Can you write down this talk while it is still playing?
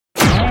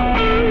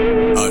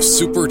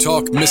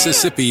SuperTalk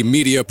Mississippi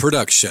Media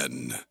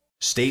production.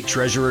 State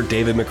Treasurer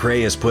David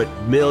McRae has put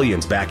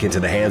millions back into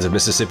the hands of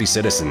Mississippi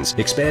citizens,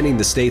 expanding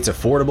the state's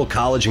affordable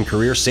college and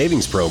career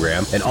savings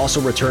program and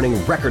also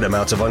returning record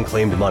amounts of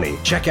unclaimed money.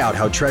 Check out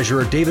how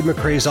Treasurer David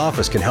McRae's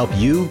office can help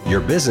you, your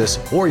business,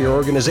 or your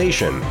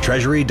organization.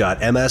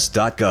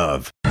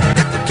 Treasury.ms.gov.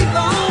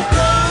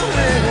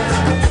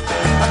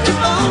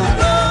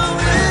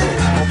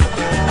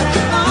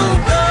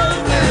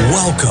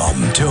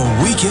 Welcome to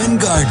Weekend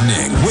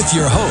Gardening with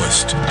your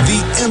host,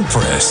 the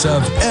Empress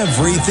of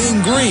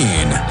Everything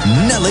Green,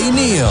 Nellie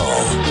Neal.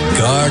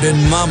 Garden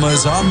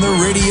Mama's on the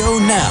radio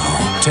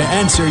now to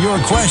answer your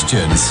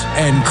questions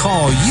and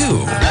call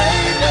you.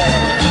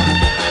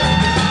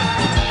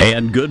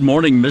 And good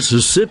morning,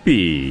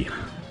 Mississippi.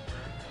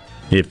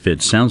 If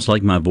it sounds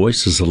like my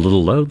voice is a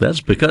little low,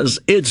 that's because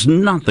it's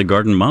not the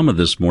Garden Mama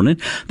this morning.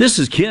 This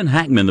is Ken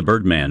Hackman, the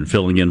Birdman,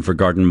 filling in for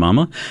Garden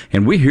Mama,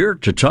 and we're here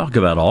to talk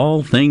about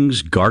all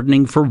things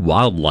gardening for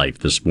wildlife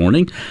this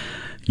morning.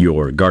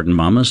 Your Garden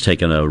Mama's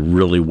taken a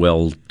really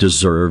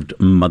well-deserved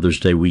Mother's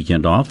Day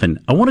weekend off, and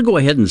I want to go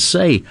ahead and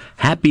say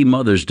Happy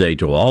Mother's Day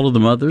to all of the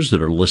mothers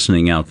that are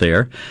listening out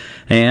there.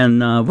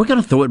 And we're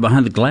going to throw it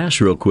behind the glass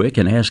real quick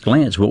and ask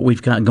Lance what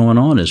we've got going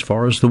on as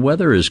far as the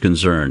weather is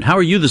concerned. How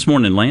are you this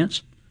morning,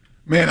 Lance?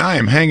 Man, I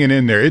am hanging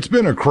in there. It's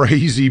been a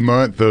crazy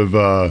month of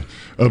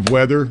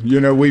weather. You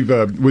know, we've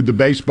with the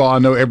baseball, I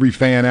know every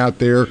fan out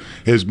there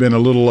has been a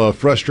little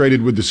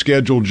frustrated with the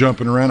schedule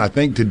jumping around. I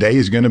think today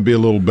is going to be a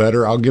little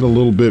better. I'll get a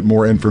little bit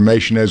more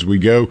information as we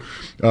go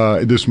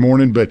this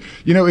morning. But,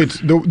 you know, it's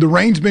the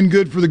rain's been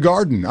good for the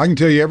garden. I can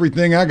tell you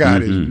everything I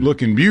got is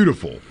looking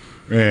beautiful.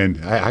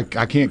 And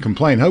I can't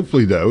complain.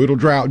 Hopefully, though, it'll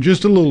dry out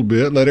just a little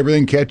bit, let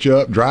everything catch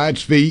up, dry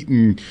its feet,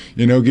 and,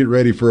 you know, get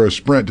ready for a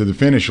sprint to the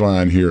finish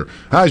line here.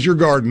 How's your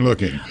garden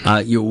looking?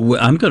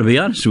 I'm going to be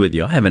honest with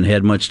you. I haven't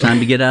had much time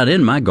to get out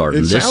in my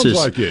garden. It sounds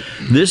like it.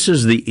 This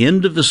is the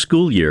end of the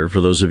school year.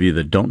 For those of you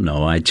that don't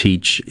know, I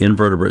teach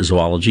invertebrate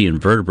zoology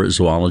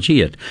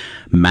at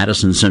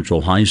Madison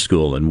Central High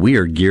School, and we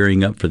are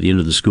gearing up for the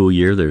end of the school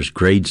year. There's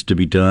grades to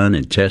be done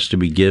and tests to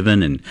be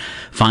given and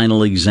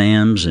final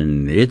exams,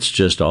 and it's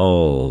just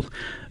all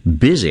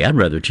busy. I'd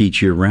rather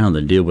teach year-round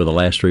than deal with the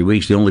last 3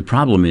 weeks. The only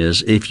problem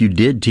is if you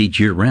did teach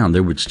year-round,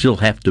 there would still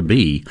have to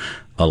be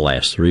a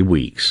last 3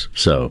 weeks.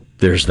 So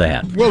there's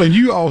that. Well, and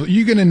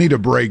you're going to need a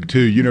break,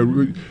 too. You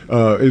know,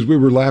 as we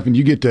were laughing,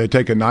 you get to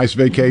take a nice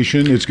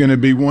vacation. It's going to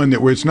be one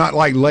where it's not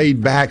like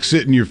laid back,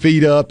 sitting your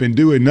feet up and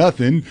doing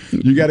nothing.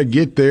 You got to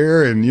get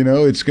there, and, you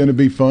know, it's going to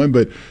be fun.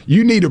 But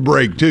you need a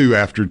break, too,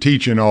 after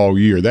teaching all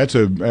year. That's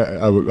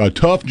a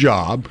tough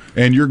job,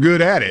 and you're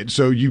good at it,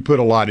 so you put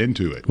a lot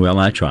into it. Well,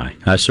 I try.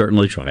 I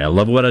certainly try. I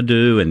love what I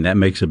do, and that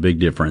makes a big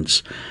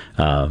difference.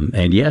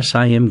 And, yes,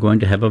 I am going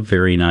to have a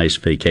very nice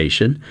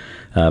vacation.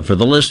 For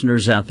the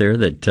listeners out there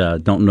that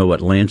don't know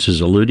what Lance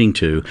is alluding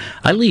to,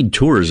 I lead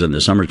tours in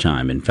the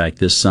summertime. In fact,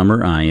 this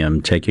summer I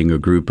am taking a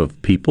group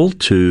of people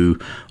to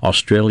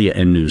Australia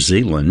and New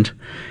Zealand.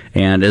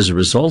 And as a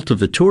result of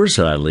the tours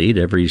that I lead,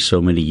 every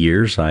so many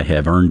years I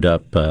have earned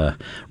up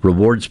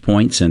rewards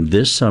points. And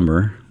this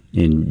summer,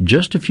 in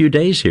just a few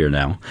days here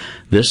now,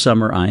 this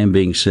summer I am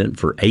being sent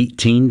for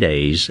 18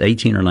 days,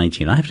 18 or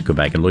 19. I have to go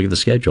back and look at the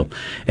schedule.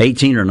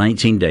 18 or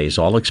 19 days,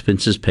 all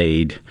expenses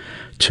paid,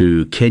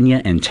 to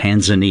Kenya and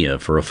Tanzania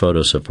for a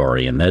photo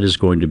safari, and that is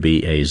going to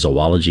be a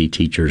zoology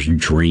teacher's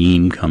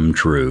dream come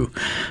true.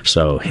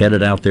 So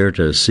headed out there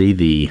to see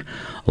the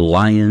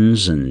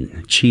lions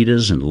and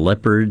cheetahs and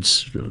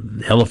leopards,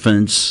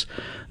 elephants,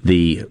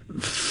 the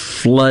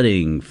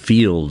flooding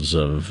fields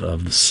of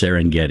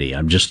Serengeti.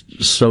 I'm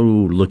just so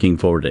looking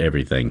forward to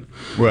everything.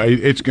 Well,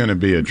 it's going to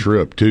be a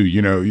trip, too.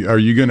 You know,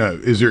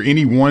 is there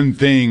any one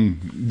thing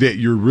that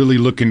you're really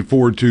looking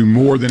forward to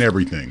more than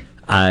everything?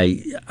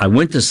 I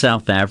went to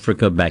South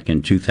Africa back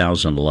in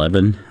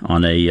 2011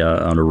 on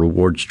a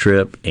rewards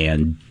trip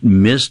and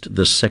missed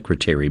the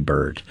secretary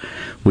bird,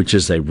 which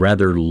is a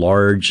rather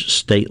large,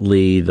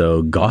 stately,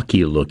 though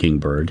gawky-looking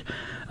bird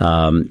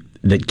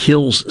that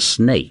kills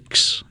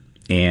snakes.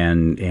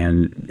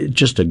 And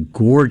just a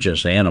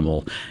gorgeous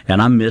animal. And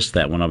I missed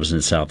that when I was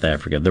in South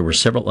Africa. There were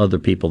several other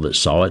people that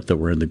saw it that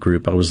were in the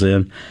group I was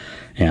in,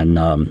 and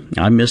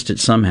I missed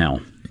it somehow.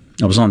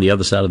 I was on the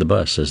other side of the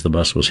bus as the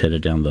bus was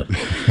headed down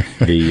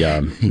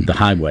the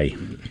highway.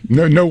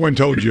 No one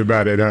told you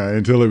about it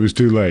until it was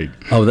too late.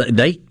 Oh,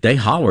 they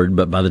hollered,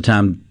 but by the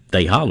time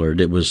they hollered,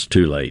 it was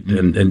too late.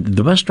 And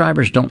the bus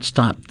drivers don't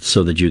stop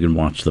so that you can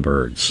watch the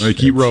birds. They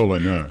keep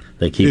rolling, huh?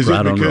 They keep right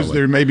on rolling. Is it because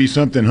there may be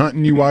something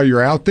hunting you while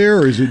you're out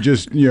there, or is it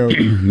just, you know?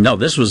 No,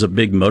 this was a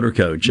big motor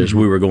coach as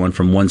we were going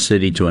from one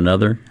city to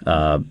another.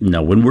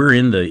 No, when we're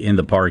in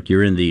the park,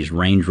 you're in these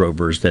Range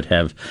Rovers that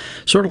have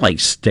sort of like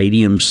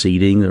stadium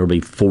seating. There will be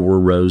 4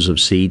 rows of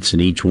seats,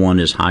 and each one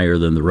is higher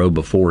than the row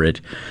before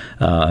it,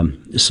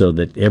 so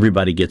that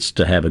everybody gets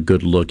to have a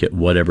good look at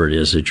whatever it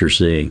is that you're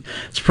seeing.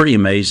 It's pretty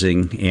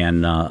amazing,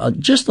 and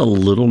just a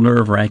little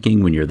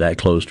nerve-wracking when you're that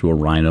close to a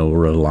rhino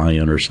or a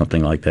lion or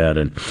something like that.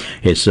 And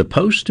it's a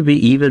supposed to be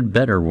even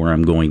better where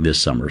I'm going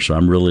this summer, so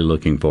I'm really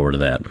looking forward to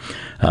that.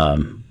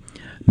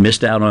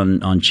 Missed out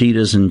on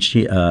cheetahs and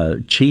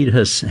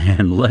cheetahs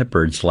and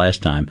leopards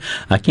last time.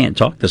 I can't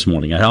talk this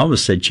morning. I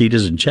almost said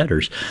cheetahs and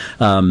cheddars.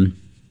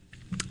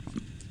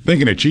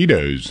 Thinking of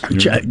Cheetos.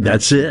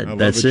 That's it. I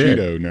That's love a it.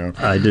 Cheeto now.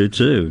 I do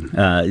too.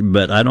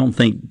 But I don't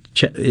think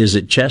is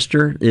it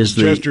Chester?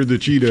 Chester the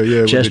Cheetah?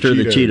 Yeah, Chester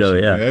the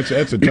Cheeto. Yeah,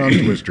 that's a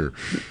tongue twister.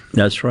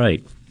 That's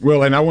right.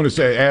 Well, and I want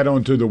to add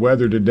on to the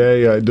weather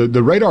today.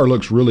 The radar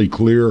looks really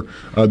clear.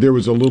 There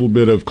was a little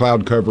bit of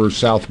cloud cover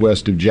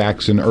southwest of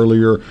Jackson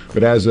earlier,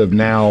 but as of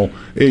now,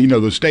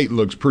 the state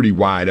looks pretty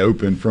wide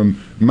open.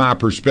 From my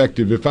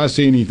perspective, if I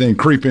see anything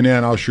creeping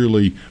in, I'll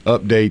surely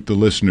update the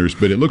listeners.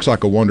 But it looks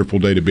like a wonderful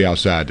day to be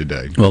outside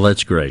today. Well,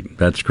 that's great.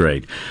 That's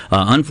great.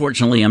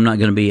 Unfortunately, I'm not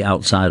going to be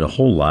outside a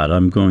whole lot.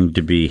 I'm going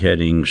to be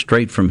heading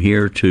straight from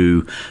here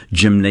to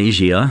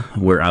Gymnasia,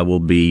 where I will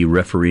be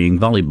refereeing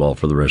volleyball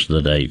for the rest of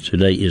the day.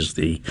 Today is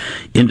the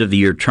end of the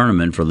year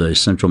tournament for the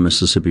Central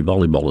Mississippi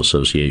Volleyball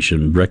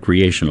Association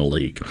Recreational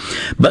League.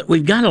 But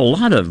we've got a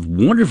lot of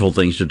wonderful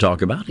things to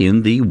talk about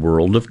in the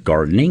world of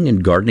gardening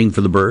and gardening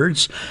for the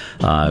birds,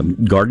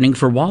 gardening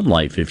for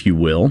wildlife, if you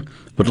will.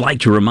 Would like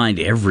to remind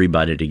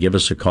everybody to give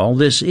us a call.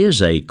 This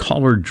is a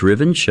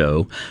caller-driven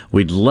show.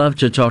 We'd love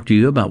to talk to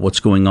you about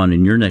what's going on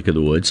in your neck of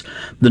the woods.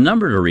 The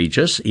number to reach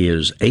us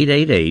is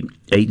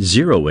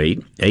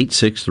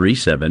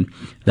 888-808-8637.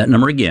 That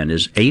number again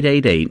is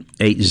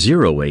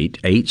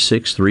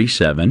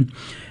 888-808-8637.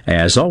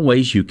 As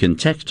always, you can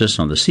text us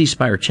on the C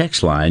Spire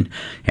text line,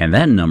 and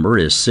that number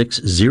is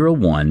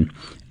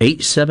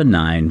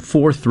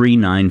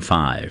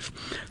 601-879-4395.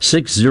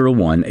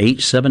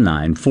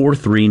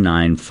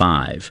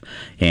 601-879-4395.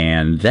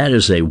 And that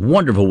is a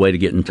wonderful way to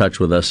get in touch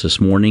with us this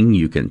morning.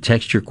 You can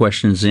text your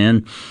questions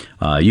in.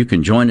 You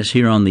can join us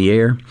here on the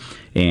air,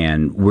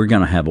 and we're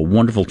going to have a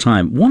wonderful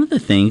time. One of the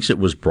things that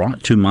was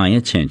brought to my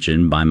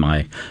attention by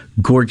my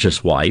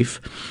gorgeous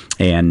wife,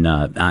 and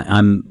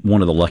I'm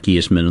one of the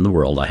luckiest men in the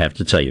world, I have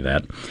to tell you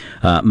that.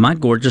 My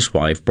gorgeous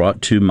wife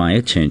brought to my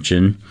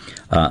attention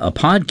a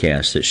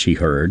podcast that she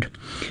heard,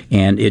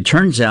 and it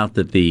turns out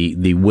that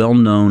the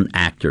well-known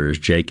actors,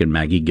 Jake and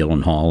Maggie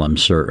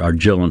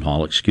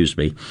Gyllenhaal, excuse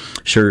me,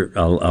 sure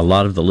a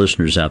lot of the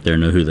listeners out there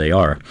know who they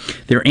are.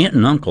 Their aunt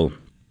and uncle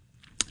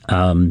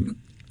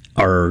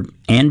are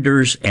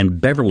Anders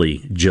and Beverly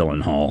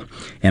Gyllenhaal,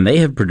 and they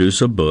have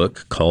produced a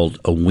book called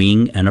A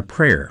Wing and a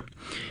Prayer.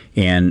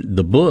 And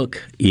the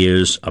book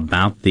is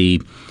about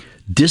the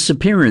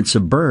disappearance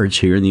of birds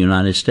here in the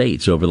United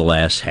States over the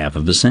last half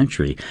of a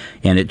century.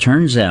 And it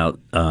turns out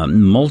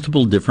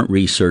multiple different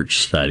research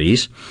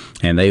studies,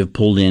 and they have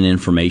pulled in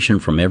information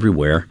from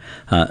everywhere,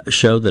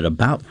 show that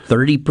about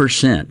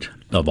 30%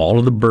 of all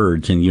of the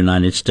birds in the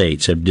United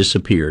States have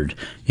disappeared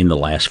in the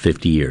last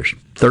 50 years.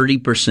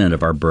 30%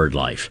 of our bird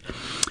life.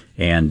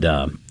 And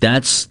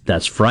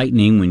that's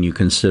frightening when you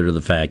consider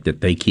the fact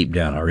that they keep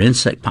down our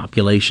insect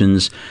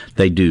populations.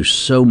 They do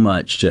so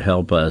much to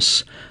help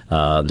us.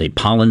 They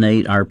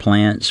pollinate our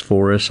plants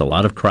for us. A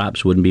lot of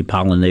crops wouldn't be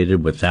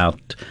pollinated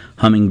without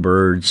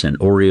hummingbirds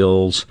and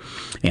orioles.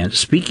 And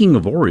speaking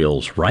of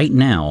orioles, right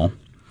now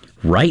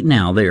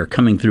they are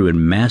coming through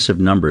in massive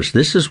numbers.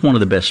 This is one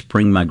of the best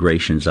spring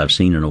migrations I've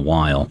seen in a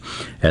while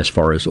as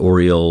far as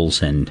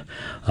orioles and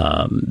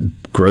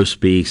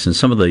grosbeaks and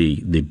some of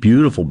the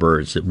beautiful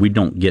birds that we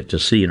don't get to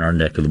see in our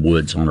neck of the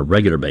woods on a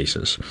regular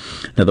basis.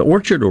 Now, the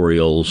orchard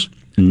orioles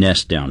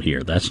nest down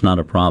here. That's not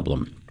a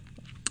problem.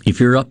 If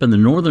you're up in the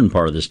northern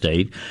part of the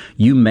state,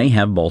 you may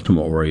have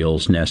Baltimore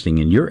orioles nesting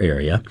in your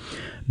area,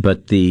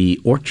 but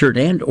the orchard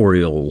and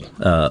oriole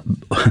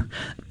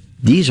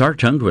these are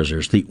tongue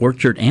twisters. The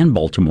orchard and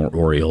Baltimore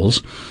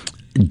orioles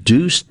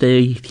do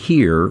stay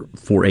here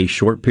for a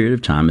short period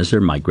of time as they're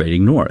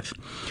migrating north.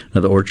 Now,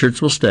 the orchards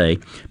will stay,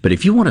 but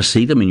if you want to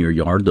see them in your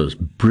yard, those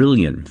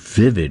brilliant,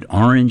 vivid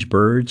orange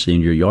birds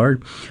in your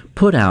yard,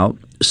 put out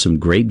some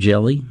grape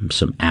jelly,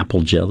 some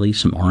apple jelly,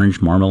 some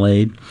orange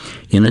marmalade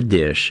in a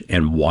dish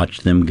and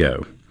watch them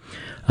go.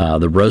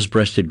 The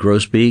rose-breasted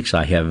grosbeaks,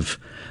 I have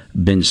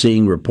been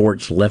seeing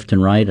reports left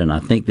and right, and I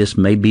think this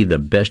may be the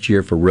best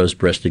year for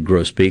rose-breasted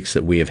grosbeaks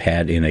that we have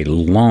had in a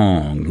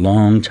long,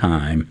 long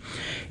time.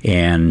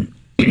 And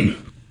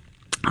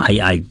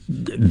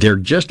they're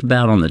just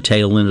about on the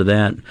tail end of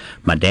that.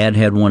 My dad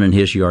had one in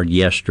his yard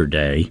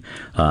yesterday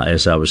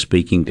as I was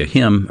speaking to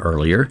him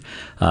earlier.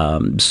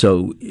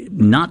 So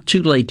not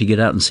too late to get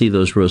out and see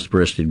those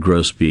rose-breasted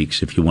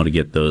grosbeaks if you want to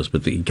get those.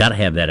 But you got to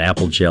have that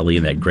apple jelly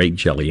and that grape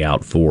jelly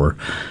out for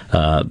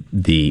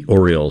the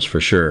orioles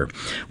for sure.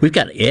 We've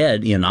got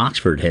Ed in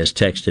Oxford has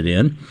texted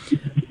in.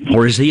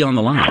 Or is he on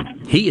the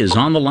line? He is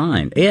on the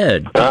line.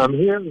 Ed. I'm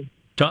here.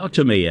 Talk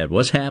to me, Ed.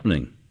 What's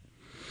happening?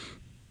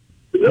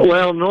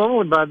 Well,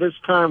 normally by this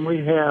time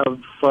we have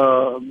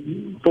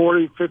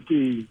 40,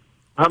 50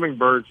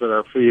 hummingbirds at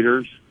our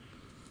feeders.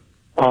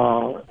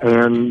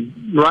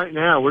 And right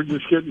now we're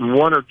just getting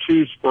one or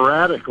two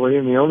sporadically,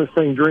 and the only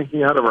thing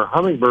drinking out of our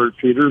hummingbird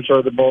feeders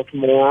are the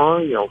Baltimore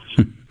orioles.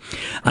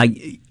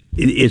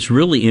 It's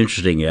really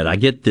interesting, Ed. I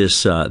get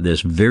this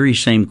very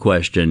same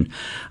question.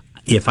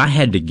 If I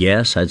had to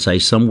guess, I'd say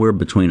somewhere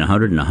between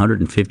 100 and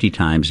 150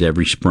 times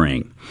every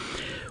spring.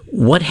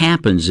 What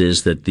happens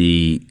is that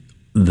the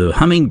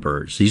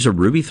hummingbirds, these are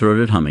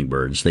ruby-throated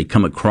hummingbirds, they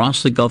come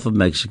across the Gulf of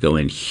Mexico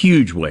in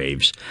huge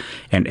waves,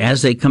 and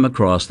as they come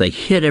across, they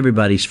hit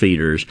everybody's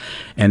feeders,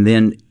 and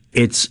then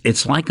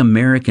it's like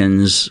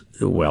Americans,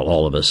 well,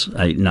 all of us,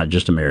 not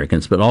just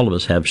Americans, but all of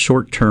us have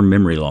short-term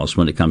memory loss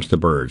when it comes to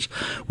birds.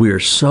 We are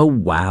so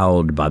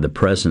wowed by the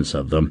presence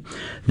of them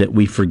that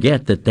we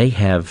forget that they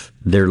have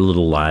their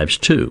little lives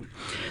too.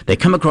 They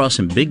come across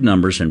in big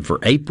numbers, and for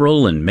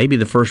April and maybe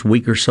the first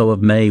week or so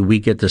of May, we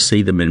get to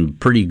see them in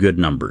pretty good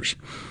numbers.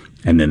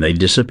 And then they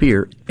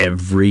disappear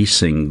every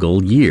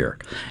single year.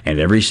 And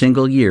every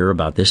single year,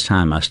 about this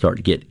time, I start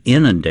to get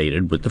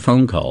inundated with the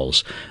phone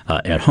calls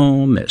at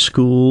home, at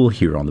school,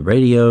 here on the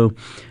radio,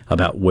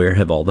 about where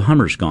have all the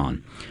hummers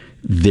gone.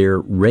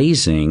 They're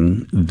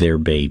raising their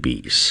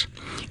babies.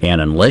 And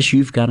unless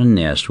you've got a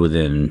nest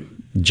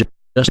within just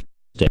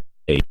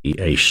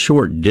a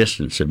short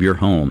distance of your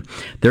home,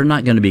 they're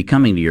not going to be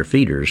coming to your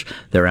feeders.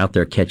 They're out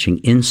there catching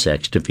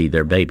insects to feed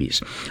their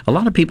babies. A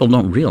lot of people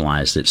don't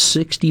realize that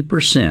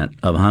 60%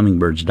 of a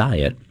hummingbird's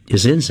diet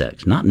is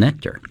insects, not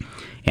nectar.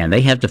 And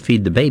they have to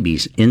feed the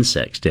babies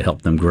insects to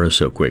help them grow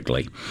so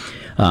quickly.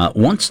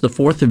 Once the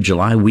 4th of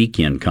July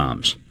weekend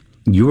comes,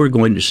 you are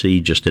going to see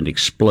just an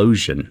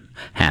explosion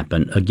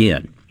happen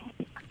again.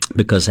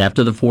 Because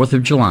after the 4th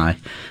of July,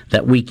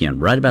 that weekend,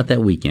 right about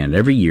that weekend,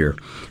 every year,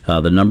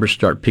 the numbers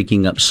start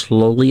picking up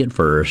slowly at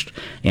first,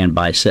 and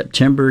by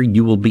September,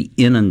 you will be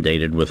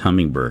inundated with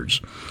hummingbirds.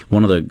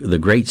 One of the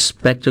great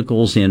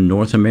spectacles in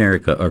North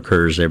America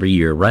occurs every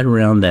year, right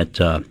around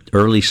that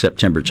early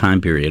September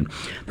time period.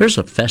 There's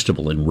a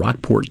festival in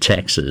Rockport,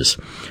 Texas,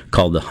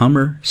 called the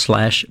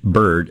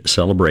Hummer/Bird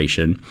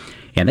Celebration.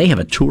 And they have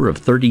a tour of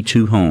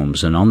 32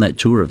 homes, and on that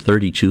tour of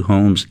 32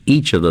 homes,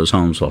 each of those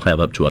homes will have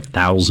up to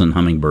 1,000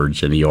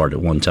 hummingbirds in the yard at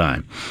one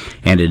time.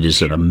 And it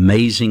is an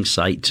amazing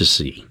sight to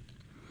see.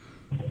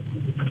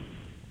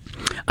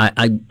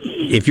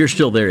 If you're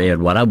still there,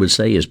 Ed, what I would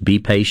say is be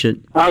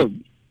patient.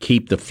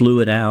 Keep the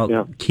fluid out.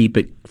 Yeah. Keep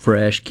it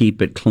fresh. Keep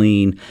it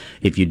clean.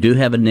 If you do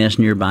have a nest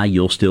nearby,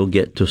 you'll still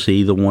get to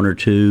see the one or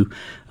two.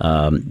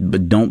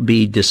 But don't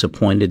be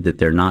disappointed that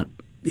they're not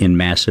in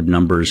massive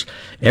numbers.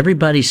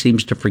 Everybody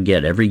seems to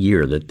forget every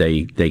year that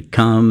they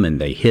come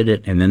and they hit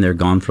it, and then they're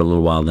gone for a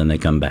little while, then they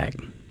come back.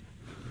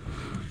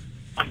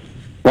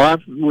 Well,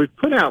 we've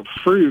put out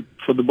fruit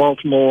for the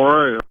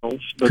Baltimore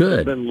Orioles, but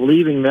they've been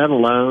leaving that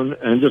alone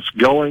and just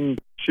going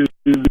to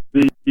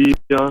the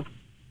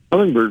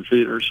hummingbird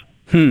feeders.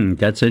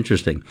 That's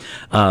interesting.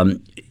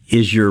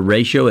 Is your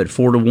ratio at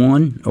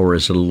 4-1, or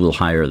is it a little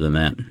higher than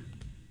that?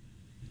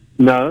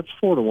 No, it's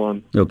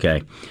 4-1.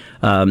 Okay.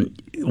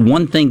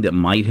 One thing that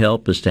might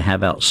help is to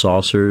have out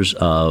saucers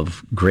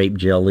of grape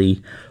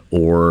jelly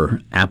or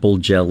apple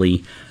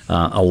jelly.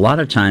 A lot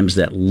of times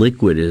that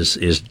liquid is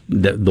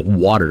the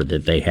water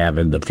that they have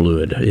in the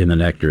fluid, in the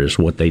nectar, is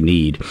what they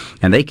need.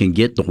 And they can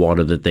get the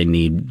water that they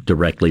need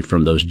directly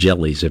from those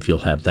jellies if you'll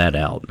have that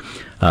out.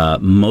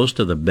 Most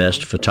of the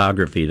best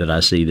photography that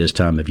I see this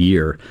time of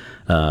year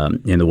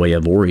in the way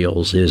of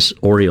Orioles is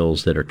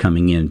Orioles that are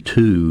coming in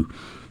to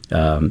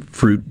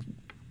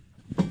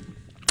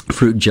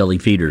fruit jelly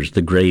feeders,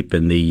 the grape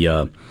and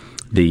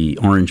the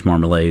orange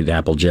marmalade,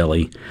 apple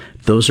jelly.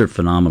 Those are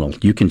phenomenal.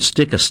 You can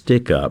stick a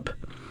stick up,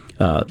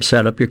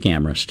 set up your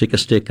camera, stick a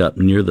stick up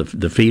near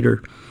the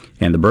feeder,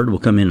 and the bird will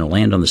come in and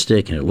land on the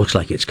stick, and it looks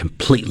like it's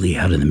completely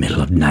out in the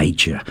middle of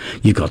nature.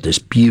 You've got this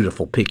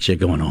beautiful picture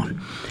going on.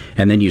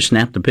 And then you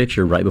snap the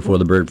picture right before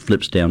the bird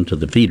flips down to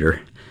the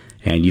feeder,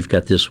 and you've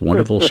got this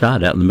wonderful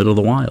shot out in the middle of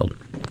the wild.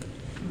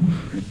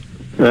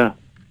 Yeah.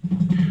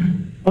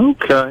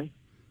 Okay.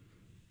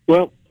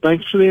 Well,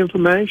 thanks for the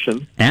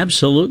information.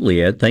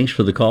 Absolutely, Ed. Thanks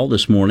for the call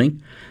this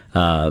morning.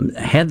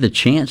 Had the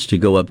chance to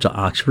go up to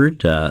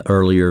Oxford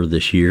earlier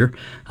this year.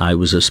 I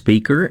was a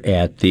speaker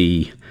at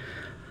the,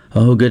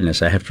 oh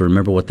goodness, I have to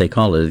remember what they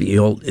call it,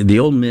 the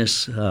Ole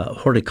Miss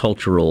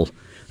horticultural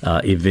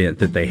event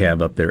that they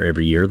have up there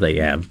every year. They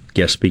have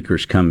guest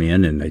speakers come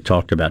in, and they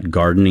talked about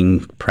gardening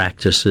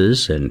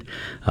practices, and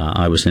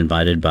I was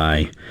invited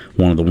by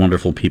one of the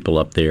wonderful people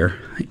up there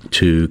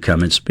to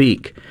come and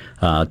speak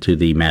to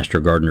the Master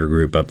Gardener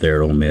group up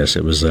there at Ole Miss.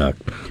 It was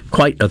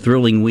quite a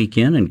thrilling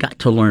weekend, and got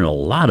to learn a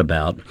lot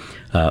about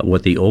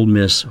what the Ole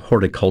Miss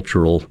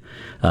horticultural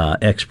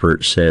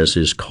expert says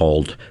is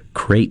called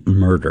crepe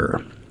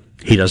murder.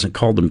 He doesn't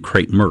call them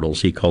crepe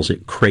myrtles. He calls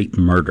it crepe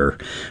murder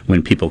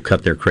when people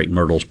cut their crepe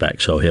myrtles back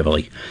so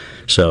heavily.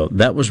 So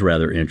that was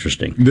rather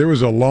interesting. There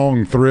was a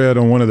long thread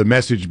on one of the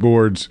message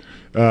boards,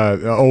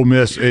 Ole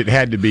Miss. It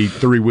had to be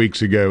 3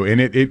 weeks ago,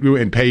 and it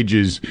went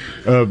pages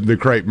of the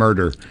crepe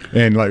murder,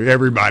 and like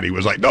everybody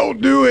was like,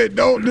 "Don't do it,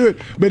 don't do it."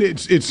 But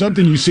it's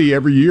something you see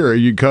every year.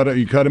 You cut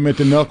them at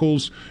the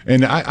knuckles,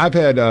 and I've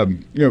had a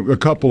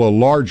couple of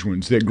large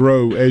ones that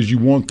grow as you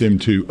want them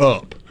to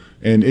up.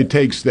 and it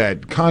takes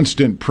that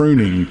constant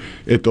pruning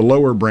at the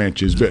lower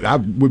branches, but I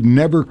would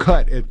never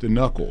cut at the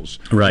knuckles.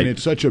 Right. And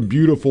it's such a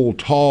beautiful,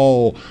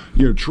 tall,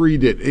 tree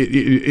that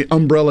it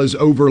umbrellas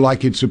over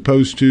like it's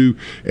supposed to,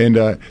 and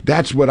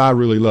that's what I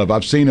really love.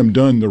 I've seen them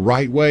done the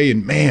right way,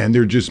 and man,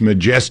 they're just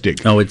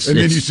majestic. Then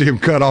you see them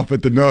cut off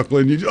at the knuckle,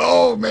 and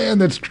oh man,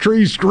 that's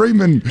tree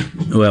screaming.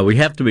 Well, we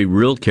have to be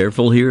real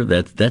careful here.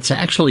 That's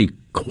actually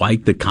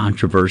quite the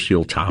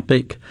controversial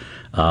topic.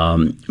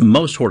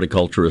 Most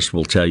horticulturists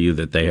will tell you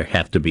that they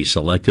have to be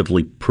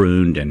selectively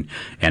pruned and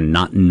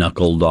not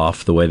knuckled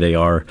off the way they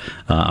are.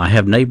 I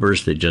have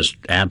neighbors that just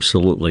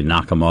absolutely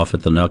knock them off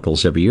at the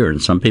knuckles every year,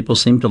 and some people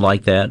seem to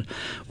like that.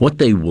 What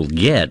they will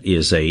get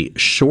is a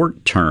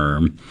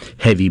short-term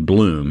heavy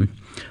bloom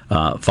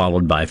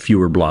followed by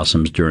fewer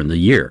blossoms during the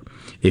year.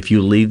 If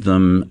you leave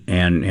them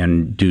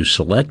and do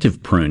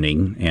selective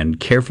pruning and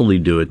carefully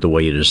do it the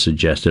way it is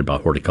suggested by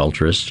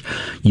horticulturists,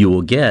 you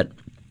will get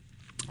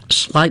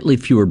slightly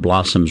fewer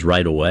blossoms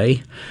right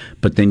away,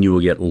 but then you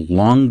will get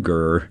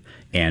longer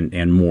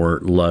and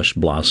more lush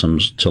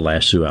blossoms to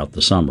last throughout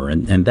the summer.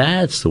 And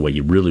that's the way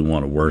you really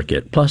want to work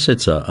it. Plus,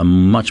 it's a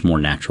much more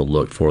natural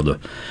look for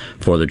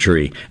the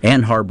tree,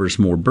 and harbors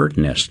more bird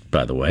nests,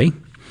 by the way.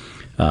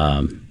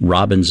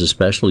 Robins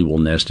especially will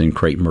nest in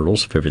crepe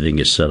myrtles if everything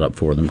is set up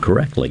for them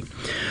correctly.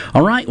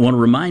 All right, want to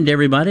remind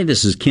everybody,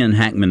 this is Ken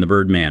Hackman, the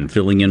Birdman,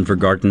 filling in for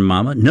Garden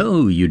Mama.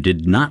 No, you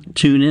did not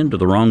tune in to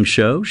the wrong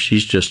show.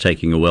 She's just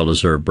taking a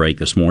well-deserved break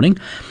this morning.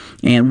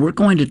 And we're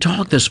going to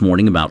talk this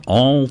morning about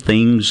all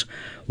things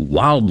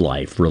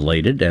wildlife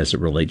related as it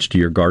relates to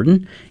your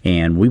garden.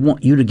 And we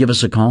want you to give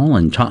us a call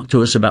and talk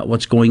to us about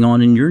what's going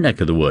on in your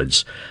neck of the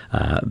woods,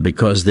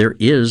 because there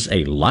is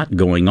a lot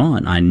going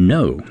on. I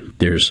know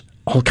there's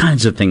all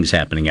kinds of things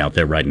happening out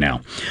there right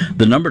now.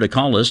 The number to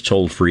call us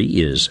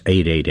toll-free is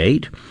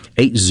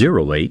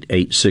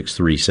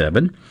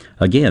 888-808-8637.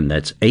 Again,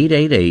 that's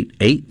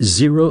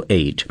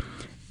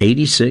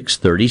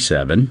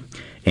 888-808-8637.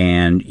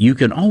 And you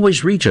can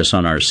always reach us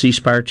on our C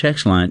Spire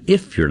text line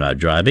if you're not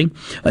driving.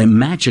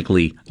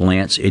 Magically,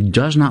 Lance, it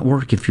does not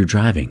work if you're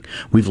driving.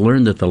 We've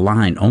learned that the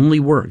line only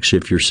works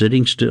if you're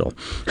sitting still.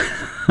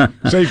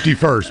 Safety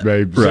first,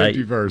 babe. Right.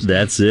 Safety first.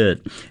 That's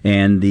it.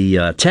 And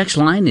the text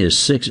line is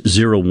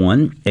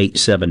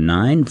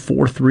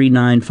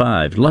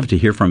 601-879-4395. Love to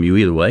hear from you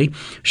either way.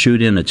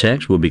 Shoot in a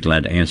text. We'll be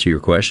glad to answer your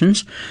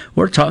questions.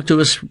 Or talk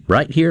to us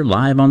right here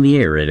live on the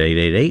air at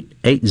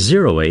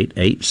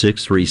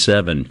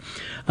 888-808-8637.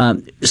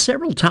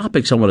 Several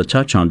topics I want to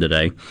touch on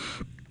today.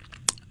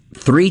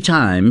 3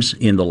 times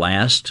in the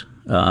last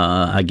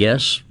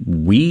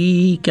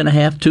week and a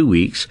half, 2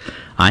 weeks,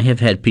 I have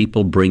had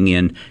people bring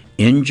in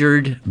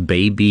injured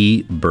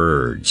baby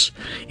birds.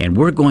 And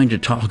we're going to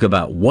talk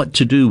about what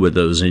to do with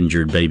those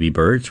injured baby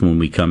birds when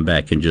we come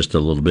back in just a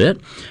little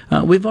bit.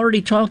 We've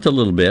already talked a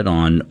little bit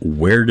on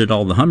where did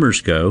all the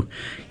hummers go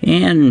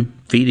and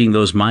feeding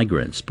those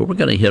migrants. But we're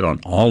going to hit on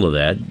all of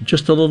that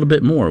just a little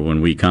bit more when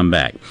we come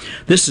back.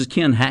 This is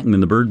Ken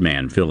Hackman, the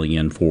Birdman, filling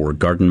in for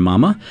Garden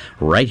Mama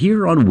right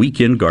here on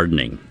Weekend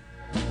Gardening.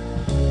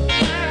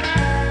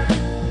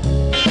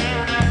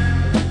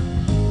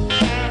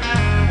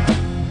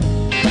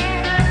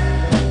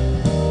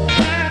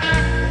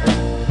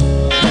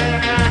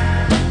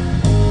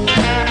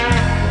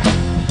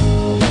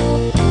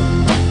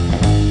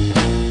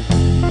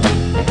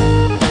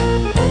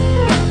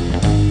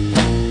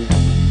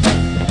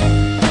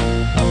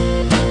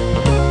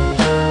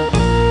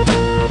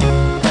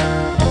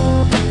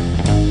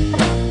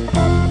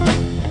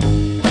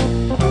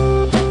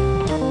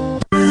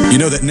 You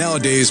know that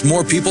nowadays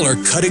more people are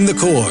cutting the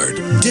cord,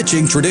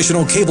 ditching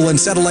traditional cable and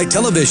satellite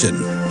television,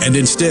 and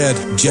instead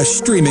just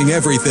streaming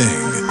everything.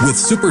 With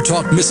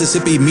SuperTalk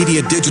Mississippi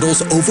Media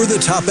Digital's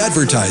over-the-top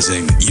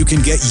advertising, you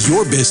can get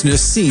your business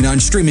seen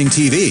on streaming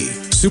TV.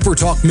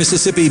 SuperTalk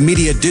Mississippi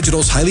Media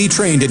Digital's highly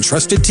trained and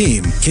trusted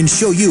team can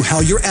show you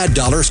how your ad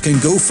dollars can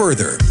go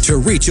further to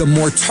reach a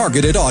more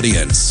targeted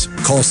audience.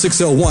 Call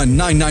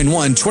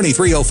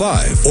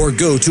 601-991-2305 or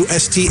go to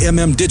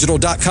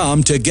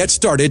stmmdigital.com to get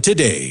started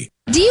today.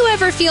 Do you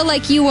ever feel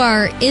like you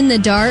are in the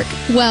dark?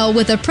 Well,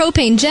 with a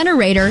propane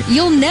generator,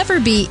 you'll never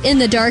be in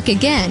the dark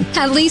again,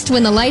 at least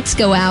when the lights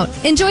go out.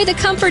 Enjoy the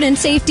comfort and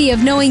safety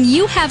of knowing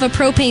you have a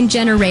propane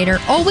generator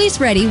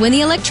always ready when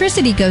the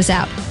electricity goes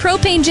out.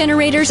 Propane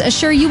generators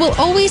assure you will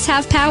always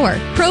have power.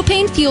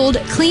 Propane-fueled,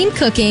 clean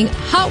cooking,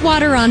 hot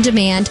water on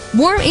demand,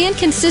 warm and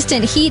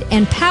consistent heat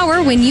and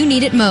power when you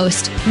need it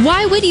most.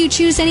 Why would you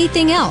choose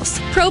anything else?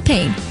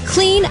 Propane.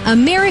 Clean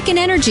American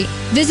energy.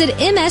 Visit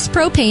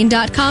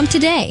mspropane.com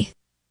today.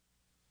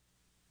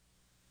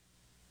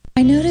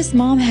 I noticed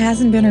Mom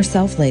hasn't been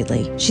herself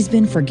lately. She's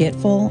been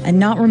forgetful and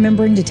not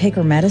remembering to take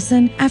her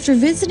medicine. After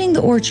visiting the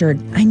Orchard,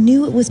 I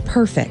knew it was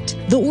perfect.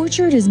 The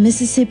Orchard is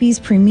Mississippi's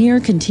premier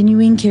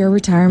continuing care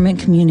retirement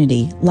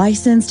community,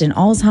 licensed in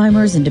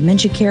Alzheimer's and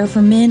dementia care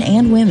for men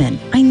and women.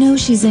 I know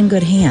she's in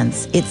good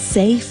hands. It's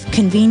safe,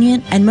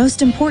 convenient, and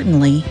most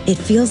importantly, it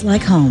feels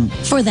like home.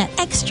 For that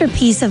extra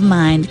peace of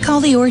mind,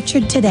 call the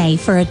Orchard today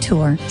for a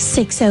tour.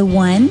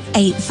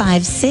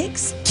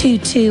 601-856-2626.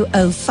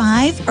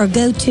 888-2205 or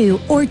go to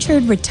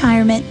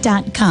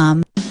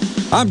orchardretirement.com.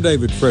 I'm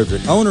David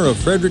Frederick, owner of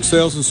Frederick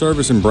Sales and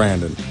Service in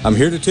Brandon. I'm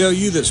here to tell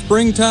you that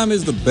springtime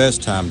is the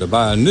best time to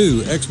buy a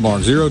new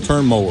Exmark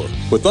zero-turn mower.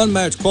 With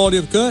unmatched quality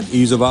of cut,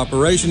 ease of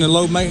operation, and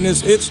low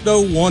maintenance, it's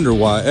no wonder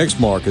why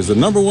Exmark is the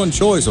 #1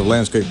 choice of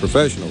landscape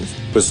professionals.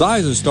 With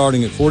sizes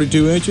starting at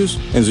 42 inches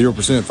and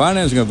 0%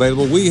 financing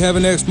available, we have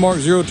an Exmark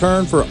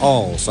zero-turn for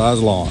all size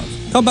lawns.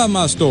 Come by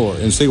my store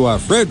and see why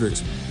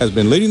Frederick's has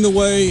been leading the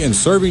way and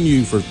serving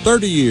you for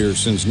 30 years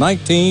since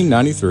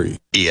 1993.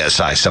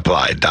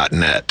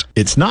 ESISupply.net.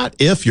 It's not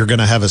if you're going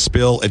to have a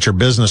spill at your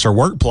business or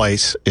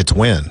workplace, it's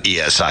when.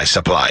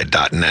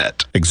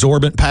 ESISupply.net.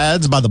 Exorbitant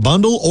pads by the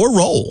bundle or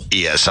roll.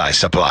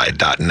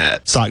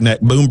 ESISupply.net.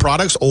 Sockneck boom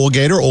products, oil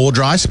gator, oil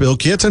dry, spill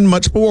kits, and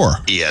much more.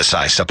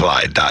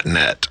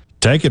 ESISupply.net.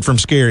 Take it from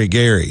Scary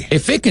Gary.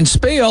 If it can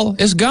spill,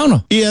 it's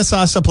gonna.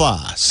 ESI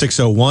Supply,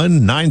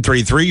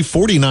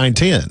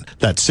 601-933-4910.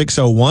 That's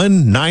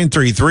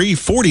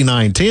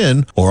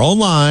 601-933-4910 or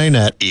online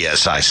at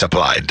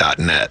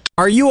ESISupply.net.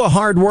 Are you a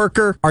hard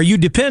worker? Are you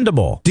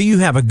dependable? Do you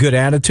have a good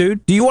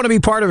attitude? Do you want to be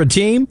part of a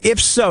team?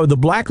 If so, the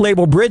Black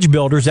Label Bridge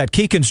Builders at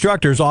Key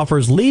Constructors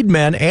offers lead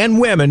men and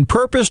women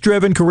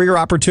purpose-driven career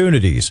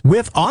opportunities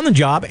with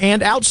on-the-job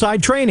and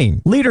outside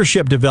training,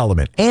 leadership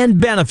development,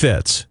 and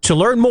benefits. To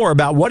learn more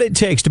about what it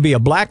takes to be a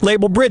Black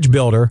Label Bridge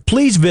Builder,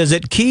 please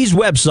visit Key's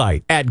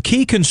website at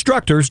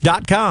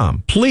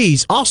keyconstructors.com.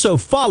 Please also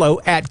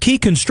follow at Key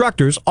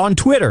Constructors on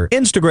Twitter,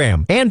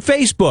 Instagram, and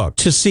Facebook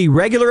to see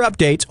regular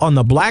updates on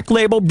the Black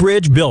Label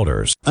Bridge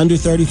Builders. Under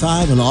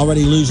 35 and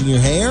already losing your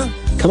hair?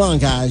 Come on,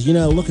 guys. You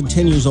know, looking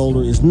 10 years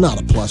older is not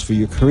a plus for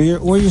your career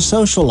or your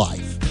social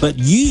life. But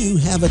you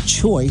have a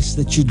choice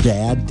that your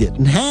dad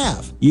didn't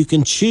have. You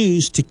can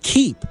choose to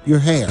keep your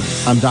hair.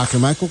 I'm Dr.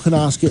 Michael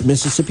Konoski at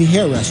Mississippi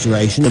Hair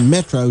Restoration in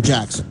Metro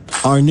Jackson.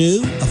 Our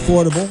new,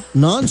 affordable,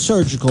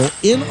 non-surgical,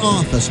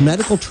 in-office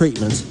medical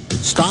treatments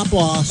stop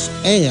loss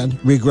and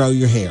regrow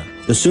your hair.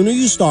 The sooner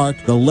you start,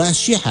 the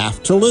less you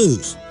have to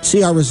lose.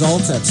 See our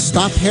results at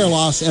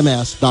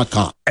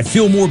stophairlossms.com. At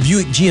Fillmore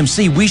Buick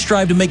GMC, we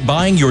strive to make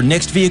buying your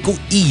next vehicle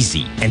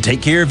easy and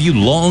take care of you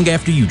long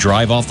after you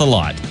drive off the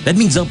lot. That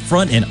means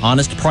upfront and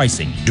honest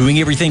pricing, doing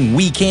everything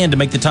we can to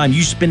make the time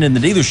you spend in the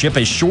dealership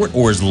as short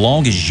or as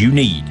long as you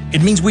need.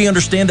 It means we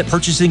understand that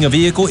purchasing a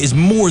vehicle is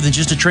more than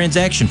just a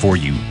transaction for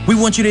you. We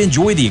want you to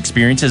enjoy the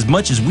experience as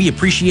much as we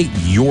appreciate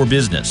your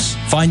business.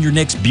 Find your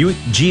next Buick,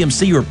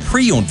 GMC, or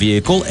pre-owned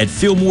vehicle at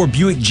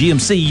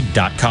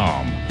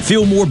FillmoreBuickGMC.com.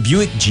 Fillmore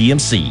Buick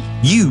GMC.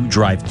 You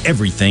drive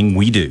everything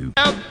we do.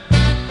 A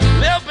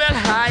little bit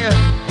higher.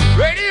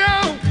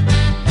 Radio,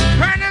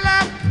 turn it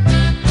up,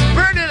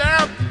 burn it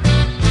up,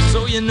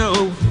 so you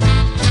know.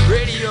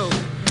 Radio.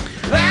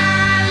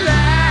 La,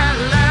 la,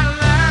 la,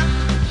 la,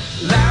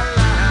 la,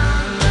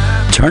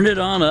 la. Turn it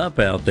on up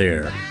out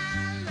there.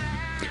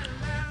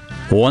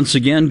 Once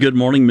again, good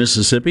morning,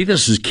 Mississippi.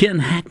 This is Ken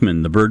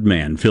Hackman, the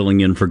Birdman,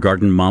 filling in for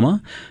Garden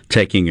Mama,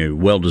 taking a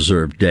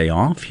well-deserved day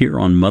off here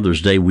on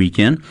Mother's Day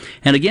weekend.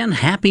 And again,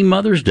 happy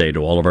Mother's Day to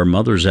all of our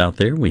mothers out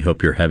there. We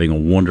hope you're having a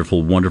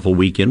wonderful, wonderful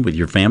weekend with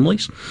your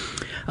families.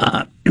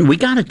 We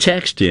got a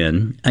text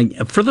in.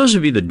 For those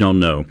of you that don't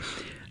know,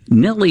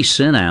 Nellie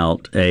sent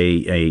out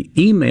a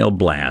email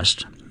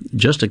blast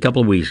just a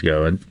couple of weeks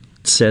ago and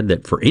said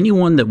that for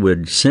anyone that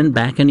would send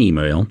back an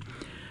email,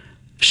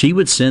 she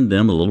would send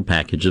them a little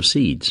package of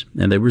seeds,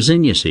 and they were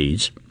zinnia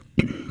seeds.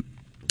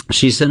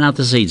 She sent out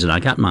the seeds, and I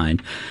got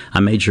mine. I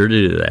made sure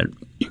to do that.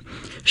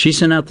 She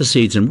sent out the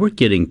seeds, and we're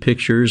getting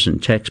pictures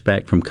and texts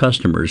back from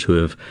customers who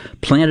have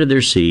planted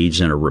their seeds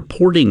and are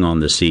reporting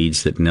on the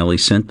seeds that Nellie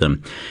sent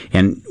them.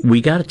 And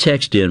we got a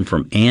text in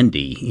from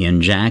Andy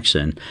in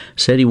Jackson,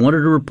 said he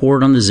wanted to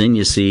report on the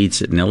zinnia seeds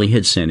that Nellie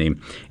had sent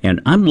him. And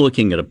I'm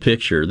looking at a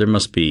picture. There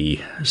must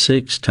be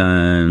 6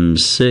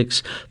 times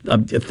 6,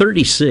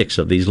 36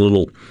 of these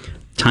little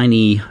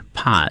tiny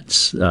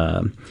pots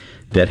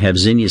that have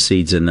zinnia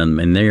seeds in them,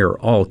 and they are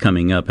all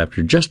coming up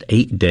after just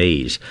 8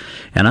 days.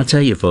 And I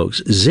tell you,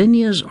 folks,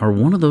 zinnias are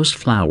one of those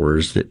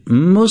flowers that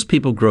most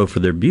people grow for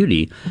their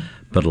beauty,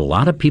 but a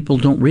lot of people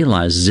don't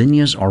realize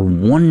zinnias are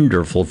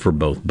wonderful for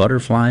both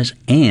butterflies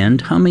and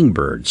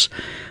hummingbirds.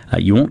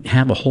 You won't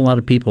have a whole lot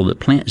of people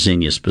that plant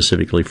zinnias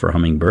specifically for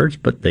hummingbirds,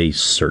 but they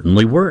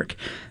certainly work.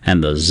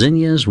 And the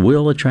zinnias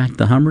will attract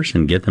the hummers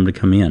and get them to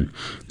come in.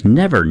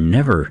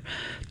 Never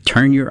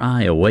turn your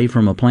eye away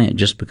from a plant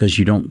just because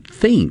you don't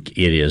think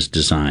it is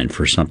designed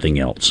for something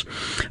else.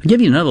 I'll give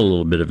you another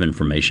little bit of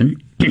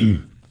information.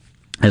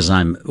 As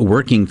I'm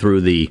working through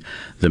the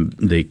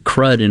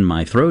crud in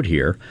my throat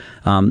here,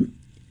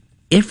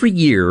 every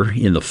year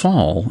in the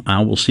fall,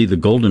 I will see the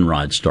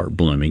goldenrod start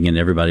blooming, and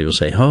everybody will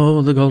say,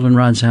 "Oh, the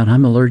goldenrod's out.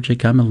 I'm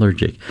allergic.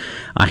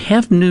 I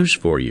have news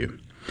for you.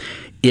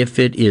 If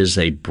it is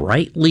a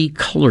brightly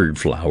colored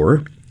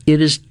flower, it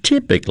is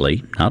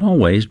typically, not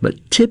always, but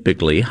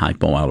typically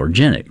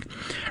hypoallergenic.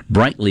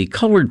 Brightly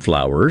colored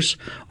flowers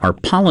are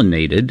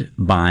pollinated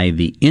by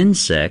the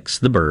insects,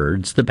 the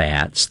birds, the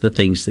bats, the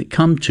things that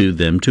come to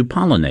them to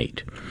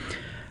pollinate.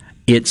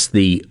 It's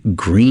the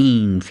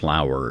green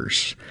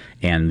flowers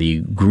and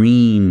the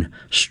green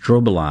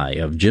strobili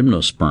of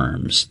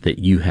gymnosperms that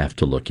you have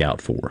to look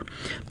out for.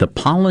 The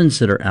pollens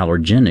that are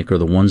allergenic are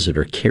the ones that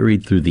are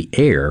carried through the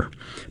air,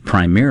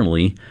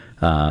 primarily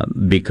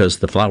because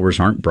the flowers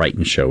aren't bright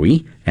and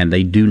showy, and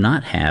they do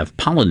not have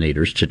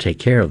pollinators to take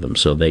care of them.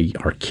 So they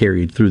are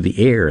carried through the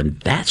air, and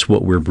that's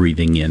what we're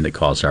breathing in that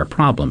cause our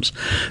problems.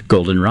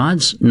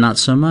 Goldenrods, not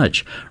so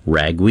much.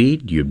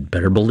 Ragweed, you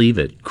better believe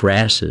it.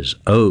 Grasses,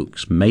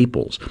 oaks,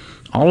 maples,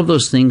 all of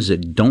those things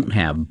that don't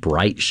have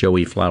bright,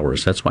 showy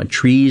flowers. That's why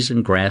trees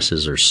and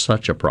grasses are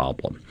such a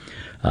problem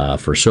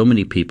for so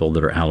many people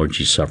that are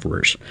allergy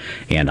sufferers.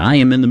 And I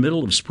am in the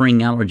middle of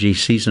spring allergy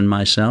season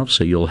myself,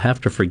 so you'll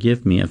have to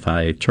forgive me if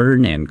I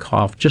turn and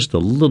cough just a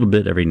little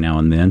bit every now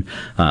and then.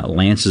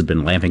 Lance has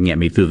been laughing at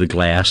me through the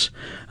glass,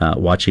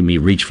 watching me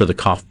reach for the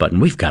cough button.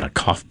 We've got a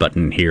cough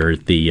button here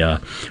at the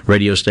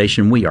radio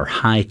station. We are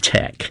high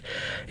tech.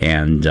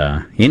 And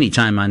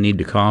anytime I need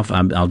to cough,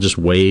 I'll just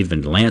wave,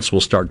 and Lance will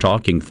start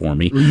talking for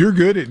me. Well, you're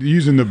good at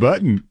using the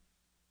button.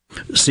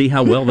 See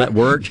how well that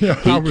worked? Yeah,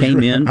 he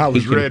came in. I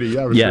was ready.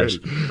 Yes.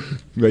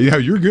 But yeah,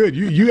 you're good.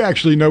 You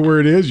actually know where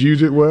it is.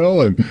 Use it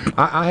well. And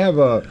I have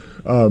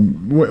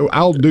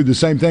I'll do the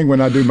same thing when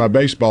I do my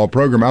baseball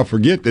program. I'll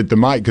forget that the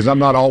mic, because I'm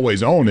not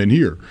always on in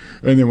here.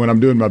 And then when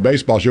I'm doing my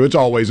baseball show, it's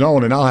always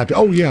on, and I'll have to,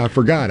 oh yeah, I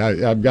forgot.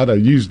 I've got to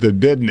use the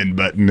deadening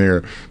button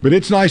there. But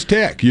it's nice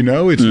tech,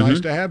 It's nice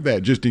to have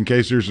that, just in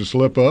case there's a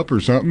slip up or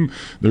something.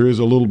 There is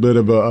a little bit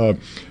of a,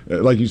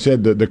 like you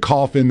said, the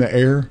cough in the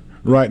air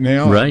right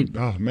now. Right.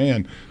 Oh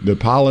man, the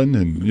pollen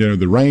and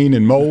the rain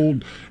and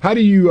mold. How do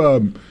you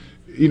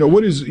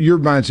what is your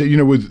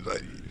mindset, with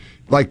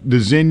like the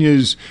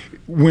zinnias,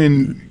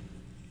 when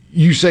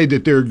you say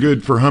that they're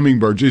good for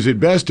hummingbirds? Is it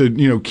best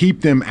to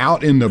keep them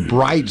out in the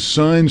bright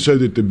sun so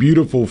that the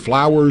beautiful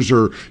flowers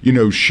are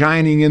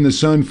shining in the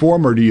sun for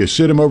them, or do you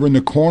sit them over in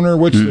the corner?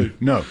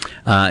 No?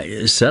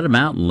 Set them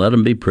out and let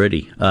them be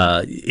pretty.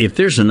 If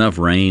there's enough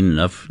rain,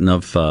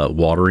 enough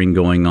watering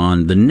going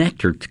on, the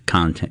nectar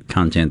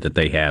content that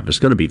they have is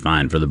going to be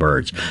fine for the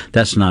birds.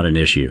 That's not an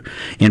issue.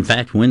 In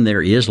fact, when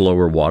there is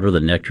lower water, the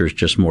nectar is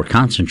just more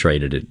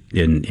concentrated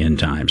in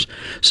times.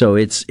 So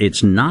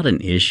it's not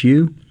an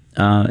issue.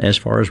 As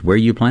far as where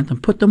you plant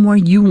them, put them where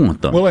you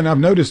want them. Well, and I've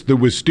noticed the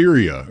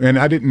wisteria, and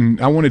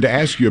I wanted to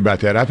ask you about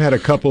that. I've had a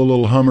couple of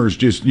little hummers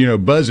just,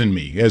 buzzing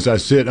me as I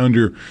sit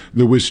under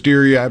the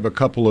wisteria. I have a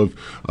couple of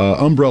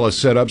umbrellas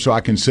set up so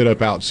I can sit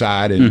up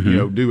outside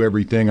and, do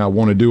everything I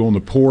want to do on the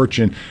porch.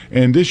 And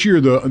this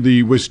year,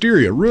 the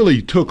wisteria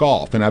really took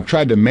off, and I've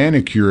tried to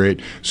manicure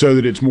it so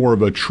that it's more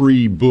of a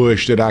tree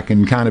bush that I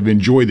can kind of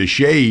enjoy the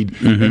shade.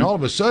 And all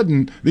of a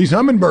sudden, these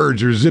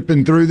hummingbirds are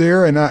zipping through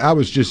there, and I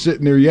was just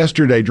sitting there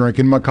yesterday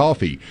drinking my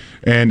coffee,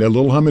 and a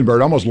little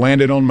hummingbird almost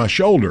landed on my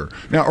shoulder.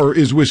 Now, or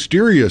is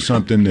wisteria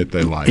something that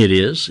they like? It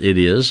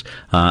is.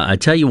 I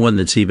tell you one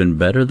that's even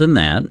better than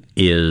that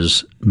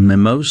is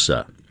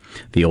mimosa.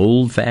 The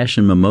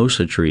old-fashioned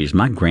mimosa trees.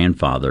 My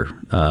grandfather,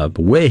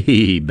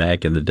 way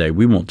back in the day,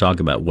 we won't talk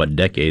about what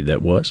decade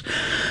that was.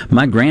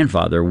 My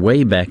grandfather,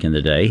 way back in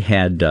the day,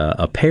 had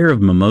a pair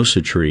of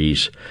mimosa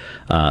trees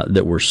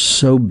that were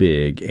so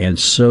big and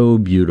so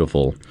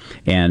beautiful,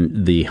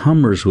 and the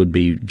hummers would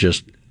be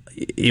just,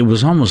 it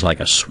was almost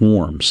like a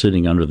swarm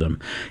sitting under them.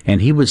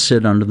 And he would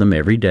sit under them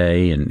every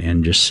day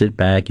and just sit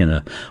back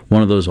in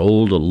one of those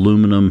old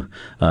aluminum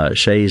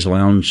chaise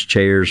lounge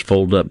chairs,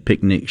 fold-up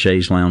picnic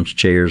chaise lounge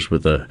chairs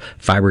with a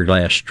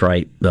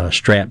fiberglass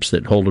straps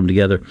that hold them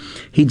together.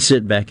 He'd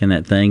sit back in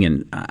that thing,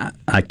 and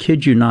I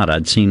kid you not,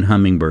 I'd seen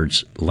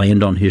hummingbirds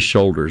land on his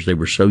shoulders. They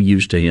were so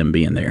used to him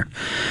being there.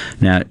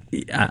 Now,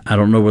 I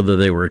don't know whether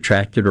they were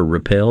attracted or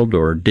repelled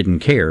or didn't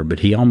care,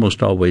 but he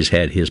almost always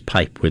had his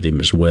pipe with him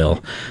as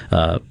well.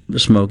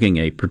 Smoking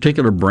a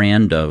particular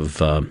brand of,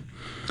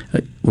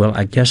 well,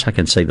 I guess I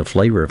can say the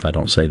flavor if I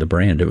don't say the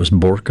brand. It was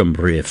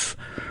Borkenbrief.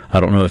 I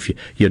don't know if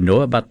you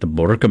know about the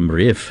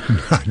Borkenbrief.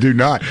 I do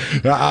not.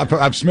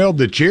 I've smelled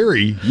the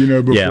cherry,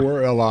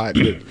 before a lot.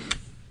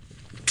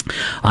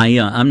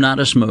 I'm not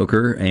a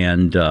smoker,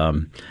 and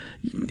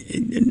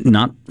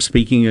not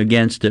speaking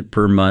against it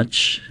per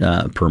much.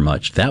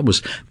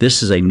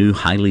 This is a new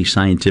highly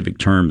scientific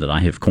term that I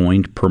have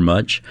coined, per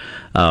much.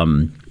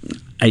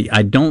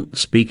 I don't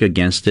speak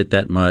against it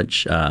that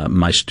much.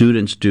 My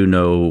students do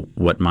know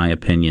what my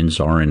opinions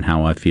are and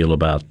how I feel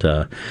about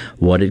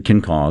what it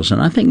can cause.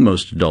 And I think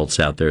most adults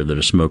out there that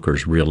are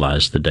smokers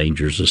realize the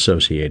dangers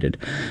associated.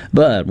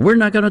 But we're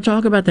not going to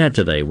talk about that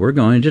today. We're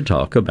going to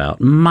talk about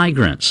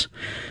migrants.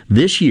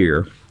 This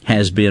year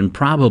has been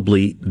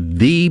probably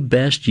the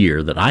best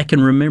year that I can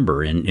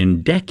remember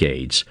in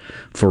decades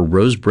for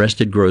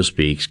rose-breasted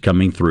grosbeaks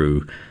coming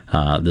through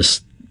the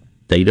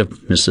state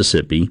of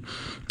Mississippi.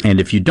 And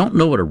if you don't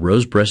know what a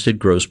rose-breasted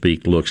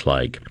grosbeak looks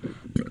like,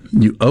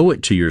 you owe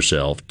it to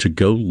yourself to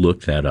go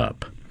look that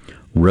up.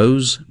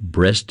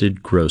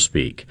 Rose-breasted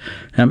grosbeak.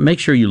 Now, make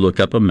sure you look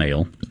up a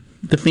male.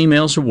 The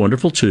females are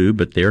wonderful too,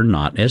 but they're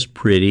not as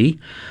pretty.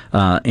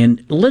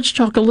 And let's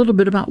talk a little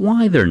bit about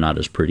why they're not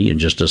as pretty in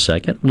just a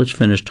second. Let's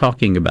finish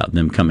talking about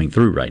them coming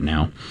through right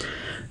now.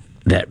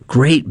 That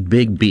great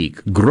big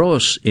beak,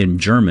 gross in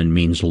German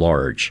means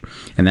large,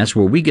 and that's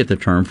where we get the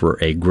term for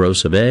a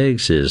gross of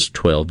eggs is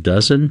 12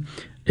 dozen.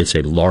 It's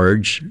a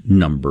large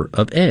number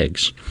of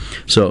eggs.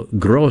 So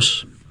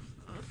gross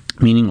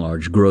meaning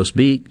large, gross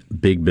beak,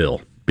 big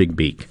bill, big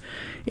beak.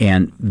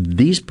 And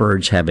these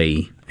birds have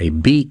a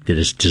beak that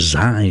is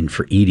designed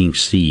for eating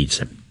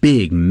seeds, a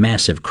big,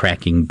 massive,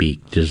 cracking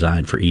beak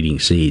designed for eating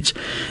seeds.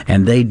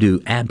 And they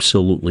do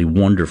absolutely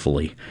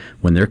wonderfully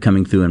when they're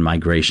coming through in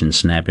migration,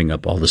 snapping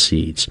up all the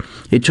seeds.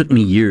 It took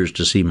me years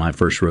to see my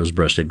first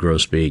rose-breasted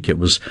grosbeak. It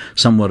was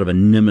somewhat of a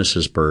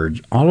nemesis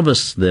bird. All of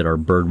us that are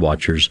bird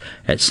watchers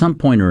at some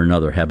point or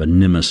another have a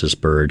nemesis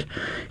bird.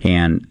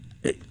 And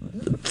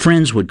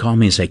friends would call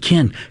me and say,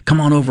 Ken, come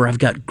on over. I've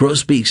got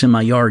grosbeaks in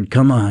my yard.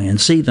 Come on and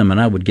see them.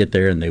 And I would get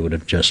there and they would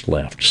have just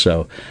left.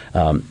 So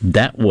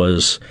that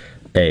was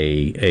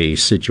a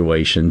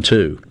situation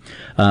too.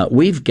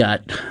 We've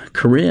got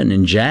Corinne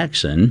in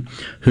Jackson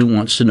who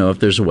wants to know if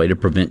there's a way to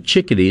prevent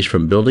chickadees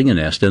from building a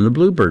nest in the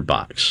bluebird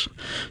box.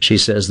 She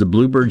says the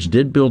bluebirds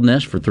did build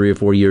nests for 3 or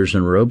 4 years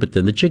in a row, but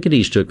then the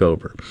chickadees took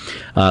over.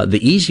 The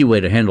easy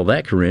way to handle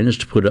that, Corinne, is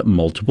to put up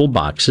multiple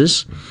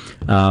boxes.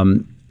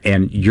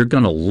 And you're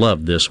going to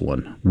love this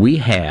one. We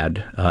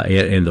had,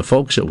 and the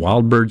folks at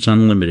Wild Birds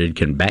Unlimited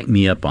can back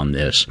me up on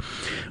this,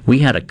 we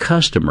had a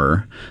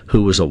customer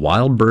who was a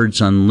Wild Birds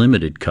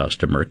Unlimited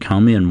customer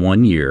come in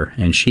one year,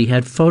 and she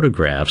had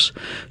photographs.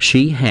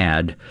 She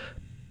had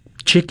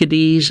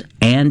chickadees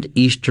and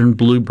eastern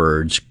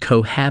bluebirds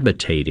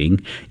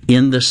cohabitating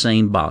in the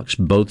same box,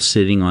 both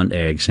sitting on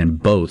eggs,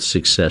 and both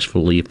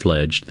successfully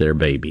fledged their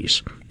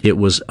babies. It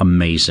was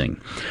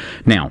amazing.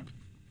 Now,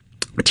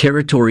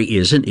 territory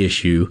is an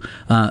issue.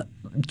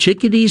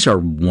 Chickadees are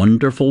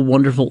wonderful,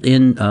 wonderful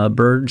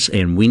birds,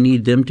 and we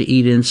need them to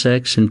eat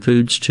insects and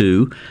foods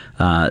too.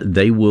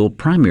 They will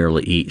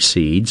primarily eat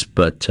seeds,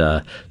 but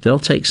they'll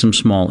take some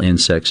small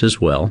insects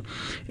as well.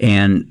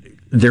 And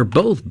they're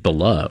both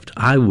beloved.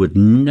 I would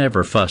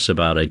never fuss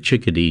about a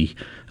chickadee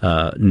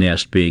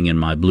nest being in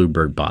my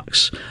bluebird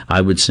box.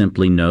 I would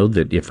simply know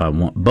that if I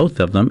want both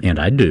of them, and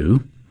I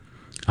do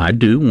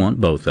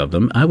want both of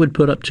them, I would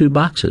put up 2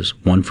 boxes,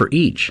 one for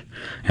each.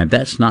 And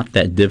that's not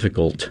that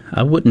difficult.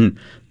 I wouldn't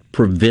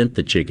prevent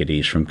the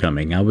chickadees from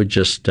coming. I would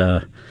just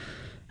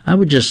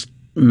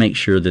make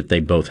sure that they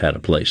both had a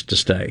place to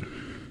stay.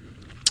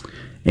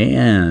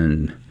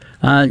 And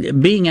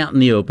being out in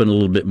the open a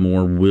little bit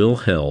more will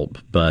help,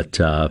 but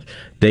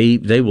they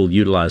will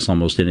utilize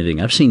almost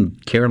anything. I've seen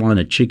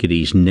Carolina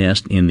chickadees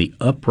nest in the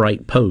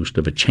upright post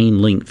of a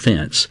chain-link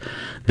fence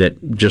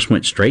that just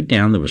went straight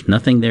down. There was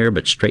nothing there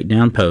but straight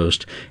down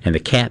post, and the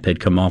cap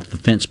had come off the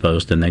fence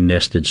post, and they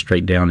nested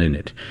straight down in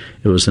it.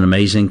 It was an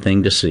amazing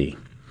thing to see.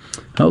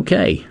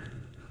 Okay,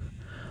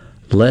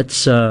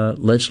 let's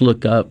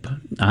look up.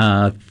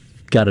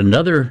 Got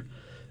another.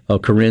 Oh,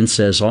 Corinne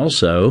says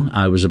also,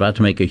 I was about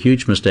to make a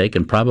huge mistake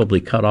and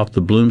probably cut off the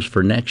blooms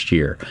for next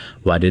year.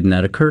 Why didn't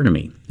that occur to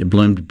me? It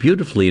bloomed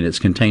beautifully in its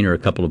container a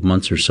couple of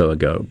months or so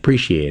ago.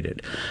 Appreciate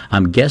it.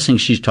 I'm guessing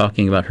she's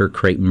talking about her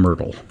crepe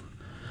myrtle.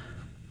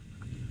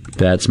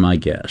 That's my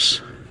guess.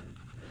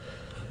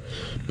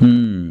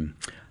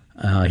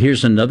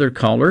 Here's another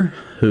caller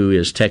who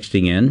is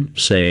texting in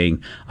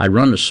saying, I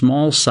run a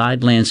small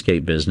side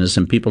landscape business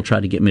and people try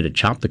to get me to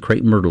chop the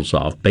crepe myrtles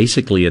off,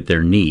 basically at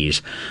their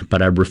knees,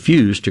 but I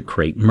refuse to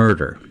crepe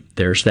murder.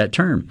 There's that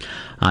term.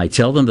 I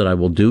tell them that I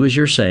will do as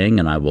you're saying,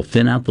 and I will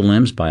thin out the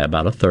limbs by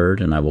about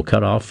 1/3, and I will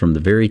cut off from the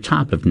very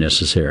top if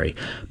necessary.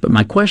 But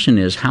my question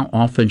is, how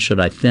often should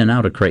I thin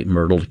out a crepe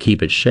myrtle to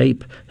keep its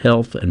shape,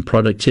 health, and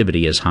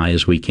productivity as high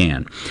as we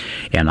can?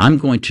 And I'm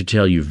going to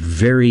tell you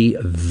very,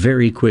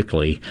 very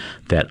quickly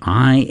that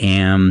I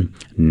am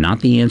not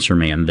the answer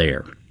man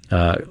there.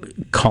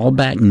 Call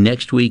back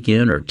next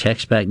weekend or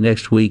text back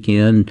next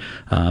weekend.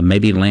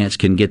 Maybe Lance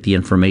can get the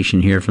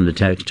information here from the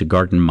text to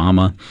Garden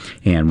Mama.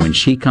 And when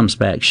she comes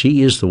back,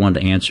 she is the one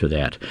to answer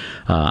that.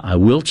 I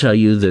will tell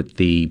you that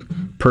the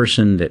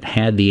person that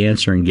had the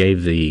answer and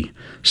gave the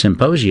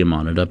symposium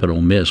on it up at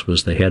Ole Miss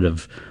was the head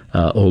of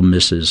Ole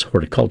Miss's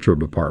horticultural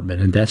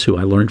department. And that's who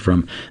I learned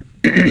from.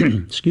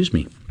 Excuse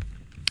me.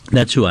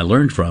 That's who I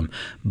learned from.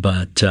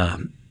 But,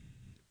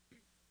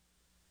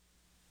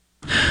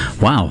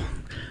 wow.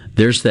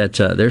 There's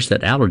that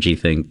allergy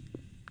thing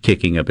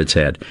kicking up its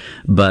head.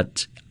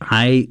 But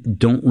I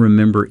don't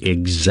remember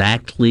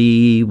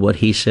exactly what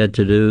he said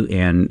to do,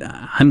 and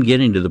I'm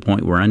getting to the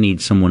point where I need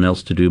someone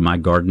else to do my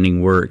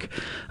gardening work.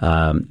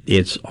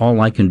 It's all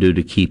I can do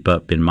to keep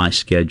up in my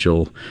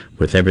schedule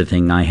with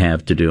everything I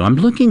have to do. I'm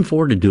looking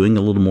forward to doing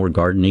a little more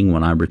gardening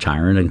when I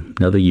retire in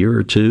another year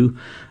or two.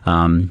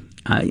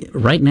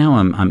 Right now,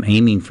 I'm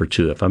aiming for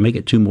 2. If I make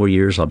it 2 more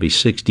years, I'll be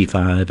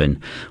 65, and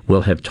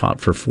we'll have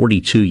taught for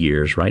 42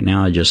 years. Right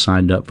now, I just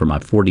signed up for my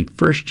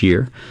 41st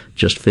year,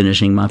 just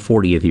finishing my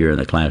 40th year in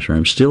the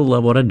classroom. Still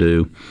love what I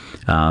do.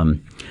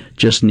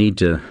 Just need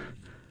to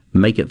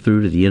make it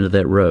through to the end of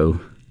that row,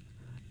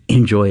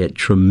 enjoy it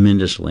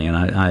tremendously. And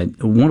I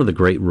one of the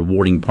great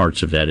rewarding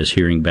parts of that is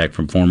hearing back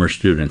from former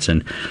students.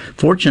 And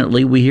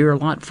fortunately, we hear a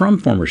lot from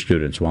former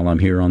students while I'm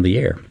here on the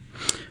air.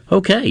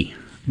 Okay,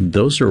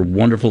 those are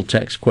wonderful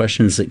text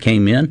questions that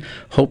came in.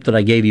 Hope that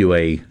I gave you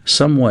a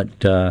somewhat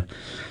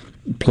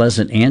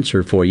pleasant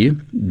answer for you.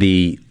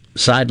 The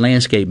side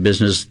landscape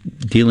business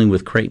dealing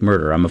with crepe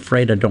myrtle. I'm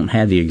afraid I don't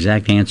have the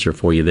exact answer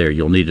for you there.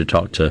 You'll need to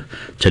talk to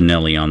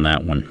Nellie on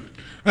that one.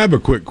 I have a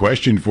quick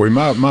question for you.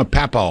 My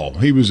papaw,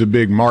 he was a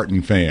big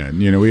Martin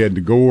fan. You know, we had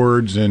the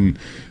gourds, and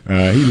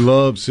he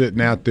loved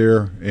sitting out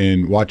there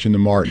and watching the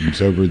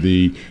martins over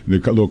the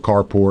little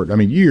carport. I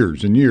mean,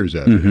 years and years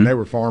of it. Mm-hmm. And they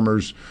were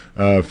farmers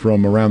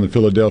from around the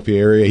Philadelphia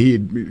area. He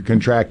had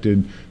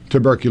contracted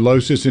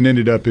tuberculosis and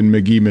ended up in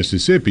Magee,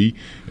 Mississippi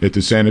at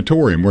the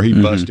sanatorium where he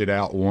busted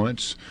out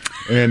once.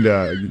 And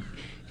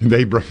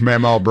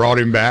Mama brought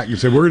him back and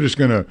said,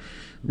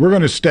 we're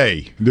going to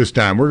stay this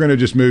time. We're going to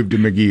just move to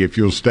Magee if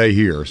you'll stay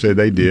here. So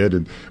they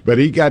did. But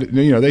he got,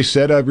 they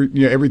set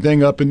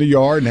everything up in the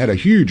yard and had a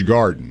huge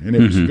garden. And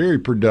it was very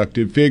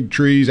productive, fig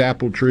trees,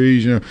 apple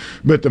trees,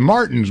 But the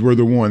martins were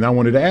the one I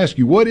wanted to ask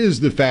you, what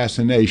is the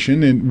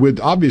fascination? And with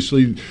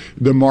obviously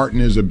the martin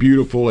is a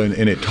beautiful and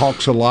it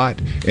talks a lot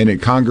and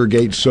it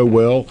congregates so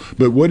well.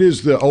 But what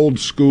is the old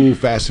school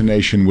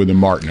fascination with the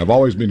martin? I've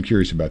always been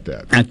curious about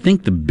that. I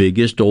think the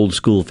biggest old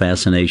school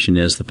fascination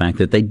is the fact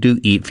that they do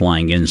eat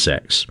flying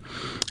insects.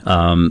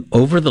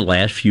 Over the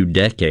last few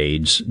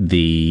decades,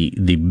 the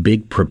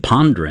big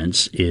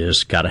preponderance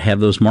is got to have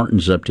those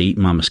martins up to eat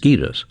my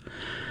mosquitoes.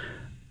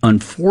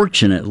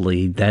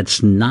 Unfortunately,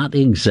 that's not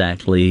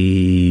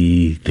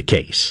exactly the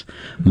case.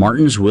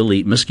 Martins will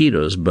eat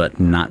mosquitoes,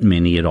 but not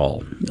many at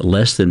all.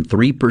 Less than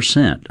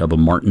 3% of a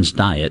martin's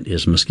diet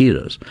is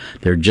mosquitoes.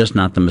 They're just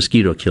not the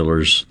mosquito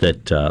killers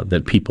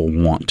that people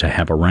want to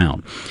have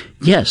around.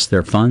 Yes,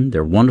 they're fun.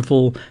 They're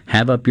wonderful.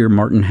 Have up your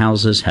martin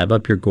houses. Have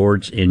up your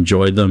gourds.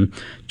 Enjoy them.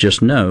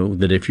 Just know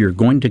that if you're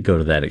going to go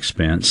to that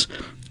expense,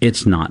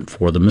 it's not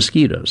for the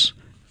mosquitoes.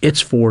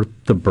 It's for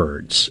the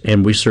birds.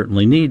 And we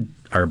certainly need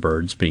our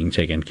birds being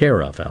taken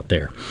care of out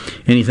there.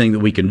 Anything that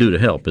we can do to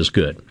help is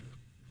good.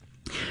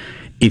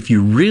 If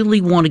you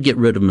really want to get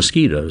rid of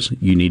mosquitoes,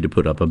 you need to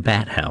put up a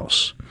bat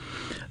house.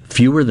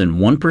 Fewer than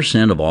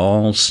 1% of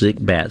all sick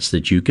bats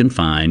that you can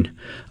find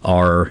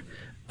are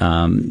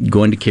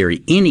going to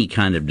carry any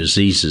kind of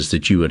diseases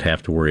that you would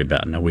have to worry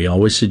about. Now, we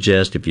always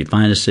suggest if you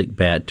find a sick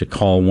bat to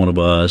call one of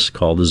us,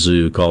 call the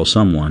zoo, call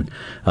someone,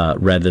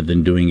 rather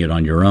than doing it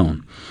on your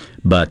own.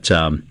 But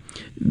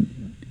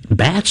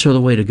bats are the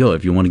way to go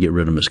if you want to get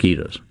rid of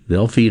mosquitoes.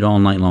 They'll feed all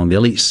night long.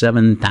 They'll eat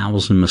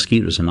 7,000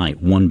 mosquitoes a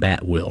night. One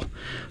bat will.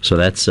 So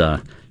that's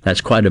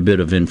quite a bit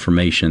of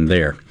information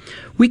there.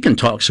 We can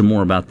talk some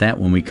more about that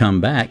when we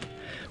come back.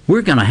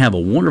 We're going to have a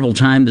wonderful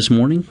time this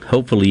morning.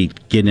 Hopefully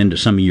get into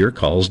some of your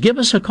calls. Give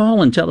us a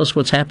call and tell us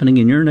what's happening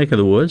in your neck of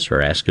the woods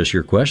or ask us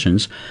your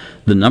questions.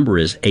 The number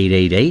is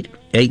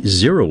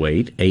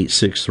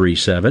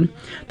 888-808-8637.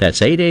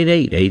 That's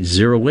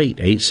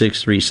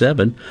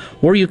 888-808-8637.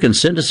 Or you can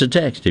send us a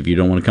text if you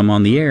don't want to come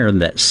on the air. And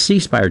that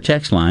C-Spire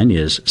text line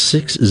is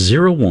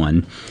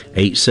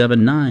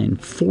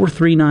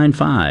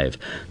 601-879-4395.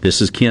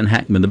 This is Ken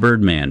Hackman, the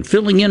Birdman,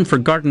 filling in for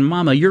Garden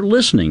Mama. You're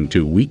listening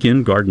to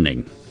Weekend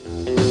Gardening.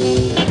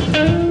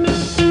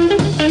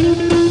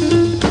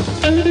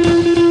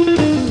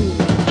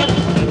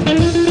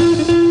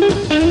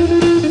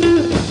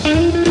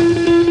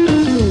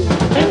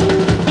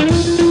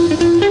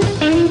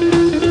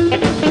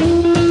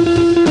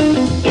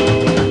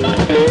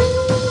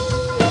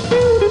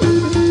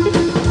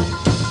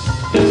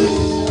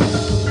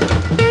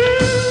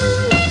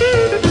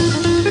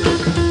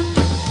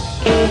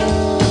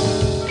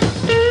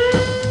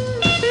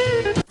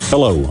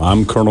 Hello,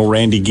 I'm Colonel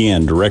Randy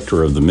Ginn,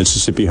 Director of the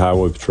Mississippi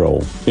Highway Patrol.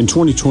 In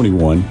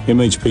 2021,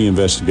 MHP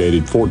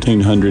investigated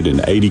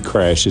 1,480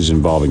 crashes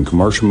involving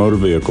commercial motor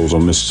vehicles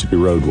on Mississippi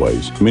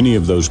roadways. Many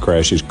of those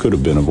crashes could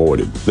have been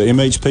avoided. The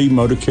MHP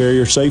Motor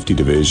Carrier Safety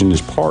Division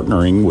is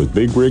partnering with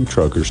big rig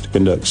truckers to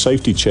conduct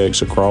safety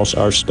checks across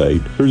our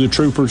state through the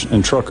Troopers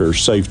and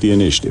Truckers Safety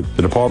Initiative.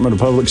 The Department of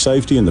Public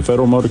Safety and the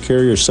Federal Motor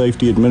Carrier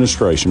Safety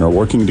Administration are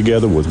working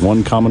together with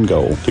one common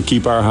goal: to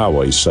keep our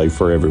highways safe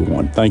for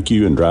everyone. Thank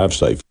you and drive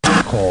safe.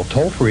 Call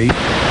toll-free.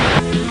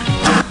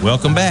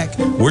 Welcome back.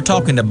 We're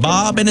talking to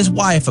Bob and his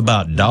wife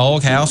about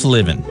doghouse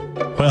living.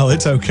 Well,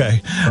 it's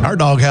okay. Our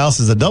doghouse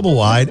is a double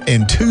wide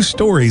and 2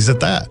 stories at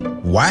that.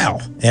 Wow.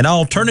 An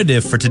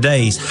alternative for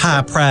today's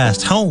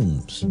high-priced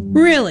homes.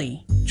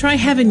 Really? Try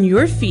having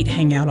your feet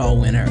hang out all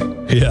winter.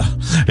 Yeah,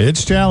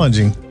 it's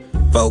challenging.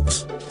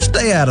 Folks,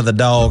 stay out of the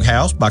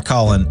doghouse by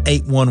calling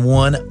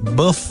 811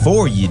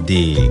 before you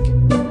dig.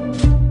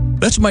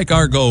 Let's make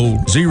our goal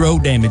 0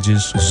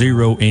 damages,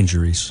 0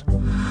 injuries.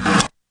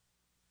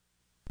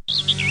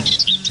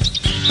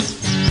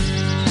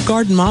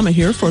 Garden Mama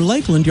here for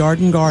Lakeland Yard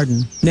and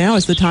Garden. Now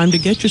is the time to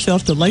get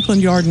yourself to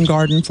Lakeland Yard and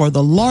Garden for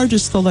the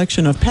largest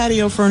selection of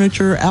patio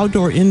furniture,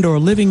 outdoor-indoor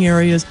living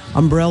areas,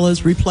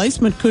 umbrellas,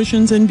 replacement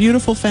cushions, and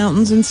beautiful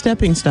fountains and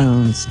stepping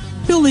stones.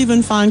 You'll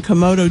even find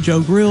Komodo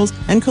Joe grills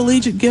and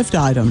collegiate gift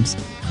items.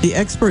 The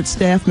expert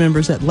staff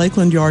members at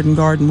Lakeland Yard and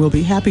Garden will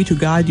be happy to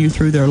guide you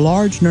through their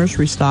large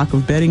nursery stock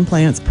of bedding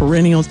plants,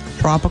 perennials,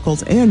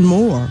 tropicals, and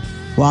more.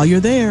 While you're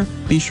there,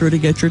 be sure to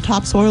get your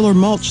topsoil or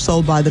mulch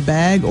sold by the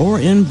bag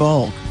or in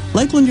bulk.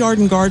 Lakeland Yard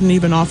and Garden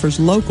even offers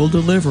local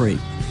delivery.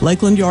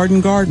 Lakeland Yard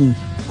and Garden,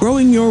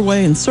 growing your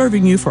way and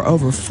serving you for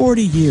over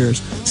 40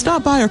 years.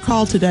 Stop by or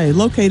call today,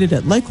 located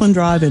at Lakeland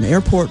Drive and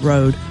Airport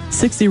Road,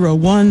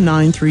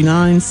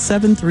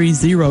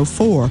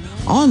 601-939-7304,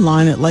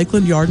 online at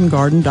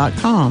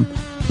lakelandyardandgarden.com.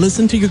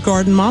 Listen to your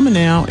Garden Mama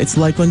now. It's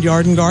Lakeland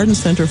Yard and Garden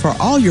Center for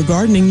all your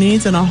gardening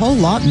needs and a whole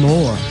lot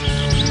more.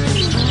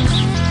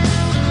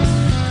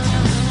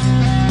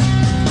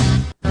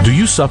 Do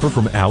you suffer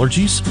from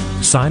allergies,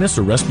 sinus,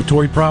 or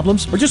respiratory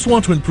problems, or just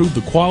want to improve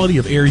the quality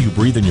of air you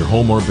breathe in your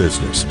home or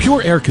business?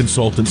 Pure Air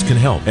Consultants can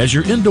help. As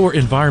your indoor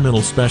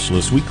environmental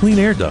specialists, we clean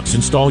air ducts,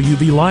 install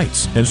UV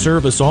lights, and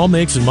service all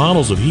makes and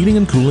models of heating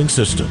and cooling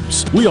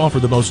systems. We offer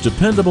the most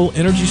dependable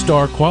Energy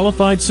Star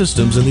qualified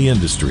systems in the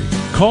industry.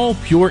 Call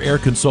Pure Air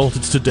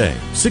Consultants today,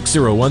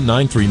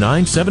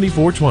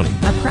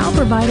 601-939-7420. A proud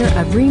provider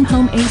of Ream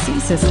Home AC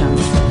systems.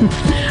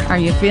 Are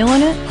you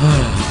feeling it?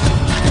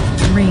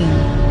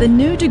 Ream, the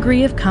new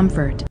degree of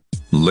comfort.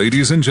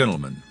 Ladies and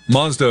gentlemen,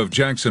 Mazda of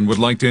Jackson would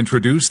like to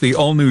introduce the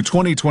all-new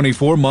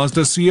 2024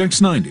 Mazda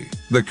CX-90,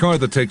 the car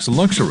that takes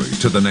luxury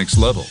to the next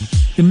level.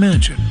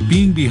 Imagine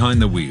being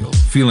behind the wheel,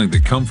 feeling the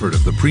comfort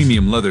of the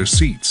premium leather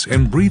seats,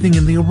 and breathing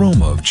in the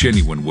aroma of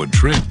genuine wood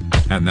trim.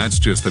 And that's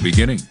just the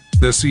beginning.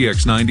 The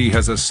CX-90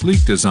 has a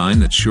sleek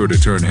design that's sure to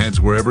turn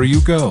heads wherever you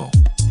go.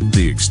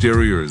 The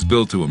exterior is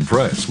built to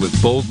impress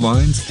with bold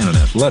lines and an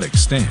athletic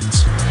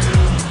stance.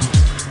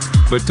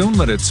 But don't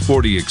let its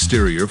sporty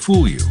exterior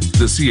fool you.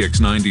 The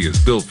CX-90 is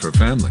built for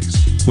families.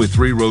 With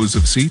 3 rows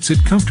of seats,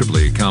 it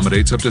comfortably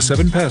accommodates up to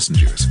 7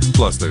 passengers.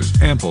 Plus,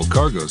 there's ample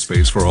cargo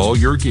space for all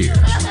your gear.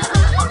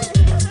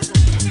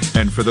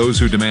 And for those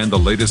who demand the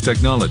latest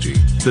technology,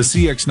 the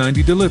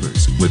CX-90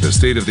 delivers. With a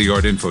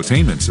state-of-the-art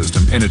infotainment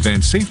system and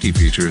advanced safety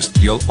features,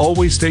 you'll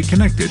always stay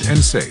connected and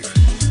safe.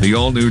 The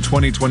all-new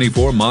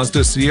 2024 Mazda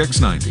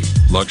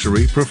CX-90.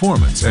 Luxury,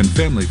 performance, and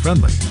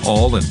family-friendly,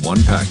 all in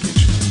one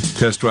package.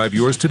 Test drive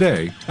yours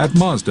today at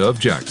Mazda of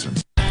Jackson.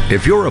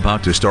 If you're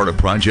about to start a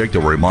project or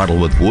remodel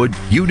with wood,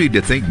 you need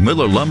to think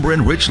Miller Lumber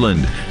in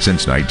Richland.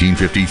 Since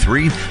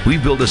 1953,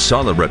 we've built a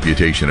solid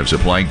reputation of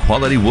supplying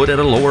quality wood at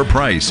a lower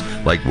price,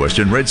 like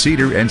Western Red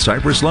Cedar and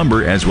Cypress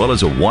Lumber, as well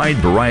as a wide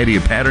variety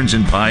of patterns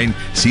in pine,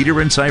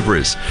 cedar, and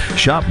cypress.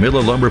 Shop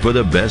Miller Lumber for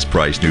the best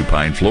price new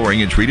pine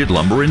flooring and treated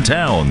lumber in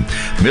town.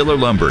 Miller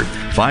Lumber,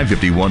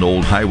 551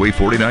 Old Highway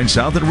 49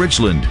 South in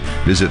Richland.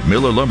 Visit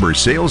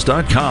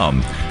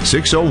MillerLumberSales.com,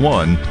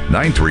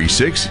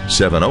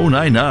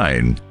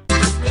 601-936-7099.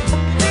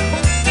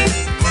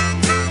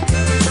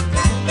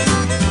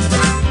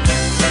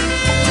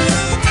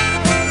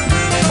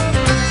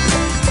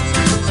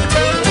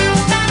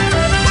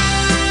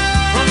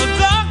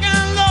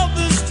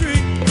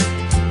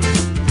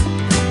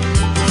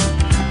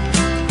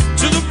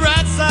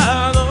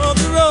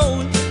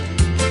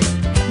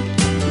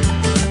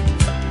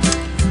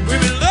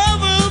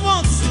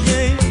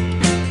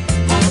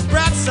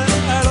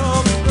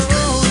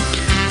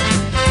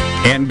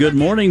 Good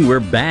morning. We're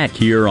back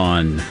here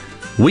on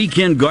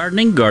Weekend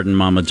Gardening. Garden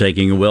Mama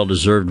taking a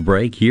well-deserved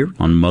break here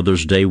on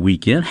Mother's Day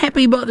weekend.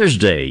 Happy Mother's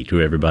Day to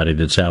everybody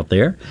that's out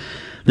there.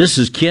 This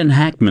is Ken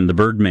Hackman, the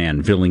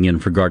Birdman, filling in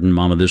for Garden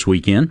Mama this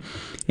weekend.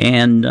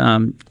 And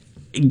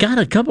got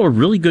a couple of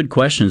really good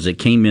questions that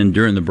came in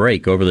during the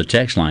break over the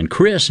text line.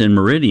 Chris in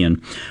Meridian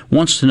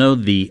wants to know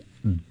the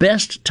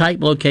best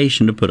type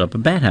location to put up a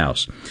bat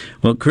house.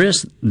 Well,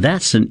 Chris,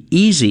 that's an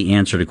easy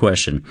answer to the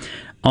question.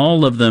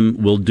 All of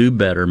them will do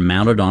better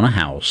mounted on a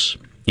house.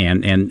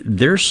 And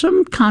there's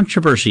some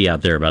controversy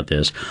out there about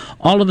this.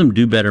 All of them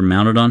do better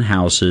mounted on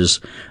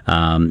houses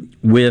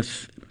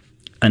with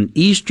an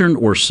eastern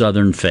or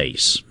southern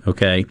face,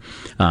 okay?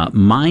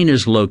 Mine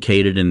is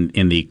located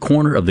in the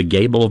corner of the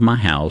gable of my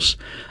house,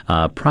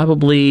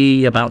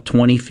 probably about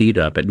 20 feet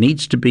up. It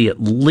needs to be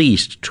at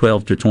least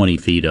 12 to 20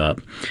 feet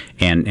up,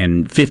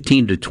 and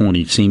 15 to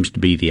 20 seems to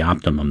be the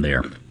optimum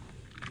there.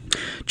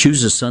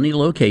 Choose a sunny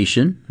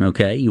location,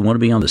 okay? You want to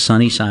be on the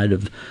sunny side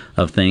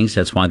of things.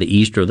 That's why the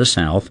east or the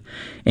south.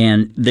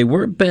 And they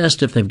work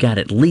best if they've got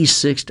at least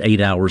 6 to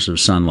 8 hours of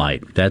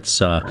sunlight. That's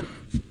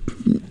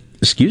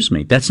Excuse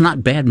me. That's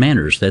not bad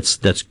manners.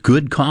 That's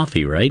good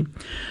coffee, right?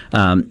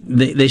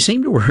 They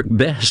seem to work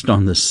best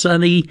on the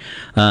sunny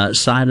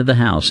side of the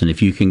house, and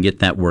if you can get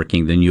that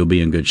working, then you'll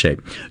be in good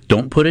shape.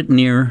 Don't put it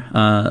near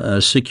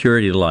a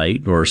security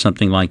light or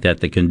something like that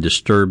that can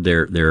disturb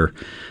their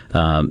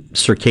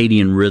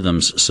circadian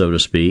rhythms, so to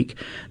speak.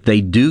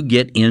 They do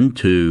get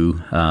into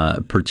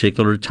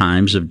particular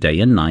times of day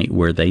and night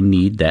where they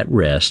need that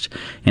rest,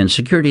 and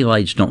security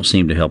lights don't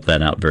seem to help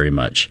that out very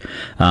much.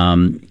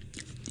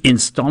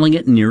 Installing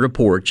it near a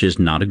porch is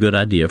not a good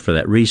idea for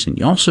that reason.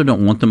 You also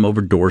don't want them over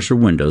doors or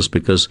windows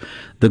because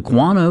the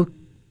guano,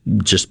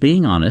 just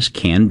being honest,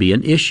 can be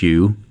an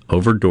issue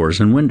over doors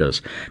and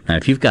windows. Now,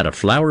 if you've got a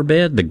flower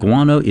bed, the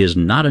guano is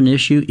not an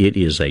issue. It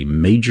is a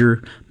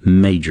major,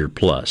 major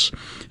plus.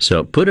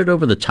 So put it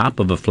over the top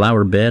of a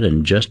flower bed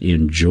and just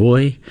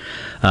enjoy.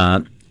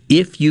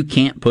 If you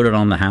can't put it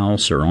on the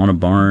house or on a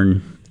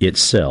barn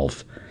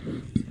itself,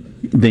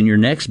 then your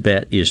next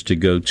bet is to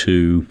go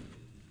to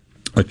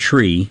a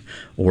tree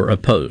or a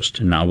post.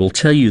 And I will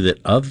tell you that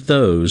of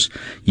those,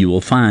 you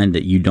will find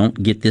that you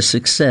don't get the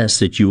success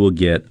that you will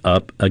get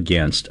up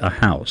against a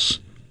house.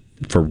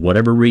 For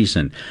whatever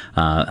reason,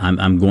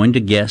 I'm going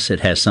to guess it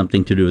has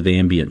something to do with the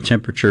ambient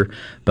temperature,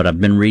 but I've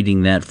been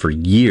reading that for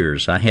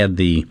years. I had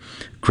the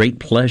great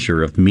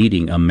pleasure of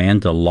meeting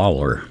Amanda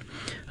Lawler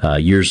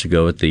years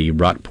ago at the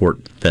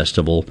Rockport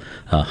Festival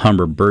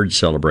Humber Bird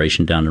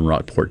Celebration down in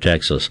Rockport,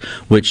 Texas,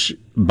 which,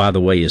 by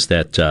the way, is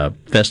that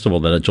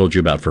festival that I told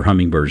you about for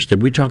hummingbirds.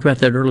 Did we talk about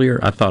that earlier?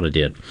 I thought I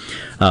did.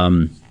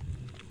 Down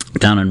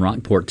in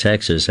Rockport,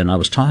 Texas, and I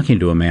was talking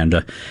to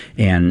Amanda,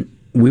 and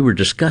we were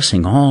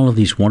discussing all of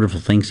these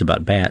wonderful things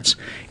about bats,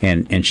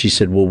 and she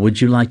said, well,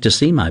 would you like to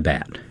see my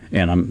bat?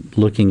 And I'm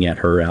looking at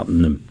her out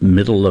in the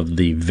middle of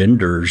the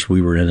vendors.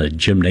 We were in a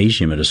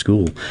gymnasium at a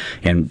school,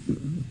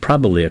 and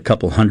probably a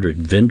couple hundred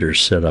vendors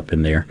set up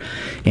in there.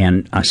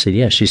 And I said,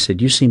 yeah. She said,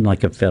 you seem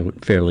like a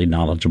fairly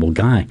knowledgeable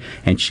guy.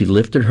 And she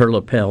lifted her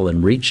lapel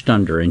and reached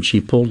under, and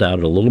she pulled out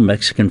a little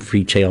Mexican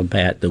free-tailed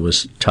bat that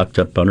was tucked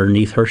up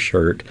underneath her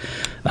shirt.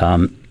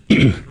 And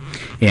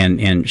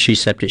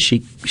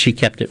she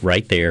kept it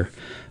right there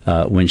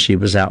when she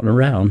was out and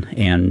around.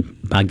 And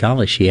by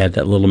golly, she had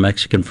that little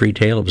Mexican free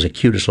tail. It was the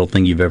cutest little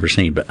thing you've ever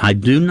seen. But I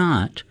do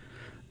not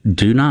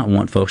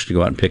want folks to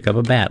go out and pick up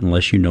a bat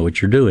unless you know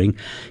what you're doing.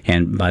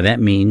 And by that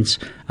means,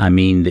 I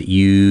mean that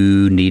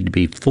you need to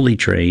be fully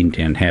trained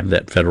and have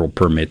that federal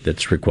permit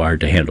that's required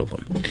to handle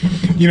them.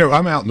 You know,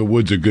 I'm out in the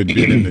woods a good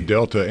bit in the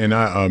Delta, and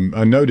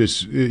I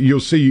notice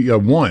you'll see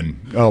one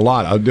a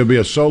lot. There'll be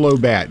a solo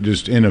bat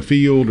just in a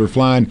field or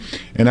flying,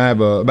 and I have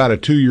about a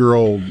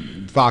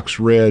 2-year-old fox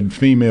red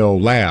female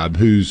lab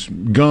who's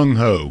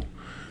gung-ho.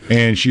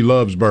 And she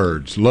loves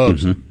birds,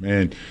 loves them.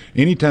 And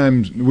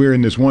anytime we're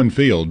in this one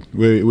field,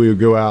 we would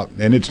go out,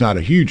 and it's not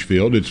a huge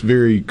field. It's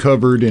very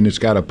covered, and it's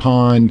got a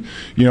pond,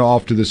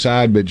 off to the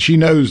side. But she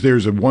knows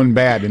there's one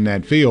bat in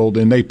that field,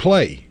 and they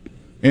play.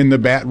 And the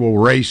bat will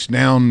race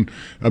down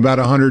about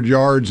 100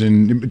 yards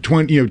and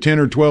 10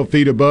 or 12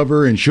 feet above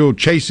her, and she'll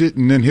chase it,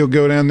 and then he'll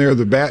go down there with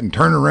the bat and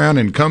turn around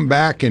and come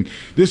back. And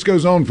this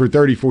goes on for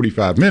 30,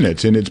 45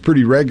 minutes, and it's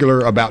pretty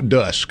regular about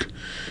dusk.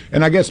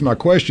 And I guess my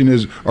question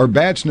is, are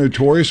bats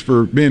notorious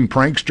for being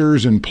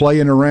pranksters and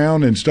playing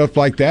around and stuff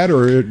like that?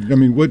 Or, I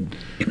mean, what?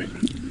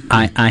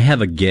 I have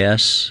a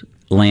guess,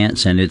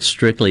 Lance, and it's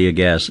strictly a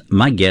guess.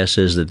 My guess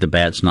is that the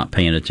bat's not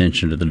paying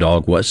attention to the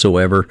dog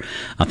whatsoever.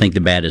 I think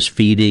the bat is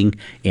feeding,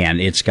 and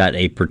it's got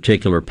a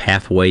particular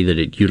pathway that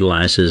it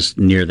utilizes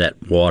near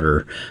that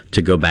water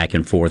to go back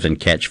and forth and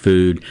catch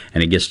food,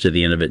 and it gets to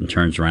the end of it and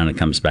turns around and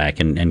comes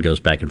back and goes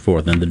back and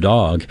forth. And the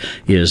dog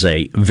is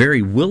a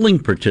very willing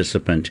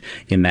participant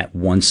in that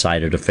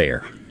one-sided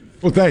affair.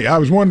 Well, I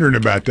was wondering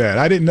about that.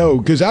 I didn't know,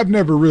 because I've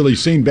never really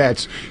seen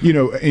bats,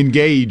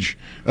 engage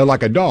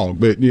like a dog.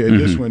 But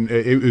this one,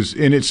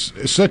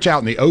 it's such out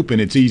in the open,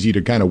 it's easy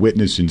to kind of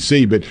witness and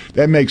see. But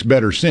that makes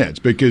better sense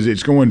because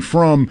it's going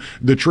from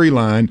the tree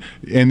line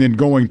and then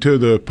going to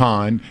the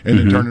pond and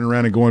then turning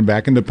around and going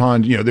back in the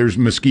pond. There's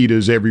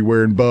mosquitoes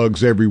everywhere and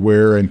bugs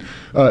everywhere. And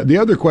the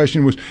other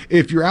question was,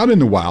 if you're out in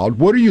the wild,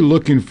 what are you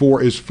looking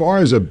for as far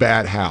as a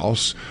bat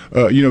house,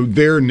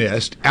 their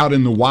nest out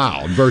in the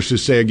wild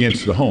versus, say,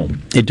 against the home?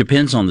 It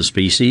depends on the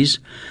species.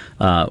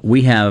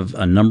 We have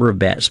a number of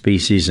bat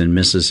species in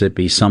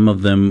Mississippi. Some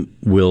of them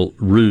will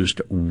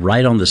roost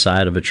right on the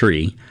side of a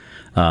tree.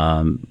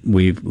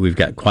 We've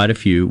got quite a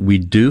few. We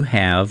do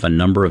have a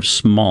number of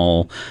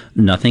small,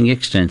 nothing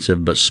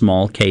extensive, but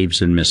small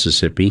caves in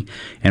Mississippi,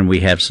 and we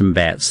have some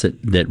bats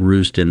that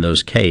roost in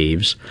those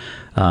caves.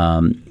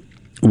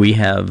 We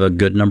have a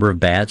good number of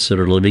bats that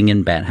are living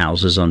in bat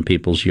houses on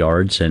people's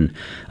yards, and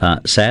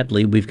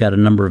sadly, we've got a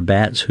number of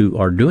bats who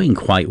are doing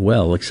quite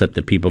well, except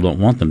that people don't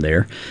want them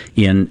there,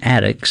 in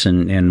attics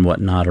and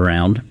whatnot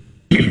around.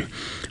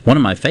 One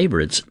of my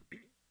favorites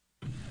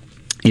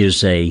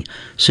is a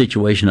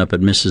situation up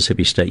at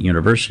Mississippi State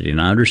University. And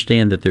I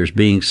understand that there's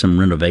being some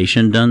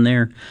renovation done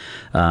there.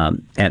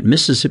 At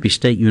Mississippi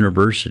State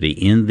University,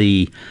 in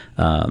the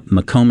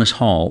McComas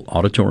Hall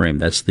Auditorium,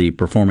 that's the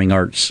Performing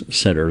Arts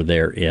Center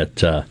there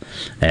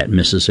at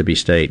Mississippi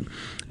State,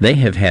 they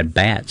have had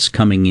bats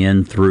coming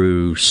in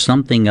through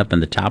something up in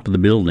the top of the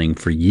building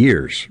for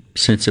years,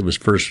 since it was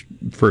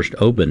first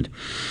opened.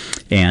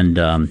 And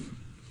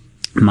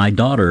my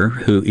daughter,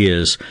 who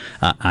is,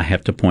 I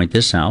have to point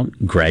this out,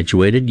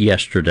 graduated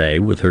yesterday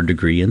with her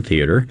degree in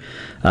theater.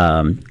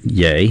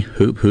 Yay,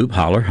 hoop, hoop,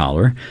 holler,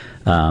 holler.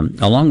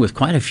 Along with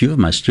quite a few of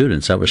my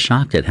students. I was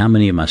shocked at how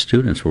many of my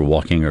students were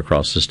walking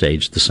across the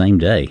stage the same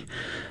day.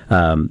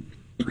 At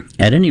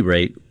any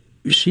rate,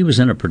 she was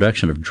in a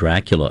production of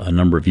Dracula a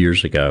number of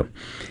years ago,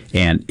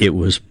 and it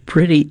was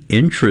pretty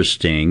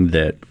interesting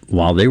that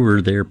while they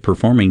were there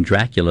performing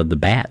Dracula, the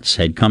bats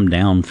had come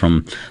down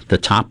from the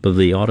top of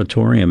the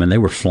auditorium, and they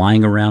were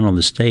flying around on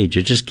the stage.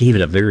 It just gave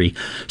it a very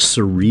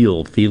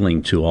surreal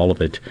feeling to all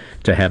of it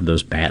to have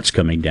those bats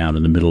coming down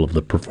in the middle of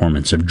the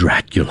performance of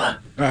Dracula.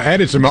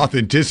 Added some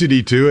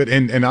authenticity to it,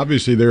 and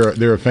obviously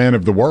they're a fan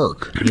of the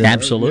work. You know?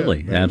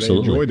 Absolutely, yeah,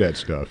 absolutely. They enjoy that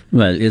stuff.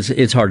 Well,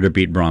 it's hard to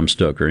beat Bram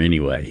Stoker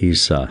anyway.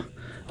 He's a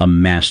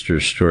master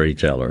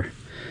storyteller.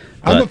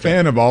 I'm a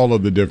fan of all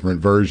of the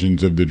different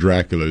versions of the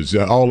Draculas.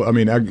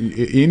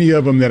 Any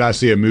of them that I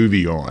see a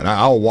movie on,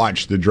 I'll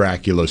watch the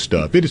Dracula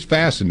stuff. It is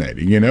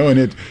fascinating, you know,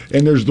 and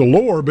there's the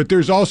lore, but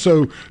there's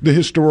also the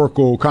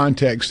historical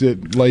context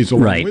that lays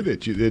along with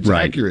it. It's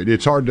accurate.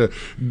 It's hard to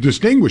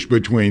distinguish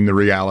between the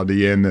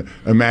reality and the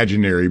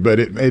imaginary, but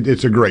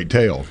it's a great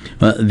tale.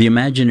 The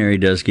imaginary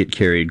does get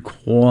carried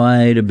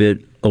quite a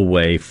bit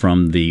away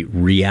from the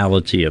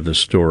reality of the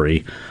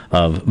story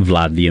of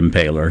Vlad the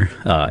Impaler,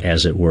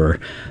 as it were.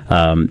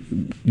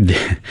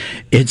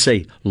 It's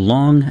a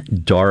long,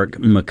 dark,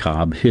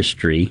 macabre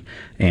history,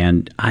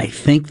 and I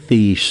think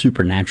the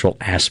supernatural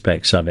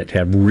aspects of it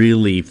have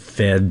really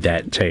fed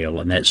that tale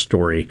and that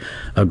story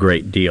a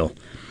great deal.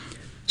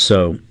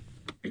 So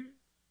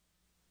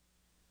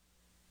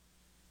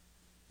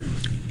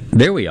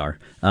there we are.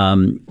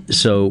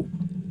 So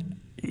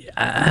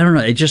I don't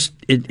know.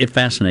 It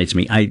fascinates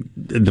me.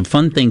 The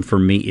fun thing for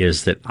me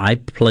is that I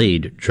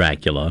played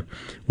Dracula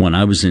when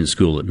I was in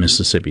school at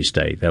Mississippi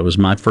State. That was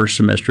my first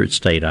semester at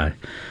State. I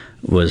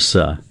was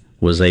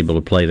able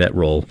to play that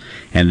role.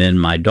 And then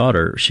my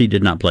daughter, she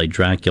did not play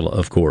Dracula,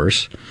 of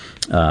course,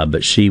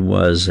 but she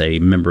was a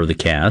member of the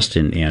cast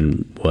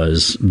and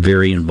was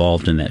very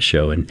involved in that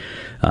show, and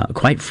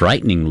quite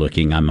frightening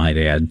looking, I might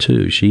add,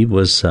 too. She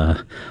was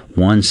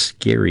one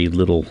scary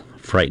little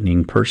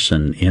frightening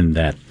person in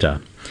that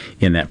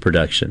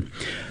production.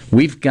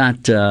 We've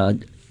got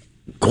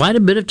quite a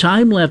bit of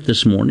time left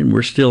this morning.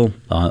 We're still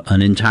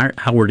an entire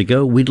hour to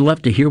go. We'd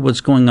love to hear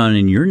what's going on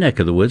in your neck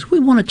of the woods. We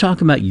want to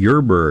talk about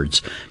your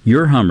birds,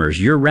 your hummers,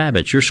 your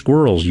rabbits, your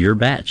squirrels, your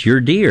bats, your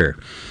deer.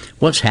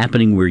 What's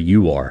happening where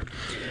you are?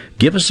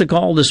 Give us a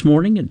call this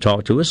morning and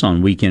talk to us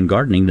on Weekend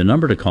Gardening. The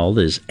number to call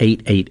is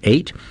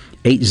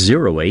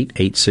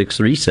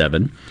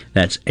 888-808-8637.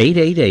 That's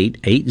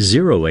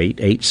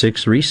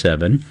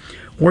 888-808-8637.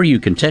 Or you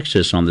can text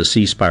us on the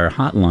C Spire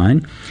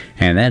hotline,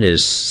 and that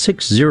is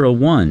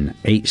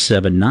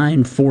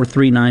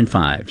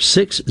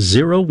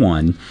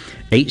 601-879-4395.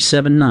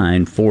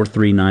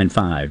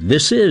 601-879-4395.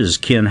 This is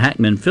Ken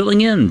Hackman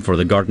filling in for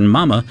the Garden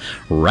Mama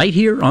right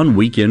here on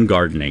Weekend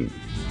Gardening.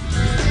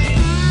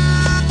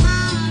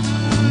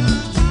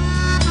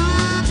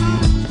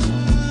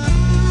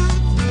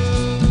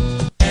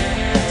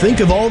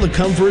 Think of all the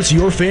comforts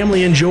your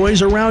family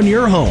enjoys around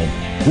your home.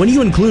 When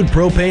you include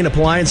propane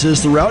appliances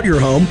throughout your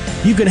home,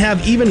 you can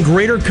have even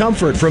greater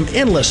comfort, from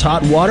endless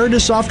hot water to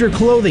softer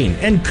clothing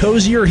and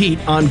cozier heat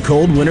on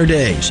cold winter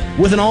days.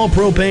 With an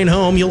all-propane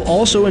home, you'll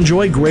also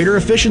enjoy greater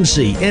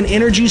efficiency and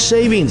energy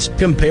savings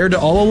compared to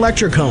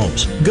all-electric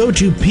homes. Go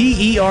to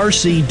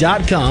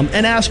PERC.com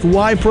and ask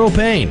why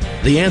propane.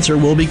 The answer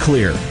will be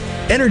clear.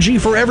 Energy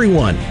for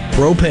everyone.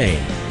 Propane.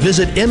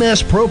 Visit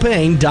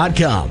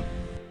MSPropane.com.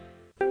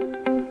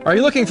 Are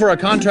you looking for a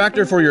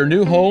contractor for your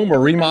new home or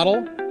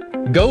remodel?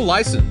 Go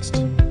licensed.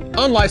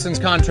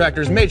 Unlicensed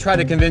contractors may try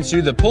to convince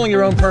you that pulling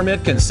your own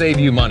permit can save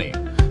you money,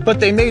 but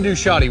they may do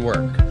shoddy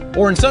work,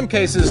 or in some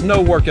cases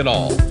no work at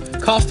all,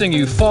 costing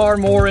you far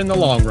more in the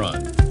long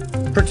run.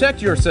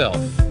 Protect yourself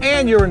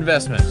and your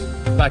investment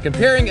by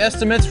comparing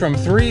estimates from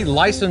 3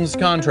 licensed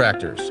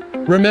contractors.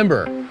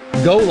 Remember,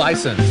 go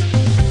licensed.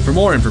 For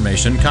more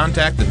information,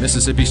 contact the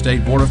Mississippi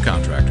State Board of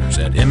Contractors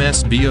at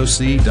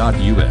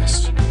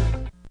msboc.us.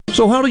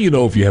 So how do you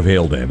know if you have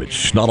hail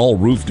damage? Not all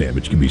roof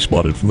damage can be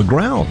spotted from the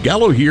ground.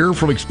 Gallo here.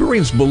 From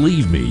experience,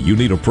 believe me, you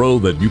need a pro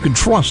that you can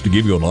trust to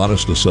give you an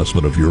honest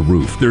assessment of your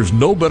roof. There's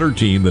no better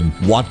team than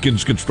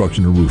Watkins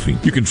Construction and Roofing.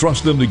 You can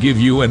trust them to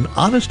give you an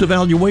honest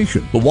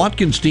evaluation. The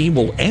Watkins team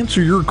will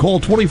answer your call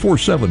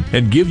 24/7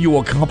 and give you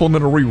a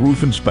complimentary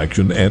roof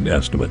inspection and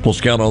estimate. Plus,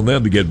 count on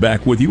them to get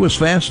back with you as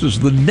fast as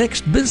the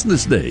next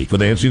business day.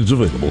 Financing's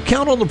available.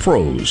 Count on the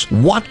pros.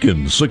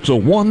 Watkins,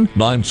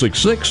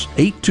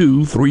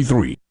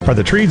 601-966-8233. Are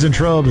the trees and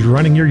shrubs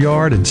running your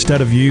yard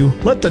instead of you?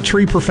 Let the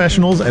tree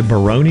professionals at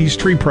Baroni's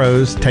Tree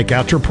Pros take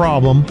out your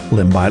problem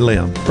limb by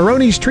limb.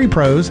 Baroni's Tree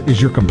Pros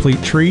is your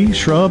complete tree,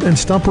 shrub, and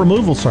stump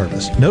removal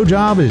service. No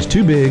job is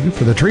too big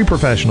for the tree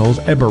professionals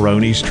at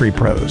Baroni's Tree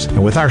Pros.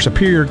 And with our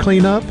superior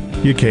cleanup,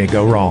 you can't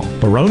go wrong.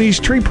 Baroni's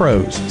Tree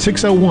Pros,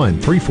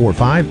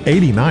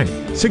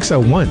 601-345-8090.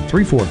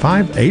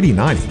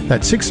 601-345-8090.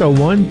 That's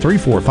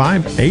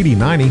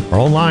 601-345-8090. Or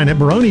online at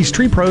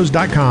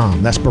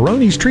baronestreepros.com. That's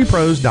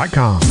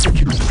baronestreepros.com.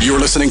 You're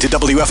listening to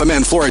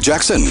WFMN Flora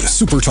Jackson,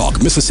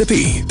 SuperTalk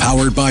Mississippi,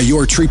 powered by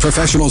your tree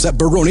professionals at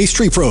Baroni's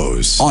Tree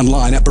Pros.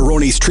 Online at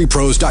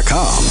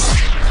baronestreepros.com.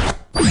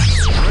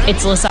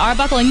 It's Alyssa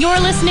Arbuckle, and you're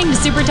listening to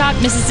SuperTalk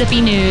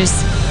Mississippi News.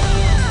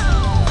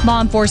 Law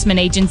enforcement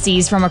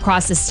agencies from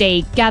across the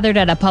state gathered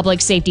at a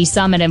public safety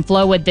summit in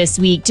Flowood this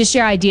week to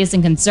share ideas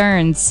and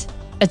concerns.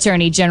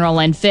 Attorney General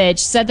Lynn Fitch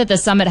said that the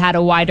summit had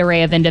a wide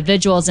array of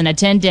individuals in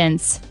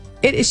attendance.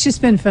 It's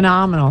just been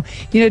phenomenal,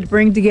 to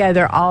bring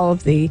together all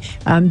of the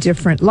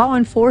different law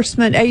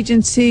enforcement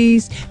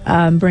agencies,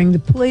 bring the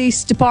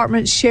police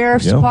departments,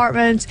 sheriff's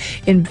departments,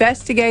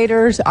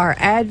 investigators, our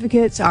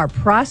advocates, our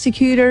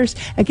prosecutors.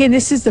 Again,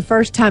 this is the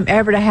first time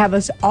ever to have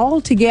us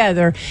all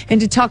together and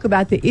to talk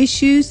about the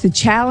issues, the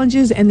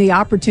challenges, and the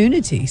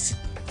opportunities.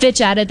 Fitch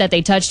added that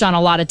they touched on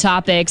a lot of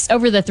topics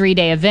over the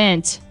 3-day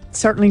event.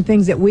 Certainly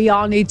things that we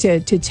all need to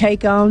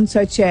take on,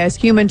 such as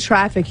human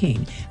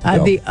trafficking,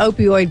 the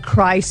opioid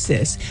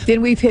crisis.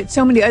 Then we've hit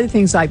so many other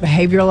things like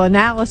behavioral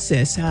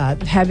analysis,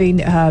 having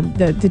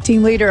the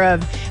team leader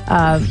of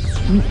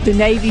the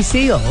Navy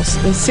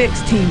SEALs, the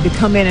 6th team, to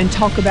come in and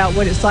talk about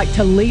what it's like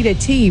to lead a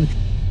team.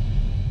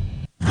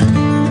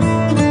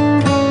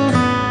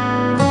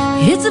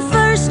 It's the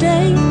first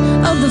day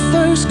of the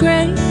first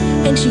grade,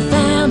 and she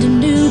found a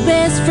new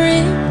best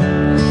friend.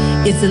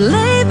 It's a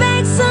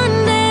laid-back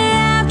Sunday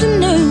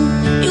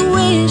afternoon you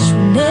wish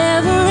would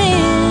never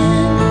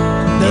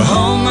end. The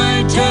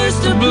homemade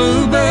taste of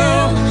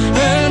Bluebell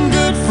and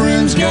good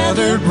friends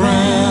gathered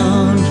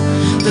round.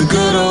 The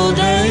good old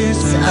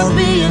days are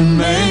being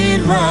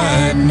made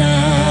right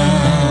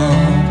now.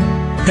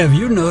 Have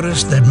you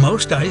noticed that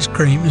most ice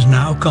creams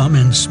now come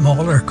in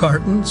smaller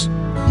cartons?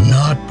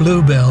 Not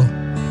Bluebell.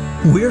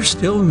 We're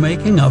still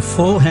making a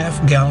full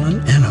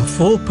half-gallon and a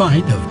full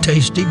pint of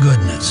tasty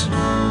goodness.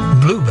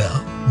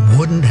 Bluebell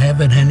wouldn't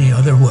have it any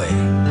other way.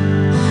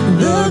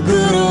 The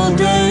good old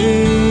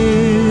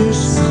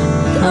days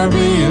are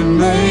being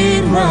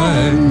made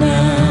right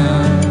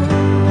now.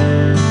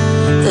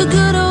 The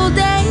good old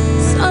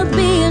days are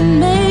being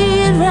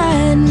made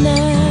right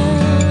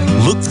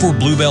now. Look for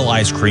Bluebell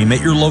ice cream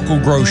at your local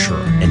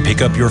grocer and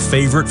pick up your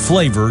favorite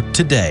flavor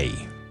today.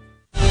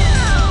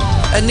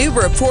 A new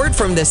report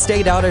from the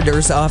state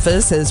auditor's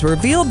office has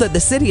revealed that the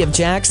city of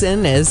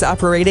Jackson is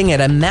operating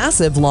at a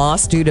massive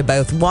loss due to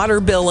both water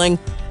billing,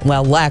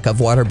 lack of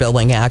water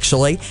billing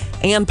actually,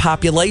 and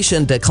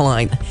population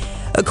decline.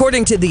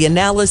 According to the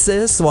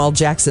analysis, while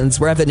Jackson's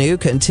revenue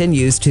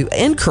continues to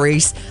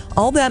increase,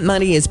 all that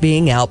money is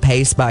being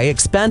outpaced by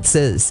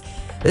expenses.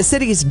 The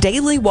city's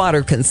daily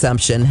water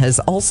consumption has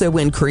also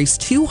increased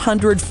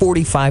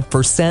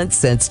 245%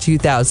 since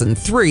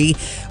 2003,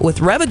 with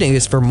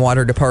revenues from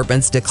water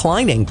departments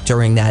declining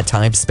during that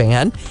time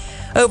span.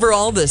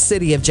 Overall, the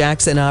city of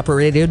Jackson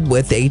operated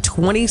with a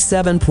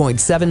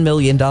 $27.7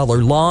 million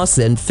loss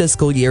in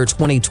fiscal year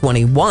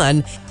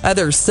 2021.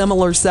 Other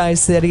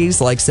similar-sized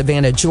cities like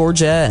Savannah,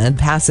 Georgia, and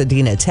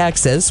Pasadena,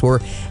 Texas,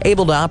 were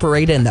able to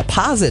operate in the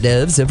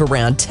positives of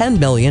around $10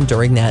 million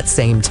during that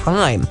same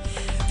time.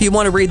 If you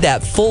want to read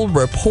that full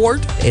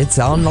report, it's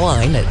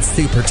online at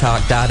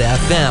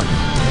supertalk.fm.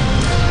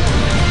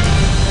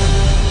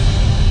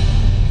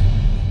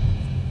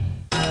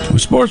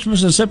 With Sports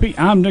Mississippi,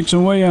 I'm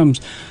Dixon Williams.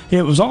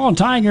 It was all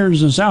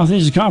Tigers in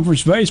Southeast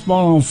Conference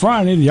baseball on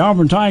Friday. The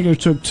Auburn Tigers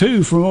took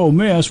 2 from Ole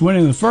Miss,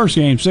 winning the first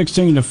game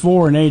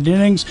 16-4 in 8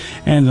 innings,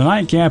 and the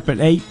nightcap at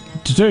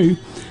 8-2.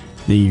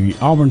 The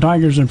Auburn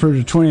Tigers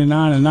improved to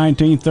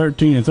 29-19,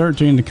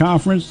 13-13 in the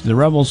conference. The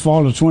Rebels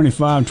fall to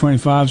 25-25,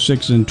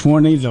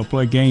 6-20. They'll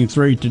play Game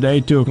 3 today,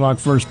 2 o'clock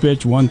first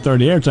pitch,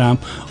 1:30 airtime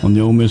on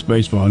the Ole Miss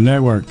Baseball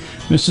Network.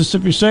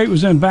 Mississippi State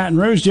was in Baton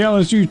Rouge. The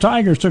LSU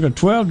Tigers took a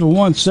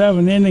 12-1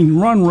 7-inning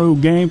run rule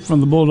game from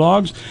the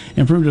Bulldogs,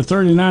 improved to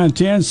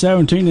 39-10,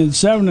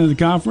 17-7 in the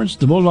conference.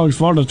 The Bulldogs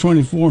fall to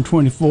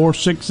 24-24,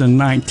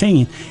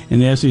 6-19 in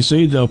the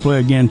SEC. They'll play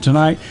again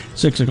tonight,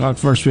 6 o'clock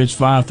first pitch,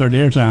 5:30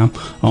 airtime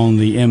on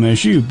the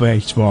MSU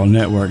Baseball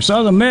Network.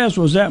 Southern Miss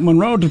was at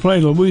Monroe to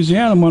play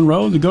Louisiana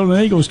Monroe. The Golden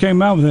Eagles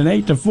came out with an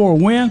 8-4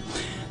 win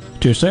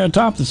to stay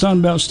atop the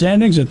Sun Belt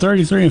standings at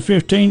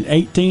 33-15,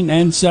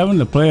 18-7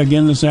 to play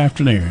again this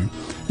afternoon.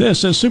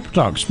 This is Super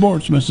Talk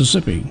Sports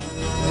Mississippi.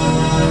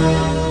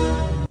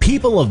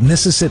 People of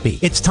Mississippi,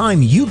 it's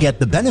time you get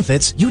the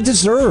benefits you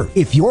deserve.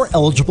 If you're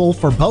eligible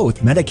for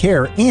both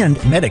Medicare and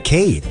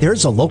Medicaid,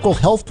 there's a local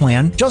health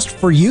plan just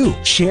for you.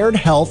 Shared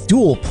Health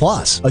Dual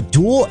Plus, a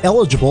dual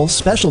eligible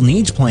special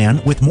needs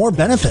plan with more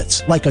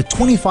benefits, like a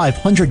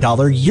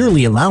 $2,500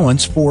 yearly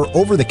allowance for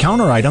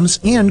over-the-counter items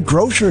and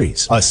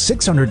groceries, a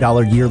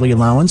 $600 yearly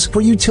allowance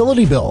for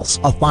utility bills,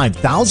 a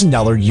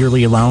 $5,000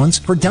 yearly allowance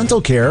for dental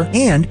care,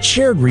 and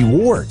shared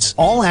rewards.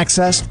 All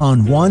accessed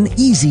on one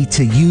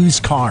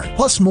easy-to-use card.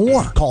 Plus more.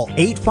 Call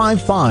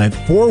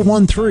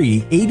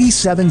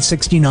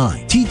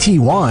 855-413-8769,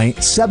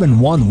 TTY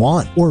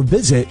 711, or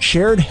visit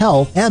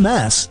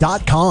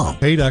sharedhealthms.com.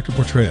 Hey, Dr.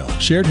 Portrell.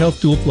 Shared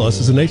Health Dual Plus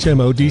is an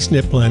HMO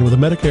D-SNP plan with a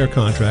Medicare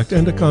contract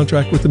and a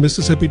contract with the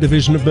Mississippi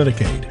Division of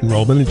Medicaid.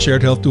 Enrollment in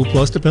Shared Health Dual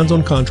Plus depends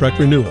on contract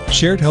renewal.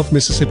 Shared Health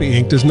Mississippi,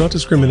 Inc. does not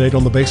discriminate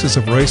on the basis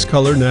of race,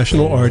 color,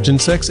 national origin,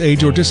 sex,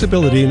 age, or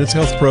disability in its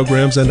health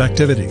programs and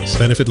activities.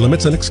 Benefit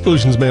limits and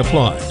exclusions may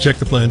apply. Check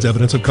the plan's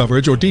evidence of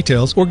coverage or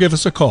details or give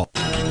us a call.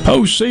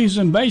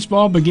 Postseason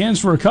baseball begins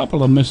for a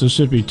couple of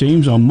Mississippi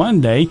teams on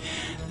Monday.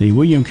 The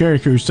William Carey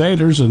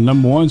Crusaders are the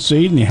number 1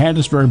 seed in the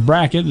Hattiesburg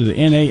bracket of the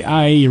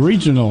NAIA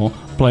regional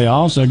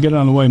playoffs. They'll get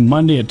underway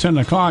Monday at 10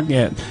 o'clock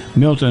at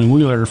Milton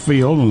Wheeler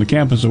Field on the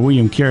campus of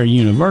William Carey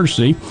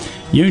University.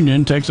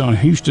 Union takes on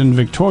Houston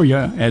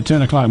Victoria at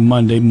 10 o'clock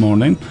Monday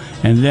morning.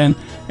 And then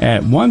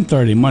at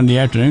 1:30 Monday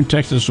afternoon,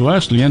 Texas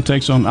Wesleyan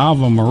takes on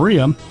Ave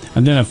Maria.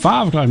 And then at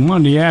 5 o'clock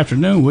Monday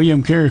afternoon,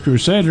 William Carey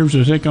Crusaders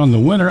will take on the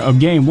winner of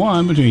Game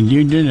 1 between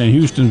Union and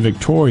Houston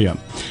Victoria.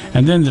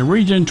 And then the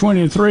Region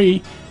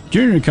 23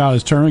 Junior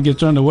College Tournament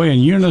gets underway in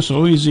Eunice,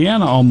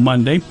 Louisiana on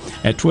Monday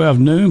at 12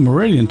 noon.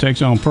 Meridian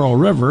takes on Pearl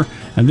River.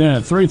 And then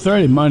at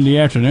 3:30 Monday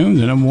afternoon,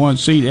 the number 1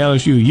 seed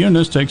LSU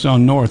Eunice takes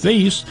on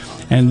Northeast.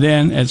 And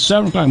then at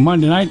 7 o'clock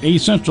Monday night,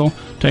 East Central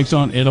takes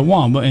on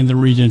Itawamba in the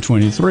Region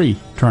 23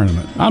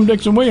 tournament. I'm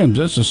Dixon Williams.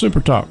 That's the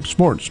Super Talk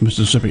Sports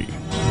Mississippi.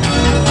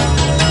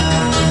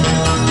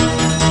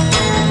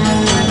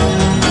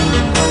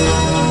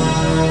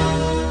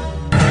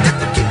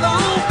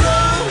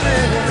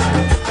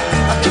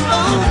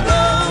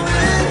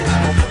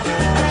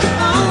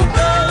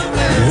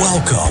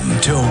 Welcome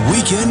to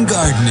Weekend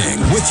Gardening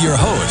with your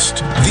host,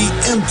 the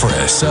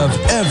Empress of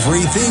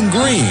Everything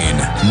Green,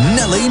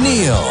 Nellie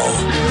Neal.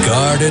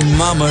 Garden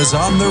Mama's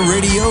on the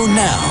radio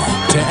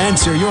now to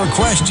answer your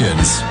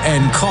questions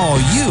and call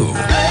you.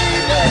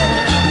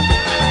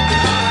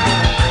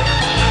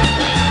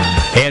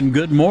 And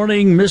good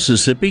morning,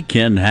 Mississippi.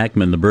 Ken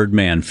Hackman, the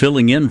Birdman,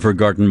 filling in for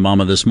Garden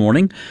Mama this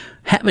morning.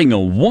 Having a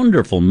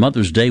wonderful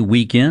Mother's Day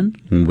weekend,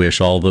 and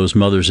wish all those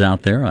mothers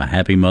out there a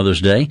happy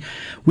Mother's Day.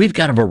 We've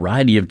got a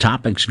variety of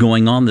topics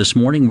going on this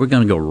morning. We're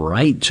going to go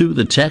right to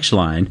the text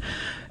line.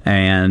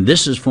 And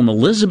this is from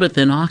Elizabeth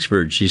in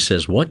Oxford. She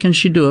says, what can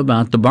she do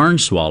about the barn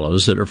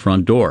swallows at her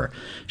front door?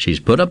 She's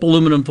put up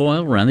aluminum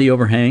foil around the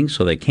overhang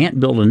so they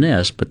can't build a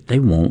nest, but they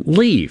won't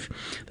leave.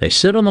 They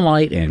sit on the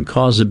light and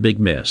cause a big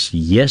mess.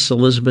 Yes,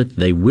 Elizabeth,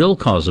 they will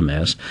cause a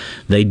mess.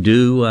 They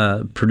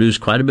do produce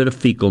quite a bit of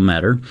fecal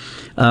matter.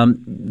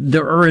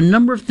 There are a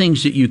number of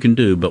things that you can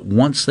do, but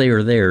once they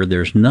are there,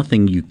 there's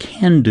nothing you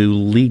can do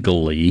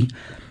legally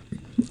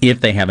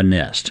if they have a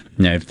nest.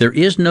 Now, if there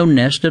is no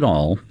nest at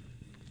all,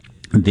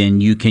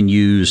 then you can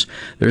use,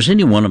 there's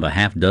any one of a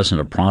half dozen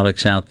of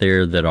products out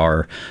there that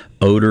are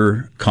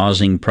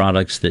odor-causing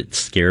products that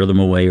scare them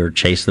away or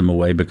chase them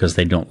away because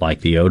they don't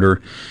like the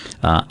odor.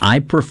 I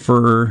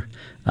prefer,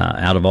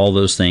 out of all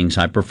those things,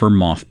 I prefer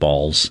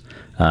mothballs.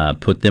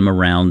 Put them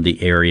around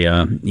the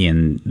area,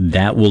 and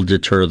that will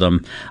deter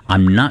them.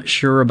 I'm not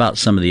sure about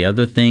some of the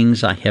other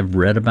things I have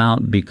read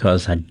about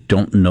because I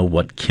don't know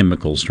what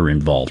chemicals are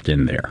involved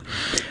in there.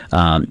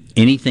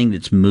 Anything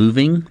that's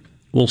moving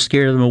will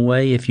scare them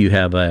away. If you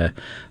have a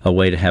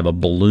way to have a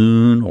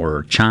balloon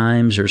or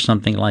chimes or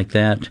something like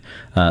that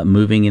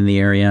moving in the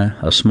area,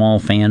 a small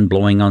fan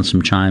blowing on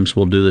some chimes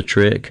will do the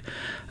trick.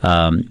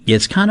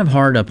 It's kind of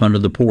hard up under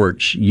the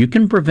porch. You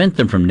can prevent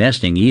them from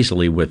nesting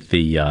easily with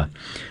the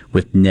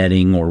with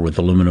netting or with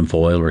aluminum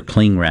foil or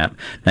cling wrap.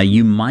 Now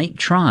you might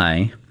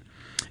try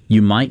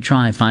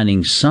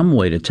finding some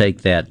way to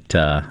take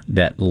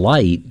that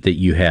light that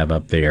you have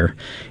up there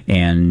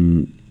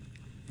and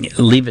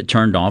leave it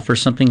turned off or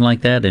something like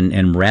that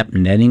and wrap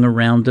netting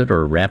around it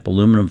or wrap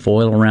aluminum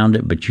foil around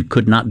it, but you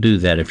could not do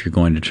that if you're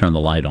going to turn the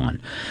light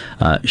on.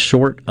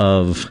 Short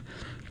of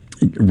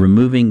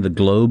removing the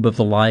globe of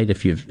the light,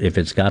 if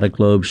it's got a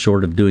globe,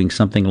 short of doing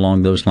something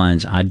along those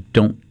lines, I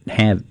don't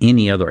have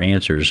any other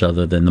answers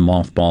other than the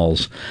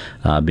mothballs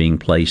being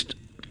placed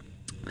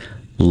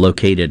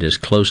located as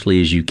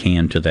closely as you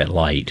can to that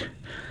light.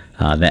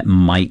 That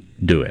might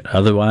do it.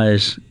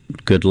 Otherwise,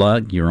 good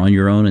luck. You're on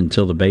your own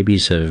until the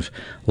babies have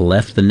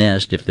left the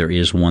nest, if there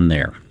is one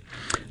there.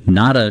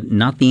 Not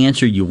the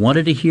answer you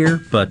wanted to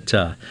hear, but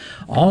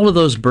all of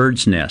those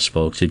birds' nests,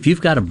 folks, if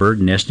you've got a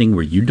bird nesting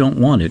where you don't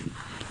want it,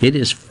 it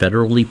is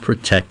federally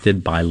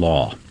protected by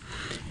law.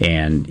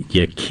 and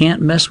you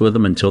can't mess with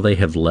them until they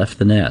have left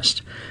the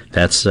nest.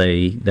 That's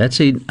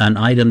an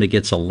item that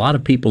gets a lot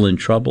of people in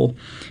trouble,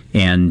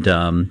 and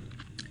I'm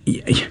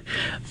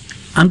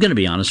going to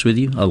be honest with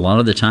you. A lot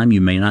of the time,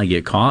 you may not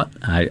get caught.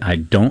 I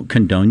don't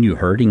condone you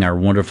hurting our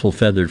wonderful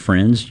feathered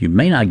friends. You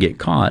may not get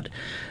caught,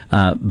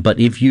 but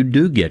if you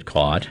do get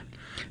caught,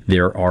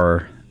 there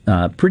are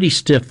pretty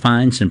stiff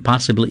fines and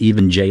possibly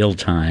even jail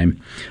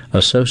time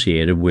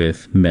associated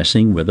with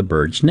messing with a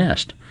bird's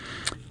nest.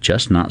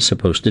 Just not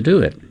supposed to do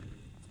it.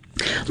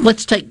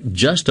 Let's take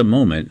just a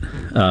moment.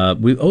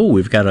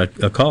 We've got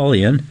a call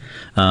in.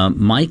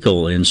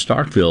 Michael in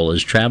Starkville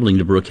is traveling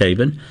to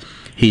Brookhaven.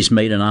 He's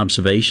made an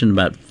observation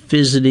about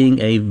visiting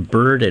a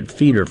bird at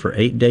feeder for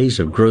 8 days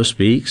of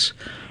grosbeaks,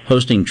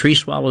 hosting tree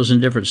swallows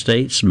in different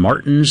states.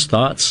 Martin's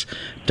thoughts,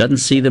 doesn't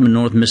see them in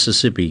North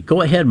Mississippi.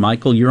 Go ahead,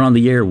 Michael. You're on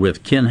the air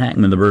with Ken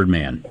Hackman, the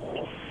Birdman.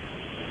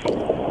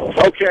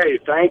 Okay,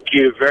 thank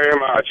you very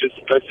much.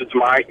 This is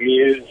Mike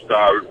Muse.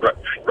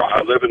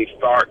 I live in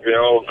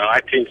Starkville,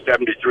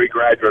 1973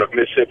 graduate of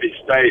Mississippi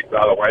State,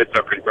 by the way,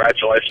 so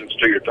congratulations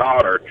to your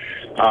daughter.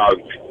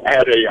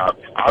 Had a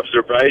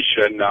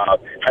observation,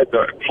 had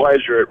the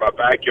pleasure at my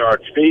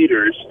backyard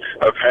feeders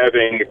of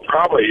having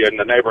probably in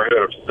the neighborhood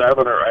of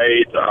 7 or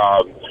 8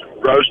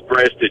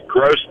 rose-breasted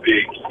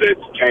grosbeaks that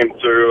came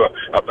through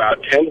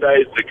about 10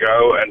 days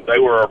ago, and they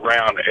were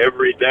around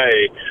every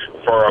day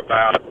for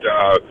about,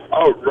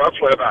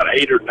 roughly about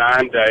 8 or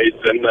 9 days,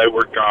 and they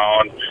were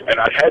gone. And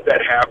I had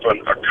that happen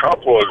a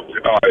couple of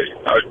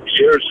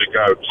years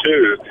ago,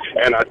 too.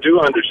 And I do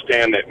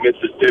understand that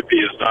Mississippi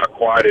is not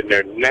quite in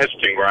their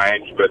nesting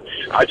range, but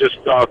I just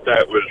thought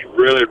that was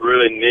really,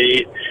 really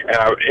neat, and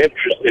I'm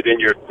interested in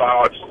your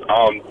thoughts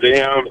on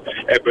them.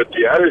 But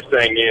the other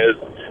thing is,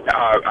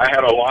 I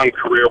had a long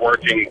career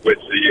working with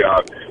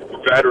the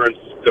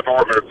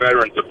Department of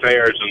Veterans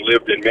Affairs and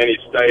lived in many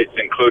states,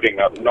 including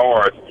up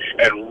north,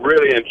 and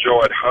really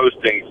enjoyed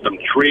hosting some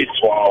tree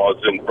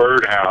swallows in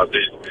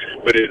birdhouses.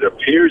 But it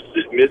appears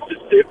that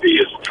Mississippi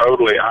is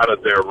totally out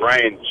of their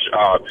range,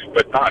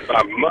 but not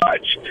by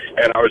much.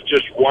 And I was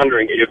just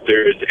wondering if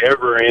there is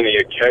ever any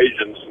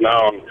occasions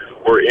known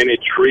where any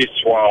tree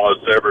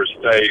swallows ever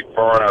stay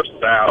far enough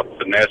south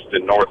to nest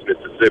in North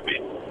Mississippi.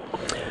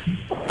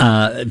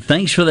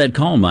 Thanks for that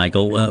call,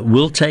 Michael.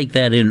 We'll take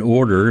that in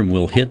order, and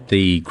we'll hit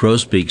the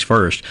grosbeaks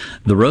first.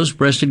 The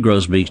rose-breasted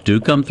grosbeaks do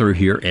come through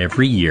here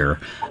every year.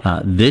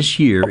 This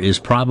year is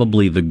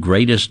probably the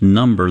greatest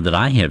number that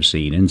I have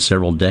seen in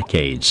several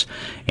decades,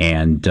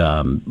 and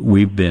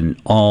we've been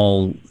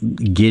all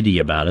giddy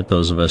about it,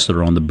 those of us that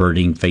are on the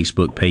birding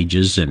Facebook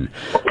pages and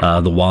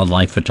the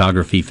wildlife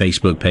photography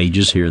Facebook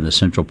pages here in the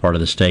central part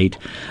of the state.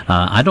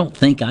 I don't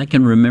think I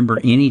can remember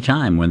any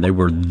time when they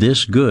were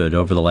this good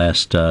over the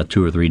last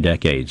 2 or 3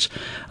 decades.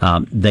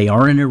 They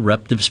are an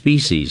eruptive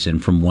species,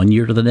 and from one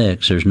year to the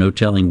next, there's no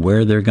telling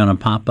where they're going to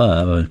pop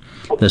up.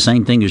 The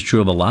same thing is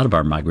true of a lot of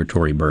our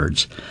migratory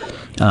birds.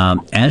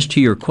 As to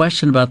your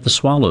question about the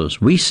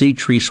swallows, we see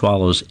tree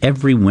swallows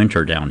every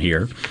winter down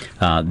here.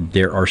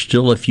 There are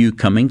still a few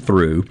coming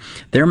through.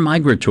 They're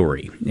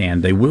migratory,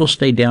 and they will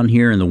stay down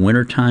here in the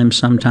wintertime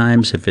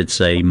sometimes if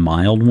it's a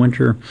mild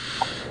winter.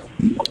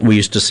 We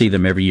used to see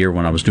them every year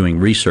when I was doing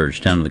research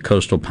down in the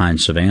coastal pine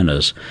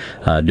savannas,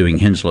 doing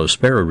Henslow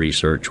sparrow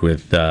research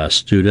with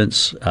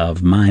students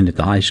of mine at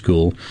the high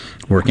school,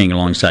 working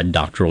alongside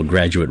doctoral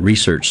graduate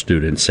research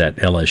students at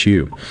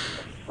LSU.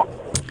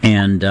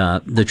 And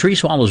the tree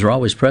swallows are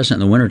always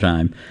present in the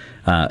wintertime.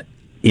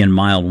 In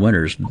mild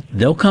winters,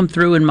 they'll come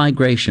through in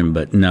migration,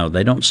 but no,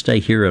 they don't stay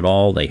here at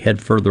all. They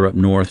head further up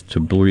north to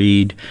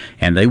breed,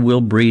 and they will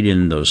breed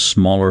in those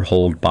smaller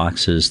hold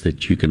boxes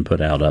that you can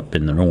put out up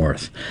in the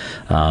north.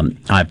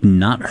 I've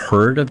not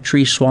heard of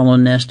tree swallow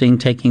nesting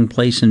taking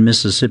place in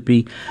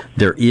Mississippi.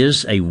 There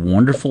is a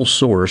wonderful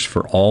source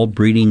for all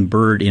breeding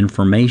bird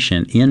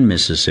information in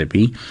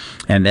Mississippi,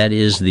 and that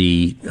is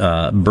the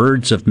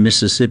Birds of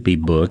Mississippi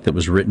book that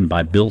was written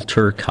by Bill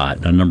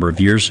Turcotte a number of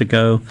years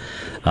ago.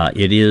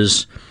 It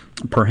is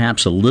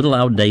perhaps a little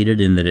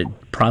outdated in that it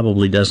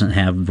probably doesn't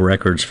have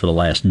records for the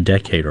last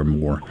decade or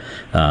more.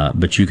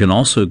 But you can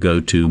also go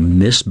to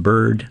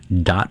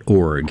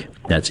missbird.org.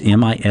 That's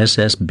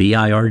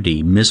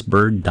MISSBIRD,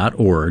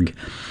 missbird.org,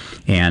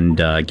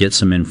 and get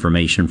some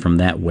information from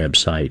that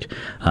website.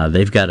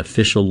 They've got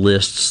official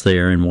lists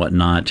there and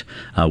whatnot.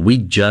 We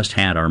just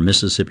had our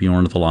Mississippi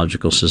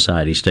Ornithological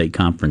Society State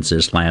Conference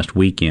this last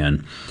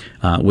weekend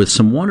with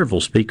some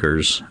wonderful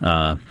speakers.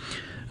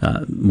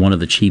 One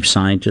of the chief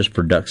scientists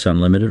for Ducks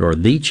Unlimited, or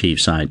the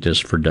chief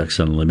scientist for Ducks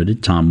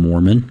Unlimited, Tom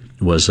Moorman,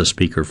 was a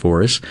speaker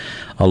for us,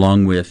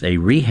 along with a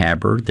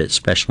rehabber that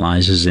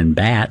specializes in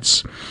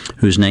bats,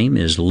 whose name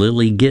is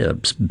Lily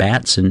Gibbs,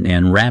 bats and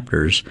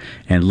raptors.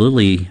 And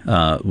Lily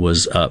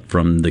was up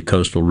from the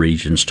coastal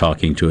regions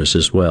talking to us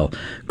as well.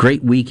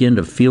 Great weekend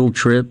of field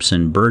trips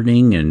and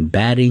birding and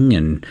batting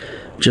and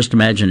just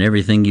imagine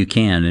everything you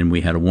can, and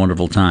we had a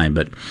wonderful time.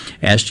 But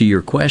as to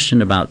your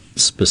question about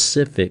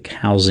specific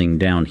housing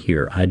down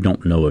here, I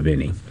don't know of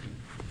any.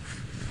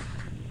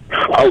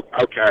 Oh,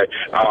 okay.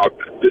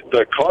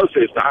 The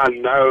closest I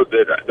know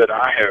that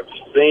I have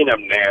seen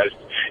them nest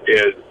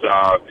is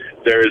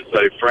there's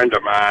a friend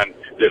of mine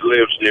that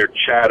lives near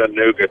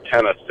Chattanooga,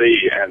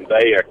 Tennessee, and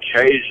they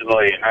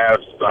occasionally have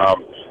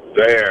some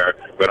there.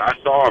 But I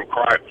saw them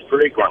quite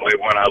frequently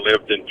when I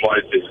lived in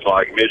places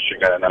like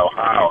Michigan and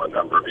Ohio a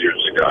number of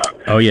years ago.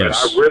 Oh,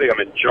 yes. But I really am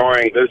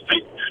enjoying this.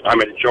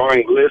 I'm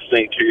enjoying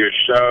listening to your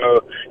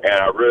show, and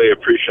I really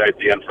appreciate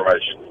the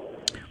information.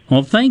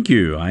 Well, thank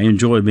you. I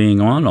enjoy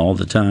being on all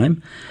the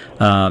time.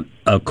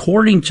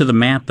 According to the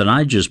map that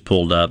I just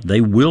pulled up, they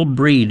will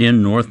breed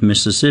in North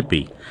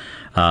Mississippi.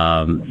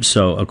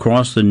 So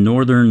across the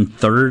northern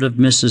third of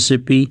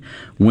Mississippi,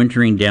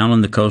 wintering down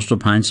in the coastal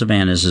pine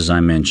savannas, as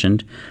I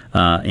mentioned,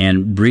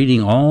 and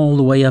breeding all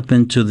the way up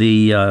into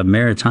the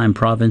maritime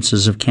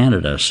provinces of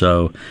Canada.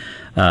 So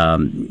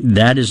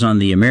that is on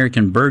the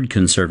American Bird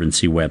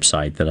Conservancy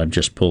website that I've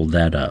just pulled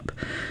that up.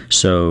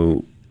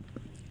 So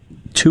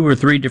 2 or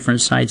 3 different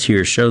sites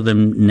here show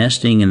them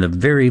nesting in the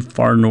very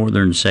far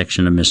northern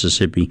section of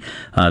Mississippi.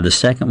 The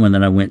second one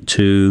that I went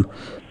to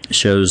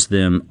shows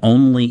them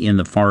only in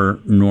the far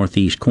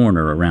northeast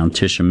corner around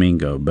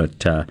Tishomingo.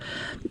 But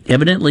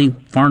evidently,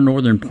 far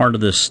northern part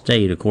of the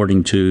state,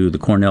 according to the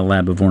Cornell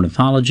Lab of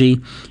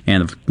Ornithology,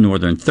 and the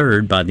northern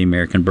third by the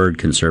American Bird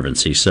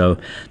Conservancy. So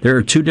there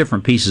are 2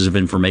 different pieces of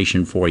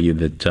information for you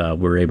that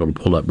we're able to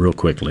pull up real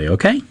quickly,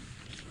 okay?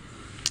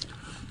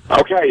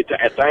 Okay,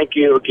 thank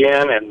you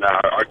again, and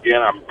again,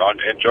 I'm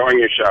enjoying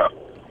your show.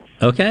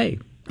 Okay,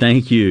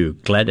 thank you.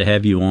 Glad to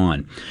have you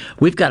on.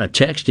 We've got a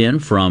text in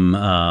from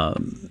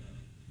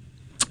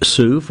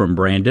Sue from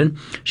Brandon.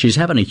 She's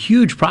having a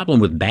huge problem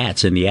with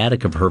bats in the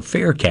attic of her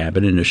fair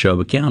cabin in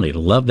Neshoba County.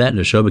 Love that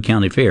Neshoba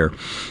County Fair.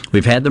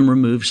 We've had them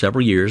removed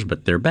several years,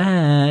 but they're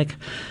back.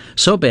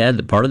 So bad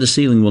that part of the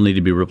ceiling will need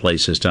to be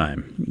replaced this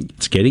time.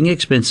 It's getting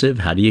expensive.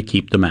 How do you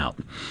keep them out?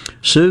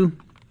 Sue,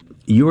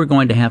 you are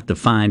going to have to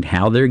find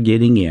how they're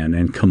getting in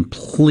and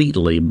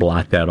completely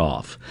block that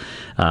off.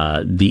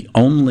 The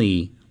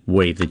only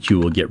way that you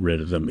will get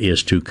rid of them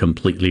is to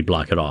completely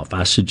block it off.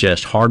 I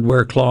suggest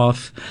hardware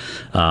cloth,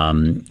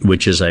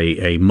 which is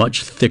a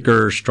much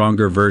thicker,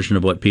 stronger version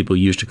of what people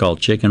used to call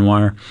chicken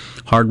wire.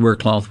 Hardware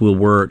cloth will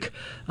work.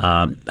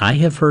 I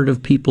have heard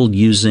of people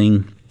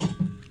using,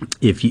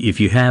 if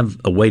you have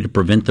a way to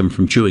prevent them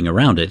from chewing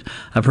around it,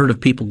 I've heard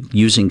of people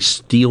using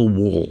steel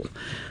wool.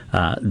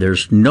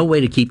 There's no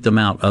way to keep them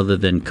out other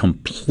than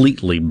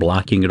completely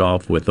blocking it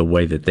off with a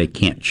way that they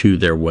can't chew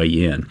their way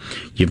in.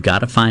 You've got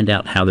to find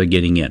out how they're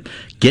getting in.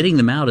 Getting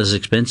them out is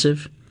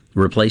expensive.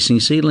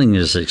 Replacing ceiling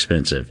is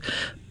expensive.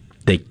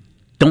 They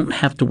don't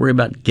have to worry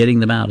about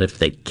getting them out if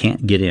they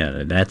can't get in.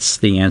 And that's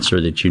the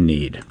answer that you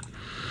need.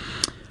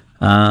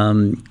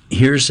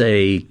 Here's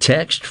a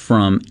text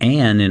from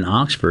Anne in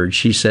Oxford.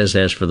 She says,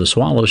 as for the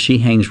swallow, she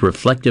hangs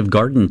reflective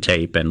garden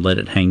tape and let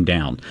it hang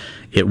down.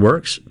 It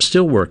works,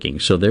 still working.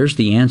 So there's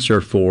the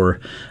answer for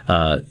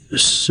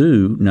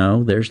Sue.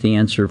 No, there's the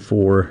answer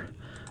for,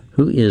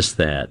 who is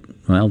that?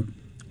 Well,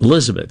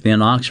 Elizabeth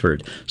in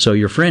Oxford. So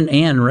your friend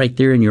Anne right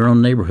there in your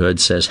own neighborhood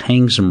says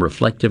hang some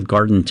reflective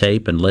garden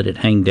tape and let it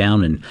hang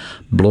down and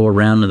blow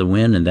around in the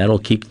wind, and that'll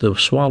keep the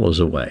swallows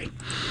away.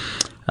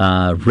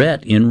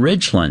 Rhett in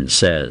Ridgeland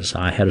says,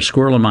 I had a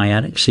squirrel in my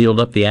attic, sealed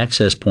up the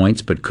access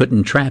points, but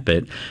couldn't trap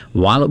it.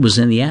 While it was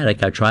in the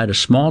attic, I tried a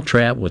small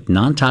trap with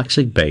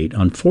non-toxic bait.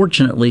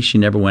 Unfortunately, she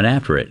never went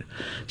after it.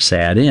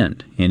 Sad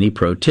end. Any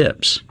pro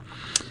tips?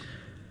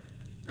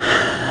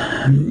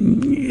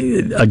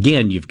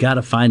 Again, you've got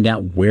to find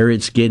out where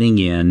it's getting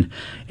in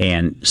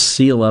and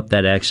seal up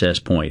that access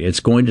point.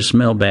 It's going to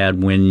smell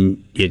bad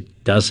when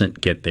it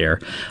doesn't get there.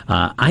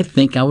 I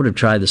think I would have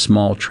tried the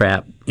small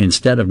trap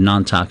instead of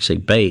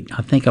non-toxic bait.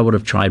 I think I would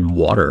have tried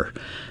water.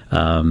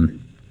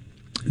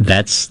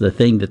 That's the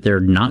thing that they're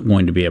not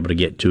going to be able to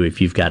get to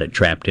if you've got it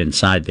trapped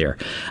inside there.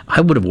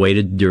 I would have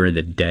waited during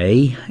the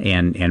day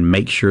and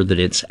make sure that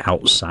it's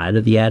outside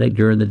of the attic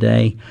during the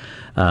day.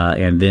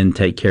 And then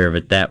take care of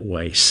it that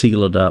way.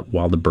 Seal it up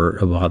while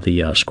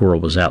the squirrel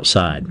was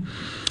outside.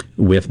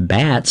 With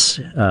bats,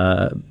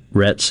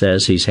 Rhett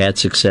says he's had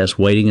success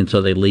waiting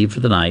until they leave for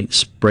the night,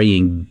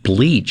 spraying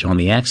bleach on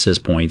the access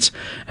points,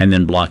 and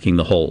then blocking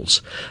the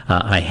holes.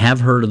 I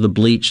have heard of the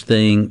bleach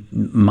thing.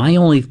 My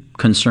only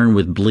concern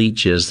with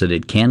bleach is that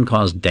it can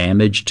cause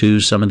damage to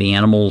some of the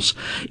animals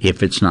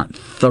if it's not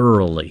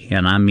thoroughly,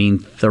 and I mean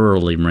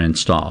thoroughly,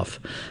 rinsed off.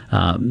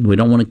 We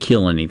don't want to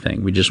kill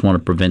anything. We just want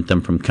to prevent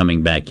them from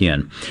coming back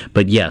in.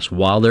 But yes,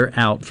 while they're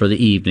out for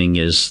the evening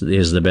is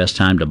the best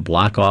time to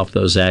block off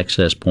those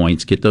access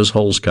points, get those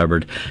holes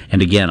covered.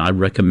 And again, I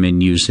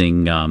recommend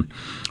using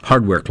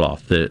hardware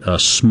cloth, a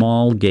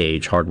small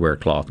gauge hardware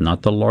cloth,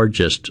 not the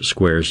largest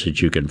squares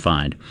that you can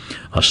find.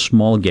 A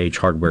small gauge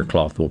hardware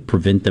cloth will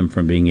prevent them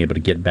from being able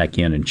to get back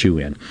in and chew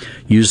in.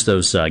 Use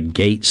those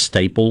gate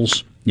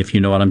staples, if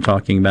you know what I'm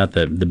talking about,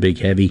 the big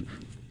heavy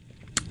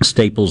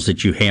staples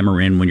that you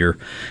hammer in when you're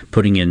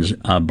putting in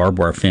barbed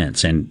wire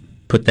fence, and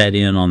put that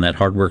in on that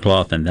hardware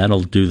cloth, and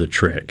that'll do the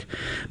trick.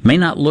 May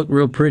not look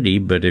real pretty,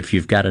 but if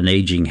you've got an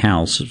aging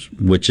house,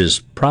 which is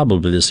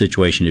probably the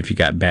situation if you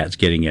got bats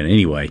getting in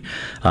anyway,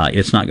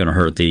 it's not going to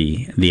hurt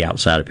the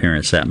outside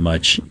appearance that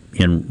much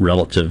in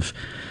relative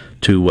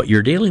to what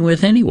you're dealing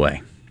with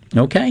anyway.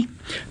 Okay.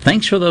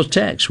 Thanks for those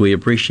texts. We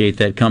appreciate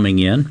that coming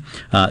in.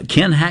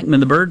 Ken Hackman,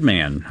 the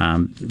Birdman.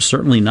 I'm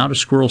certainly not a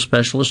squirrel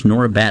specialist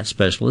nor a bat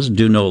specialist.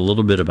 Do know a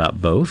little bit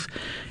about both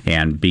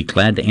and be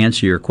glad to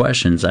answer your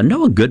questions. I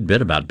know a good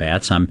bit about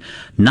bats. I'm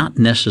not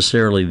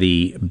necessarily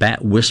the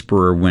bat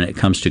whisperer when it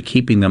comes to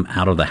keeping them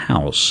out of the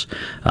house.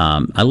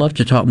 I love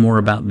to talk more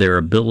about their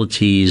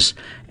abilities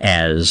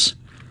as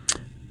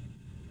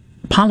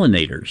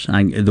pollinators.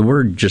 The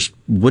word just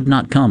would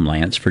not come,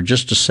 Lance, for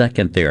just a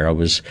second there. I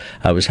was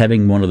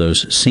having one of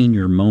those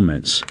senior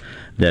moments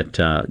that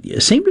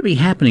seem to be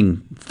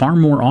happening far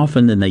more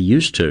often than they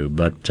used to,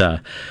 but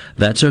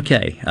that's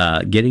okay.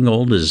 Getting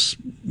old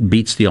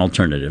beats the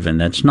alternative,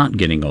 and that's not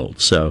getting old.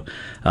 So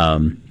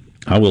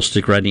I will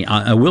stick right in.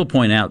 I will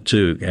point out,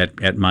 too,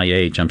 at my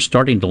age, I'm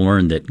starting to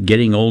learn that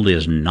getting old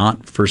is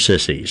not for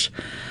sissies.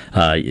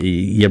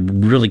 You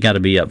really got to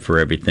be up for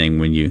everything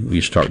when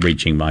you start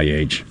reaching my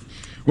age.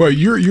 Well,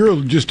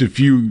 you're just a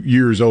few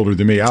years older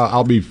than me.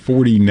 I'll be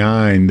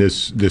 49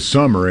 this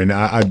summer, and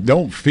I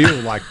don't feel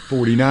like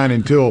 49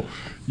 until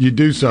you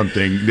do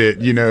something that,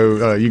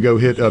 you go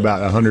hit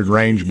about 100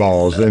 range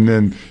balls, and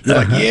then you're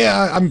like,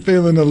 yeah, I'm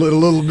feeling a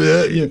little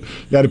bit. You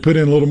got to put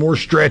in a little more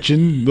stretching,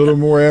 a little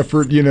more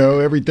effort.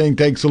 Everything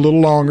takes a little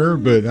longer,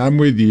 but I'm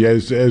with you.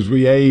 As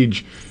we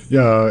age,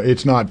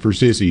 it's not for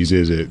sissies,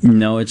 is it?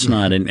 No, it's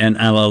not. And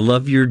I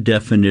love your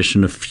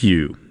definition of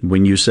few.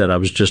 When you said I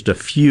was just a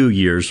few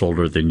years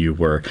older than you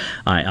were,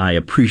 I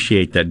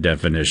appreciate that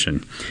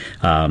definition.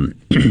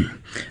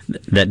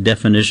 That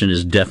definition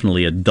is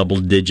definitely a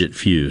double-digit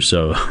few,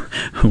 so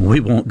we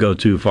won't go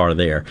too far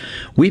there.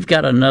 We've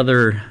got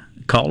another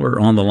caller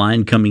on the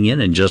line coming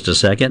in just a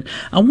second.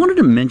 I wanted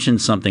to mention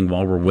something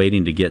while we're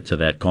waiting to get to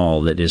that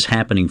call that is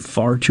happening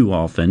far too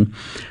often,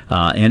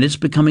 and it's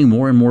becoming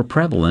more and more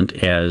prevalent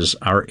as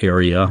our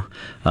area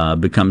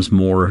becomes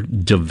more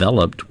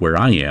developed where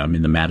I am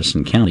in the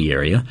Madison County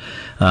area.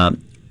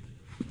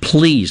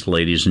 Please,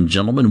 ladies and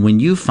gentlemen, when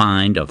you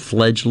find a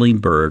fledgling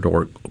bird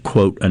or,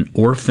 quote, an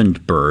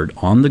orphaned bird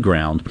on the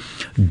ground,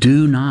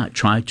 do not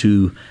try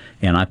to,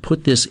 and I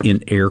put this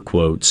in air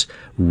quotes,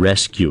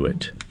 rescue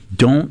it.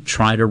 Don't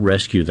try to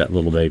rescue that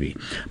little baby.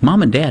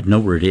 Mom and Dad know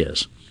where it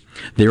is.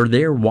 They're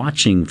there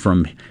watching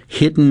from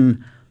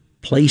hidden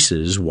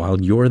places while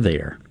you're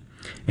there.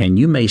 And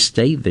you may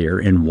stay there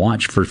and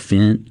watch for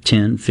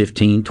 10,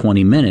 15,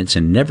 20 minutes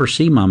and never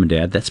see Mom and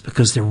Dad. That's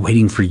because they're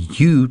waiting for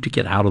you to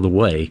get out of the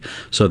way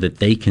so that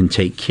they can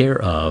take care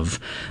of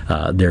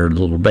their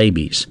little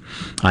babies.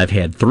 I've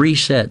had 3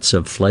 sets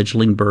of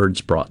fledgling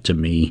birds brought to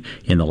me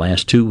in the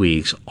last 2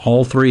 weeks,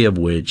 all 3 of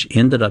which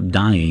ended up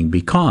dying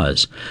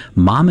because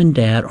Mom and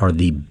Dad are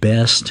the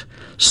best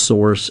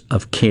source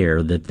of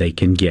care that they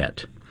can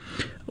get.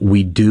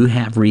 We do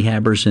have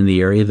rehabbers in the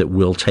area that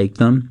will take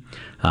them.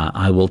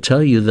 I will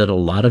tell you that a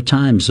lot of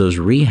times those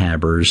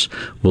rehabbers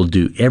will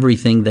do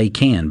everything they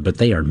can, but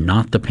they are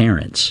not the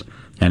parents.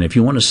 And if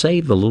you want to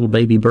save the little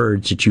baby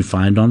birds that you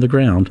find on the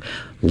ground,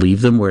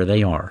 leave them where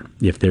they are.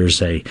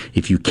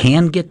 If you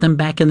can get them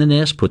back in the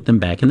nest, put them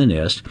back in the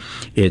nest.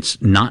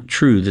 It's not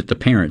true that the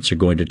parents are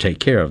going to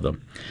take care of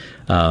them.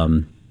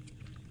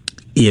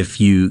 If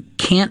you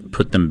can't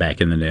put them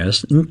back in the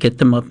nest, get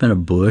them up in a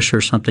bush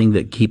or something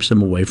that keeps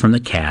them away from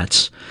the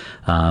cats.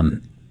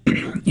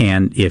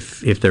 And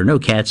if there are no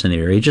cats in the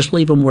area, just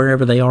leave them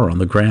wherever they are on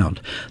the ground.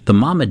 The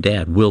mom and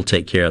dad will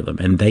take care of them,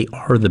 and they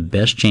are the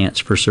best chance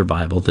for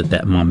survival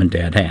that mom and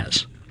dad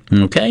has.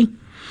 Okay?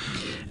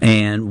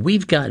 And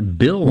we've got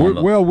Bill on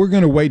the... Well, we're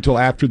going to wait till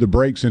after the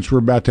break since we're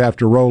about to have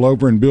to roll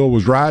over, and Bill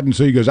was riding,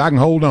 so he goes, I can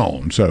hold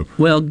on. So,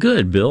 well,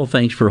 good, Bill.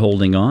 Thanks for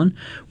holding on.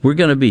 We're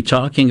going to be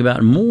talking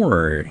about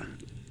more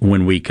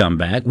when we come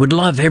back. Would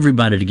love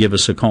everybody to give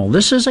us a call.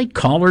 This is a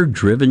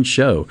caller-driven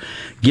show.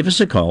 Give us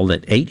a call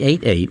at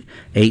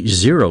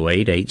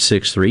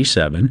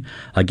 888-808-8637.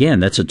 Again,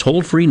 that's a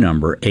toll-free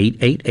number,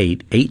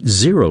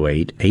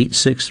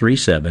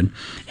 888-808-8637.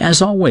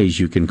 As always,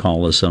 you can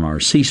call us on our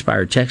C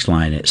Spire text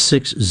line at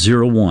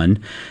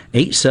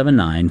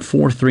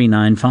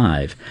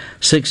 601-879-4395.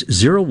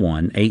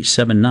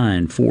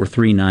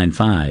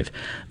 601-879-4395.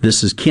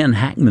 This is Ken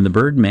Hackman, the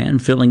Birdman,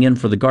 filling in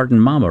for the Garden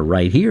Mama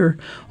right here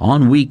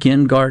on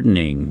Weekend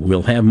Gardening.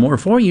 We'll have more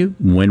for you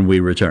when we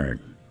return.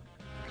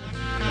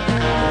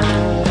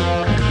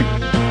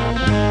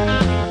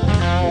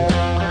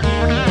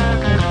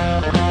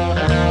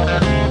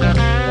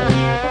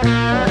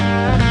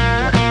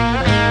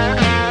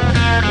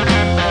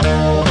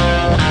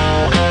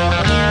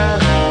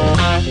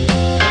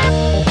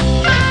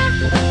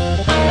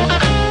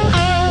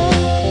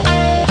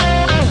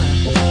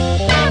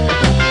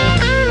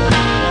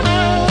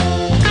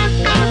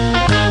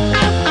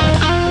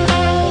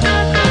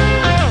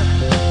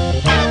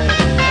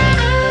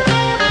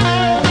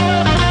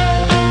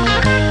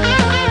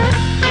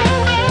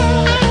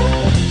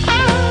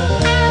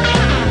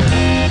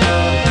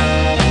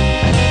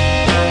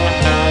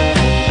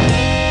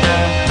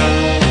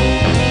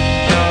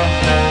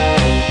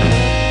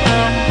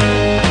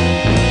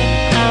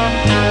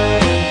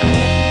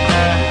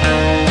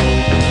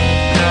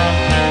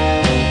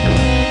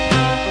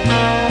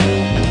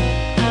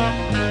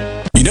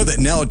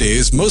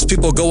 Nowadays, most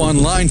people go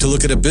online to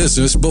look at a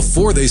business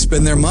before they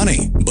spend their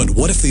money. But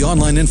what if the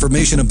online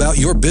information about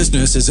your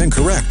business is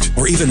incorrect,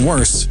 or even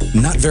worse,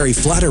 not very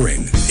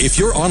flattering? If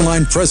your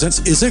online presence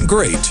isn't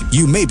great,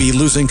 you may be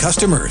losing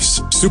customers.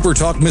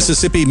 SuperTalk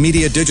Mississippi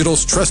Media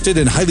Digital's trusted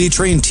and highly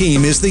trained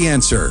team is the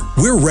answer.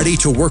 We're ready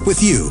to work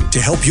with you to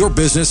help your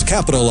business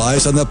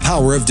capitalize on the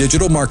power of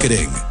digital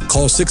marketing.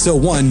 Call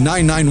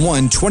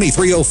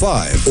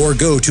 601-991-2305 or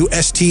go to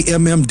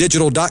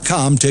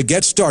stmmdigital.com to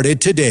get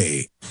started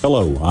today.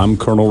 Hello, I'm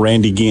Colonel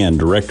Randy Ginn,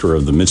 Director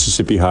of the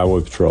Mississippi Highway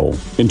Patrol.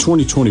 In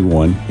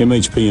 2021,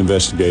 MHP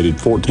investigated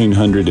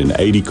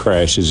 1,480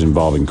 crashes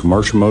involving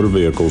commercial motor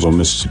vehicles on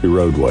Mississippi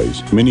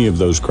roadways. Many of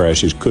those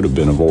crashes could have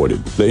been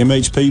avoided. The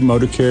MHP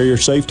Motor Carrier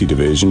Safety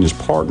Division is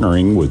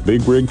partnering with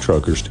big rig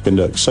truckers to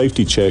conduct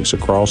safety checks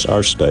across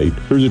our state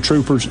through the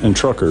Troopers and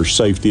Truckers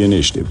Safety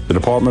Initiative. The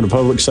Department of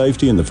Public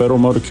Safety and the Federal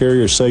Motor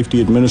Carrier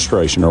Safety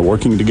Administration are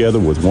working together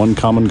with one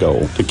common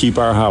goal: to keep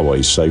our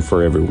highways safe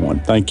for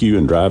everyone. Thank you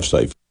and drive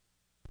safe.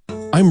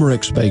 I'm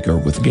Rex Baker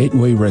with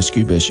Gateway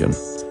Rescue Mission.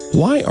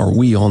 Why are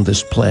we on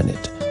this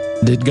planet?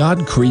 Did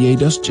God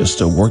create us just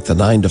to work the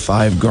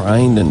 9-to-5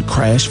 grind and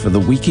crash for the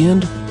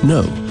weekend?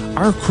 No,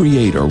 our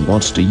Creator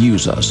wants to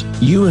use us,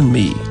 you and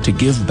me, to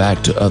give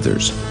back to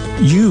others.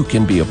 You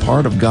can be a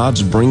part of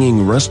God's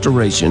bringing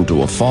restoration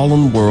to a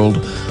fallen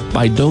world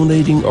by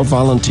donating or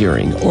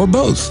volunteering, or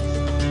both,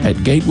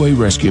 at Gateway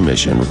Rescue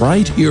Mission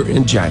right here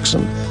in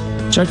Jackson.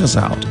 Check us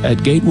out at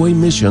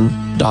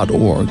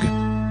gatewaymission.org.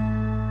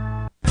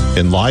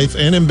 In life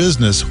and in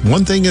business,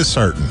 one thing is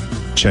certain: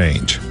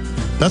 change.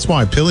 That's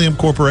why Pillium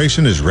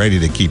Corporation is ready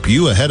to keep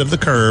you ahead of the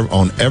curve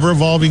on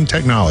ever-evolving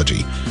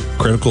technology,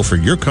 critical for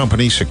your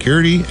company's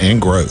security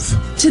and growth.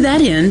 To that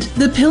end,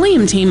 the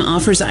Pillium team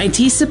offers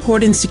IT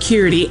support and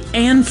security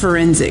and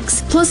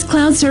forensics, plus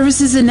cloud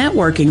services and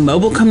networking,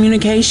 mobile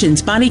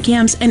communications, body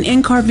cams, and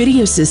in-car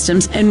video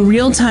systems, and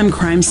real-time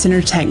crime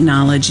center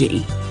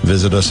technology.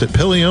 Visit us at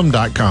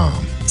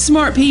Pillium.com.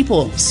 Smart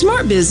people,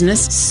 smart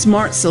business,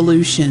 smart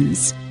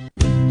solutions.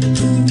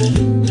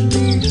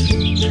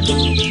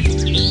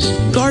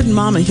 Garden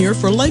Mama here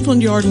for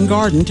Lakeland Yard and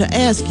Garden to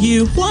ask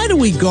you, why do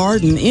we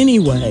garden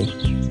anyway?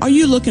 Are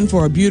you looking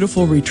for a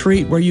beautiful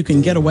retreat where you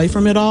can get away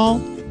from it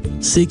all?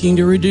 Seeking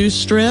to reduce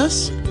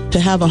stress? To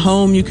have a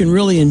home you can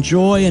really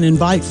enjoy and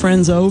invite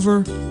friends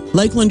over?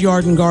 Lakeland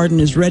Yard and Garden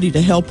is ready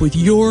to help with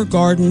your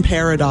garden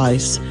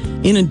paradise.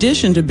 In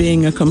addition to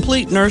being a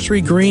complete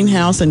nursery,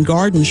 greenhouse, and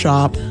garden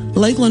shop,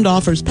 Lakeland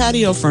offers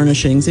patio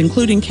furnishings,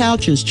 including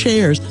couches,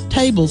 chairs,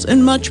 tables,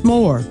 and much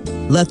more.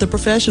 Let the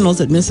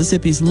professionals at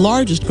Mississippi's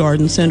largest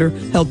garden center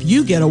help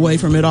you get away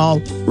from it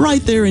all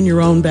right there in your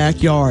own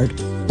backyard.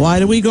 Why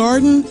do we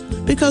garden?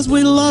 Because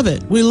we love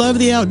it. We love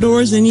the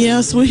outdoors, and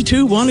yes, we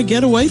do want to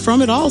get away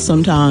from it all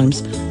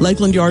sometimes.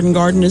 Lakeland Yard and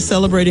Garden is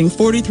celebrating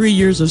 43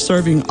 years of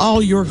serving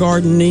all your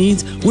garden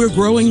needs. We're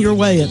growing your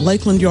way at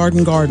Lakeland Yard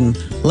and Garden,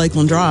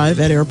 Lakeland Drive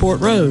at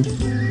Airport Road.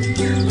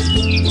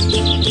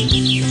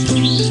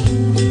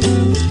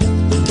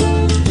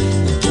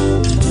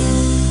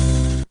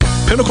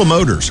 Pinnacle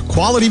Motors,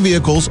 quality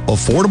vehicles,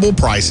 affordable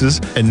prices,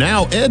 and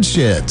now Edge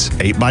Sheds,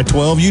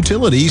 8x12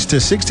 utilities to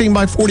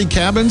 16x40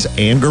 cabins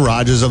and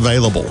garages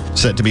available.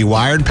 Set to be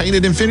wired,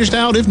 painted, and finished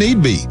out if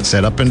need be.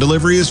 Setup and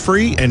delivery is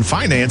free and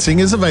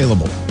financing is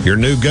available. Your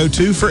new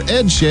go-to for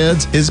Edge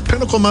Sheds is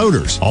Pinnacle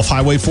Motors, off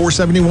Highway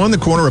 471, the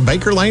corner of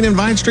Baker Lane and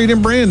Vine Street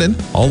in Brandon.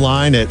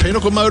 Online at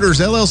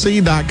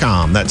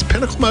PinnacleMotorsLLC.com. That's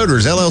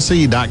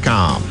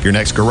PinnacleMotorsLLC.com. Your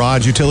next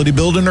garage, utility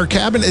building, or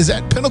cabin is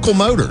at Pinnacle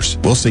Motors.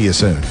 We'll see you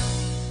soon.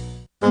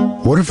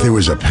 What if there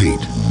was a paint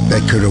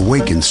that could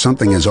awaken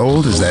something as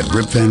old as that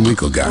Rip Van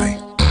Winkle guy?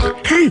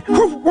 Hey,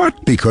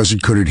 what? Because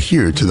it could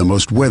adhere to the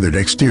most weathered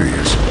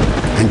exteriors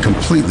and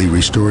completely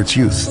restore its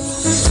youth.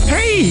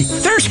 Hey,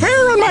 there's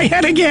hair on my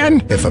head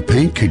again! If a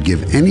paint could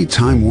give any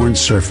time-worn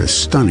surface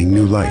stunning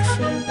new life,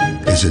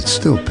 is it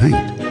still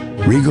paint?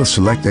 Regal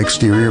Select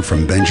Exterior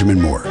from Benjamin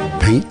Moore.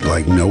 Paint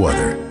like no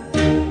other.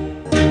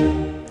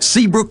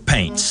 Seabrook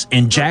Paints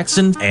in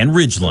Jackson and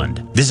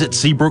Ridgeland. Visit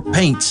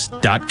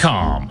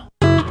SeabrookPaints.com.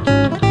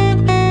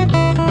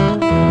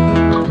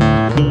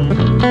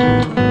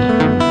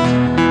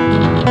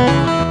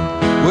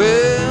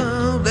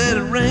 Well, let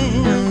it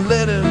rain,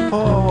 let it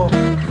pour,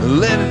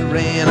 let it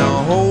rain a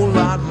whole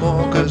lot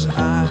more, 'cause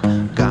I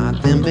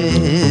got them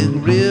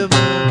big rivers.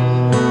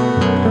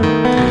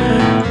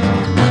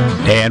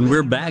 And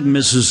we're back,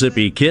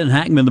 Mississippi. Ken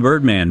Hackman, the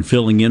Birdman,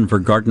 filling in for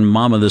Garden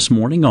Mama this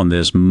morning on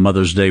this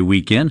Mother's Day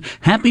weekend.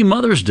 Happy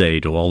Mother's Day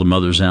to all the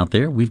mothers out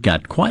there. We've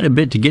got quite a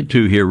bit to get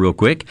to here real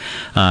quick.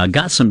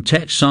 Got some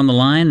texts on the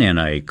line and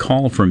a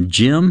call from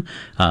Jim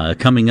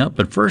coming up.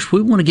 But first,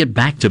 we want to get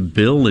back to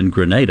Bill in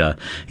Grenada.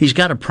 He's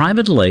got a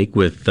private lake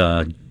with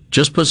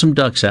just put some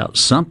ducks out.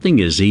 Something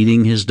is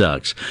eating his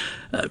ducks.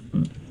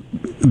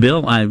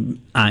 Bill, I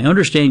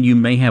understand you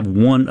may have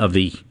one of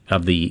the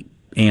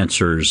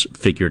answers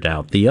figured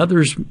out. The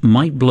others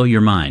might blow your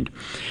mind.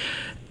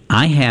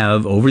 I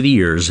have, over the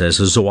years,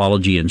 as a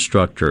zoology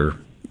instructor,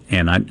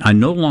 and I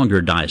no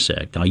longer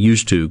dissect. I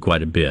used to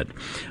quite a bit.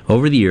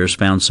 Over the years,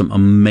 found some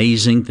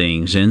amazing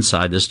things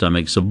inside the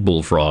stomachs of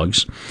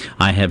bullfrogs.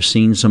 I have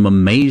seen some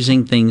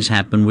amazing things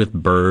happen with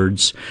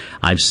birds.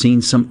 I've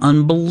seen some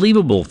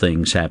unbelievable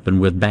things happen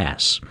with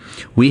bass.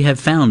 We have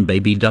found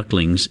baby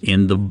ducklings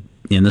in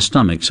the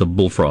stomachs of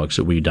bullfrogs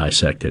that we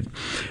dissected.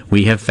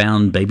 We have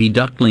found baby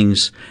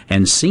ducklings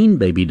and seen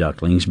baby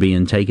ducklings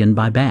being taken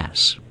by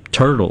bass.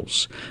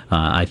 Turtles.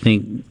 I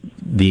think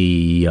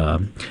the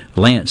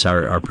Lance,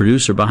 our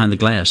producer behind the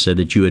glass, said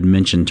that you had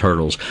mentioned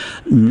turtles.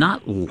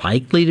 Not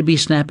likely to be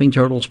snapping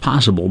turtles,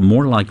 possible.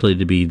 More likely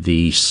to be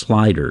the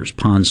sliders,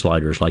 pond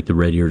sliders, like the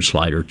red-eared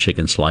slider,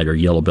 chicken slider,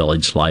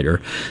 yellow-bellied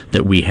slider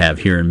that we have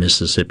here in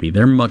Mississippi.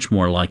 They're much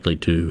more likely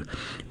to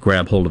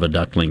grab hold of a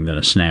duckling than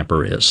a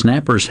snapper is.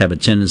 Snappers have a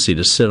tendency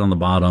to sit on the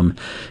bottom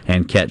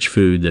and catch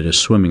food that is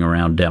swimming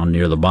around down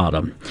near the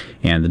bottom,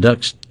 and the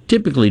ducks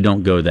typically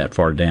don't go that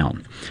far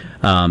down.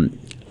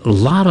 A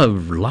lot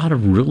of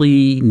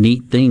really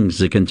neat things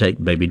that can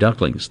take baby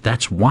ducklings.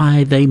 That's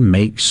why they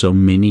make so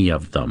many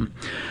of them.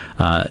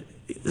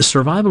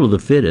 Survival of the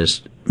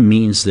fittest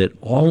means that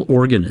all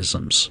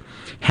organisms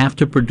have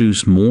to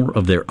produce more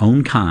of their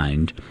own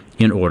kind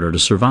in order to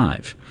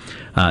survive.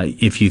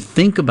 If you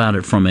think about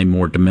it from a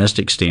more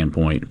domestic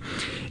standpoint,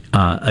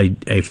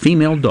 a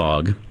female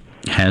dog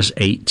has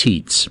 8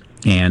 teats,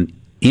 and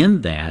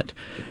in that,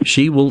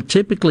 she will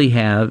typically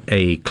have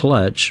a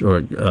clutch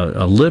or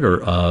a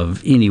litter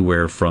of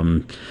anywhere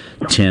from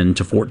 10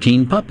 to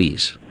 14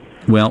 puppies.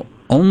 Well,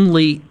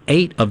 only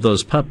 8 of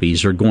those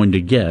puppies are going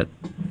to get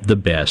the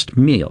best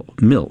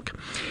milk.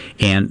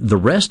 And the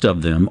rest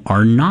of them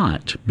are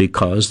not,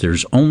 because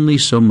there's only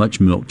so much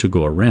milk to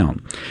go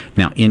around.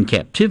 Now, in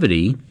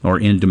captivity or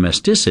in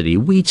domesticity,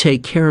 we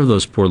take care of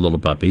those poor little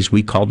puppies.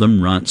 We call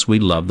them runts. We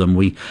love them.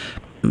 We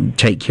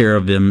take care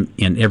of them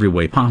in every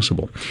way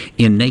possible.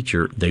 In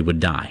nature, they would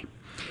die.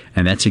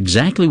 And that's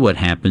exactly what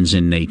happens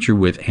in nature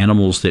with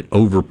animals that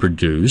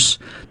overproduce.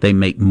 They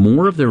make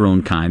more of their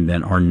own kind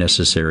than are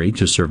necessary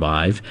to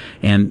survive,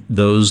 and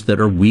those that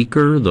are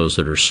weaker, those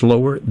that are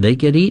slower, they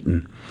get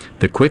eaten.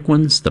 The quick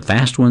ones, the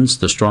fast ones,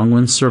 the strong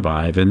ones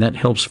survive, and that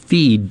helps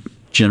feed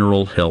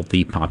general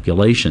healthy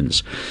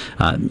populations.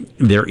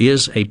 There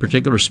is a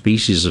particular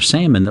species of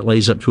salmon that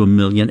lays up to 1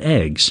 million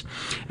eggs.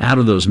 Out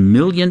of those 1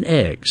 million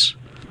eggs,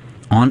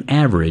 on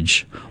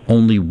average,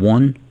 only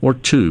 1 or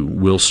 2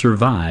 will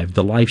survive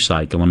the life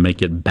cycle and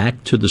make it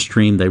back to the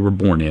stream they were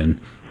born in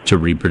to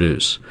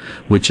reproduce,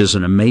 which is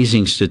an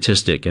amazing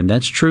statistic, and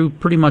that's true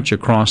pretty much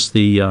across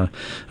the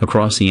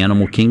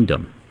animal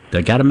kingdom.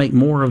 They got to make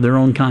more of their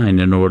own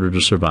kind in order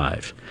to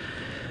survive,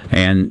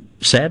 and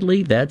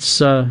sadly, that's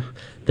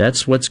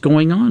what's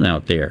going on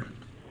out there.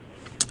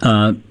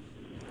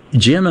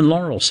 Jim and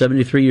Laurel,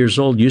 73 years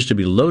old, used to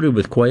be loaded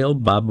with quail.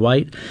 Bob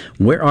White,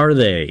 where are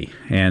they?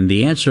 And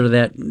the answer to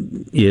that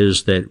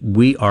is that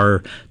we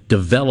are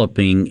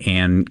developing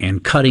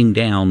and cutting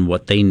down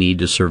what they need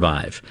to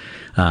survive.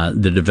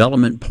 The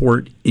development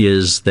port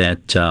is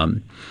that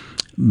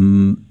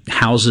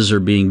houses are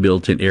being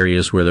built in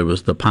areas where there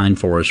was the pine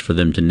forest for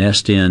them to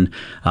nest in.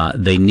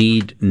 They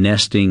need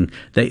nesting.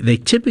 They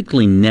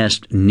typically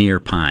nest near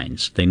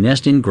pines. They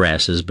nest in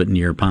grasses, but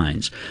near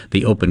pines.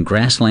 The open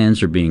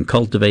grasslands are being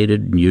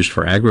cultivated and used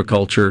for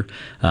agriculture.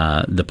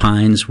 The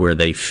pines where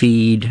they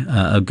feed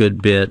a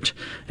good bit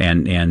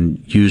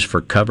and use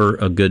for cover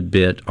a good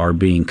bit are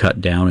being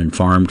cut down and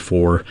farmed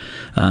for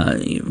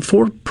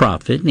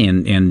profit.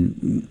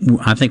 And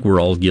I think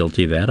we're all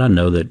guilty of that. I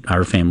know that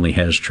our family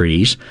has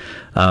trees.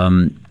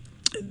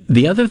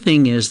 The other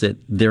thing is that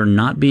they're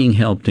not being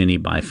helped any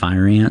by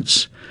fire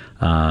ants.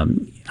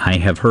 I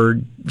have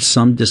heard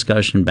some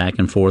discussion back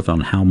and forth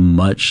on how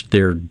much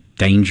their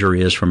danger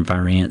is from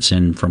fire ants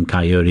and from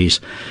coyotes.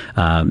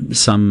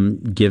 Some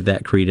give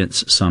that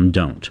credence, some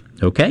don't.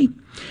 Okay?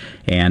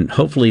 And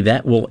hopefully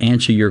that will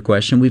answer your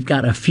question. We've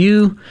got a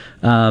few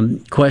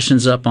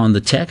questions up on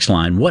the text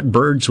line. What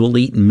birds will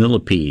eat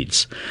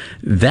millipedes?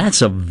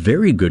 That's a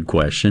very good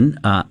question.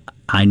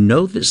 I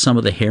know that some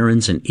of the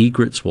herons and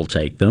egrets will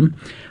take them.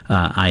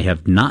 I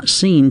have not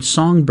seen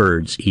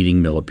songbirds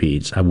eating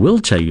millipedes. I will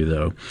tell you,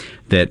 though,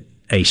 that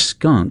a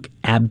skunk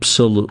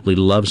absolutely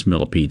loves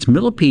millipedes.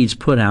 Millipedes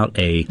put out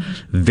a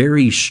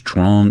very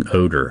strong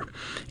odor,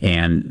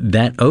 and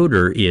that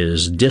odor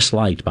is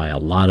disliked by a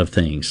lot of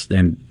things,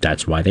 and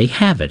that's why they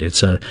have it.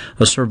 It's a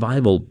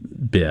survival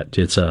bit.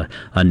 It's a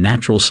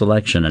natural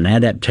selection, an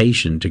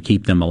adaptation to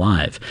keep them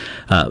alive.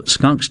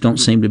 Skunks don't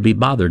seem to be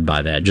bothered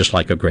by that, just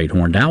like a great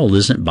horned owl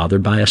isn't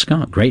bothered by a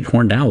skunk. Great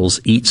horned owls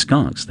eat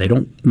skunks. They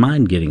don't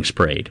mind getting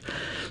sprayed.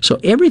 So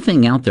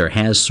everything out there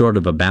has sort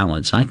of a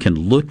balance. I can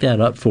look that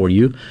up for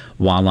you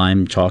while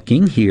I'm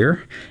talking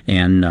here,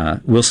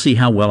 and we'll see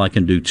how well I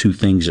can do two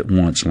things at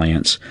once,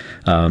 Lance.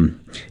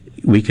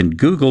 We can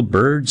Google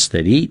birds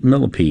that eat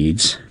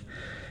millipedes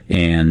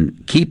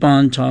and keep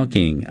on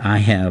talking. I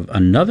have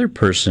another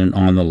person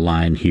on the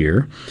line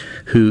here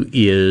who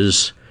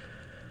is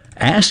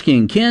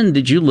asking, Ken,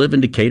 did you live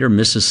in Decatur,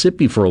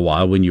 Mississippi for a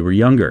while when you were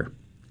younger?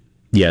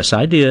 Yes,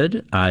 I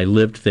did. I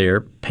lived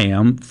there,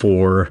 Pam,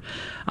 for,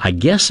 I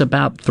guess,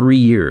 about 3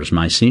 years.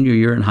 My senior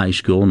year in high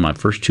school and my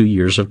first 2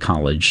 years of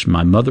college.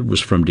 My mother was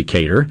from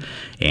Decatur,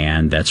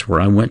 and that's where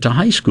I went to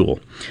high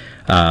school.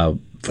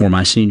 For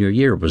my senior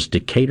year was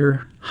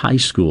Decatur High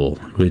School,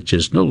 which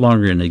is no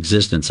longer in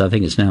existence. I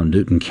think it's now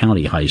Newton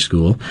County High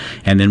School,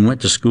 and then went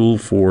to school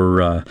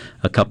for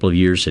a couple of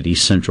years at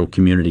East Central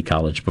Community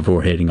College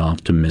before heading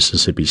off to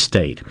Mississippi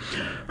State.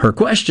 Her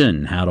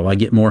question, how do I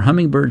get more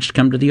hummingbirds to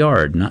come to the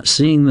yard? Not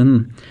seeing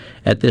them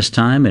at this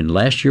time, and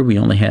last year we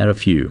only had a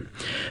few.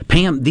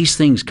 Pam, these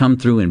things come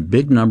through in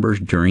big numbers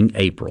during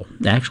April,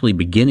 actually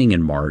beginning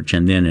in March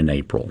and then in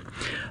April.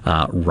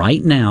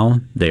 Right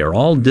now, they are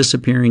all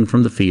disappearing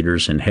from the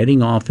feeders and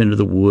heading off into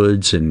the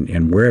woods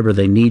and wherever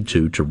they need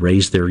to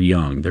raise their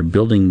young. They're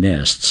building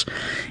nests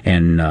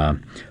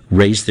and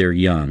raise their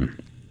young.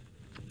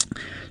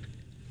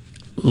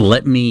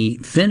 Let me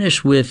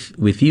finish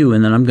with you,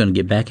 and then I'm going to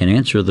get back and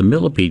answer the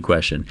millipede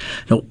question.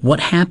 Now, what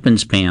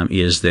happens, Pam,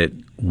 is that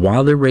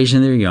while they're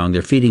raising their young,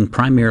 they're feeding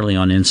primarily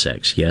on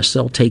insects. Yes,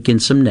 they'll take in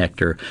some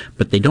nectar,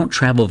 but they don't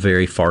travel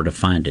very far to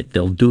find it.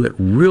 They'll do it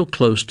real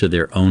close to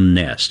their own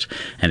nest.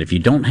 And if you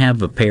don't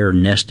have a pair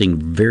nesting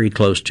very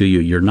close to you,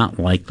 you're not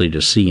likely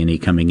to see any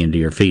coming into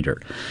your feeder.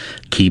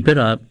 Keep it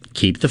up.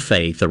 Keep the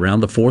faith.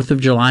 Around the 4th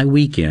of July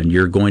weekend,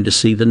 you're going to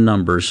see the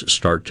numbers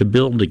start to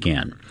build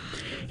again.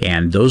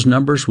 And those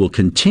numbers will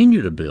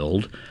continue to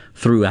build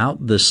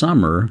throughout the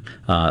summer,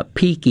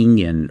 peaking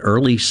in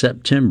early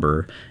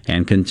September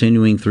and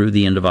continuing through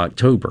the end of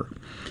October.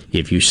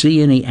 If you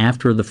see any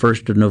after the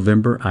 1st of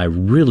November, I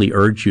really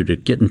urge you to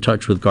get in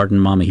touch with Garden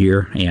Mama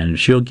here, and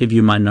she'll give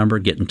you my number.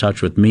 Get in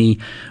touch with me.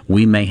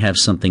 We may have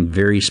something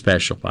very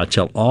special. I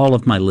tell all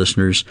of my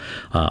listeners,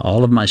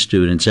 all of my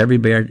students,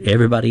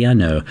 everybody I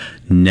know,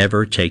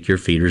 never take your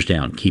feeders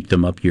down. Keep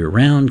them up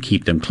year-round.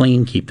 Keep them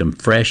clean. Keep them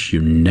fresh.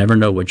 You never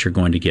know what you're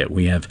going to get.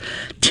 We have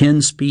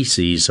 10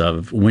 species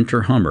of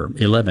winter hummer,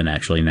 11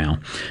 actually now,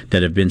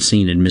 that have been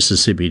seen in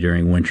Mississippi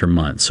during winter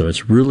months. So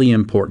it's really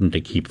important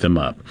to keep them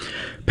up.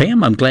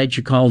 Pam, I'm glad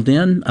you called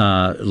in.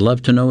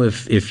 Love to know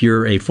if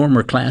you're a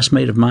former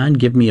classmate of mine.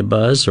 Give me a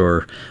buzz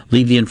or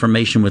leave the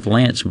information with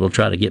Lance, and we'll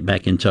try to get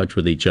back in touch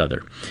with each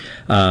other.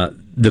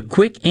 The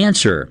quick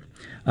answer,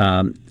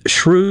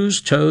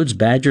 shrews, toads,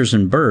 badgers,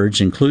 and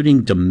birds,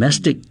 including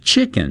domestic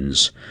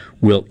chickens,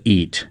 will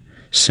eat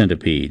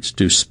centipedes,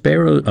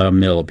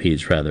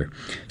 millipedes rather.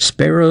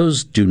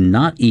 Sparrows do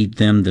not eat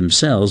them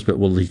themselves, but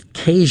will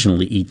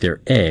occasionally eat their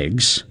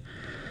eggs.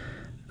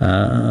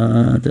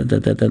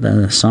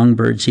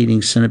 Songbirds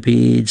eating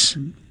centipedes.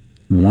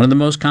 One of the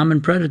most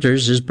common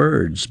predators is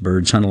birds.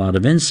 Birds hunt a lot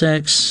of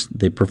insects.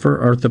 They prefer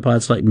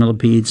arthropods like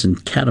millipedes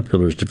and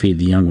caterpillars to feed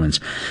the young ones.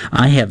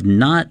 I have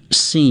not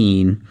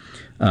seen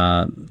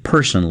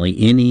personally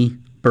any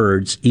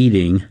birds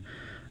eating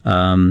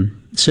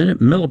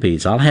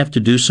millipedes. I'll have to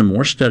do some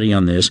more study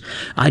on this.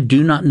 I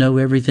do not know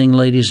everything,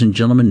 ladies and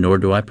gentlemen, nor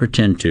do I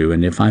pretend to.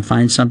 And if I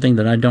find something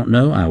that I don't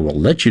know, I will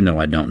let you know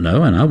I don't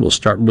know, and I will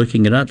start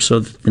looking it up so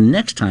that the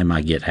next time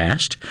I get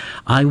asked,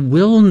 I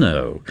will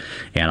know.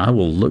 And I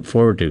will look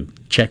forward to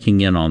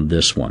checking in on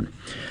this one.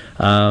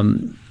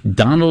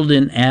 Donald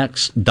in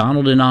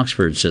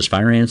Oxford says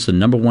fire ants the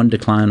number one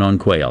decline on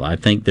quail. I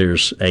think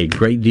there's a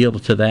great deal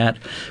to that.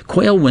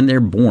 Quail, when they're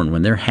born,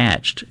 when they're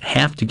hatched,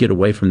 have to get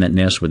away from that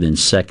nest within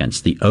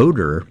seconds. The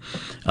odor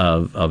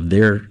of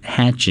their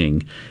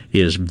hatching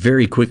is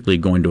very quickly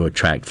going to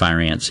attract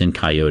fire ants and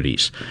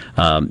coyotes.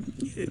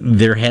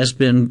 There has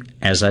been,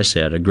 as I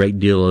said, a great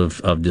deal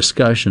of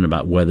discussion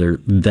about whether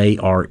they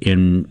are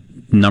in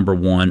number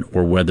one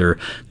or whether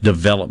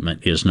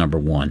development is number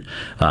one.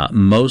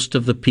 Most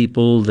of the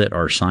people that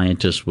are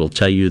scientists will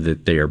tell you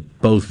that they are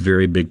both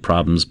very big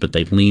problems, but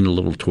they lean a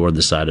little toward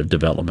the side of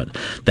development.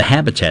 The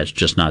habitat's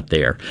just not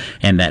there.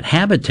 And that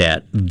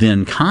habitat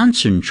then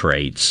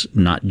concentrates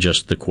not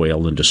just the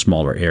quail into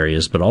smaller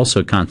areas, but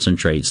also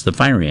concentrates the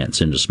fire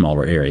ants into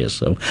smaller areas.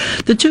 So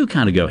the two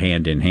kind of go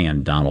hand in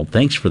hand, Donald.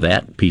 Thanks for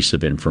that piece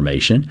of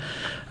information.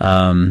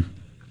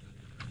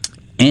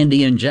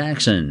 Andy in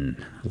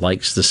Jackson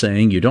likes the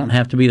saying, you don't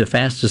have to be the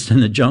fastest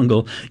in the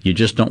jungle, you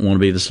just don't want to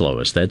be the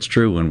slowest. That's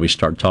true when we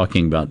start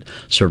talking about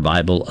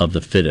survival of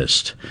the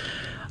fittest.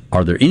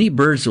 Are there any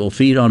birds that will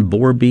feed on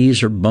boar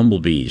bees or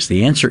bumblebees?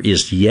 The answer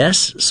is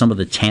yes. Some of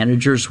the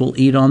tanagers will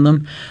eat on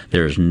them.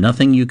 There's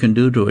nothing you can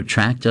do to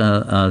attract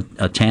a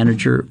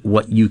tanager.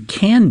 What you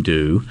can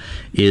do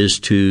is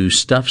to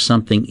stuff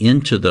something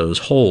into those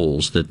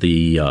holes that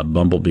the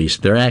bumblebees,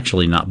 they're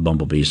actually not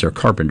bumblebees, they're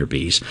carpenter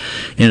bees,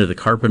 into the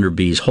carpenter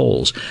bees'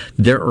 holes.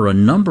 There are a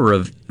number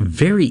of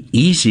very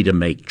easy to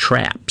make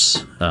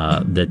traps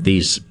that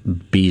these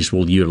bees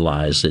will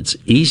utilize. It's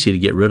easy to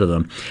get rid of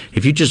them.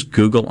 If you just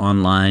Google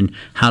online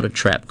how to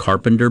trap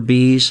carpenter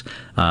bees,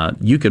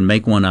 you can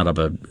make one out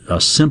of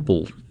a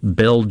simple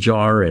bell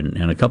jar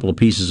and a couple of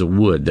pieces of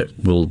wood that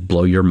will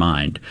blow your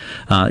mind.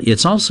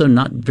 It's also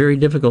not very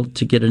difficult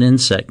to get an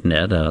insect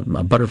net, a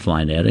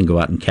butterfly net, and go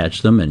out and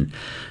catch them, and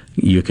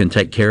you can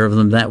take care of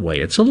them that way.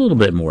 It's a little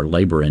bit more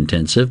labor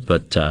intensive,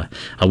 but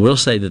I will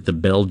say that the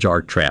bell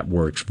jar trap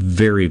works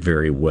very,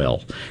 very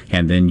well.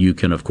 And then you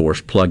can, of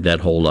course, plug that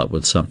hole up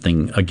with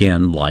something,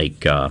 again,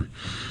 like I'm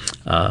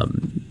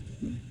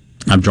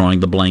drawing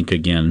the blank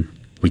again.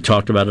 We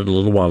talked about it a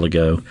little while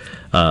ago.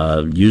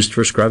 Used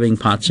for scrubbing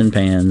pots and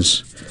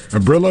pans. A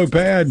Brillo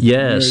pad?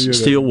 Yes,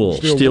 steel wool.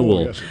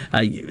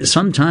 Yes.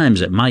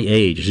 Sometimes at my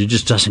age, it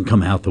just doesn't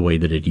come out the way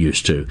that it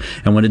used to.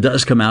 And when it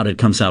does come out, it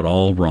comes out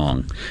all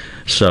wrong.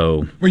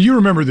 So, well, you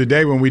remember the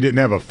day when we didn't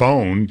have a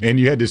phone and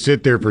you had to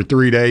sit there for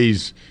 3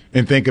 days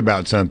and think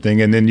about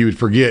something, and then you would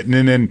forget,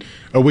 and then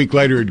a week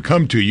later it'd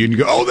come to you and you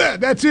go, oh,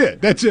 that's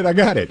it, I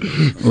got it.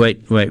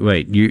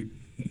 Wait.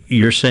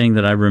 You're saying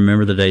that I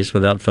remember the days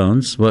without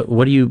phones?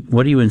 What are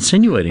you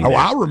insinuating? Oh,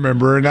 I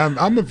remember, and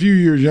I'm a few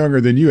years younger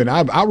than you, and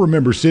I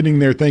remember sitting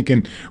there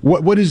thinking,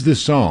 what is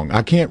this song?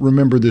 I can't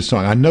remember this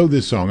song. I know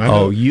this song.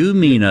 Oh, you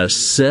mean a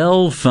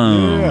cell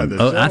phone?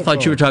 Yeah, I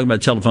thought you were talking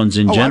about telephones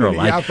in general.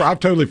 I've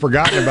totally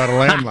forgotten about a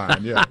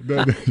landline. Yeah,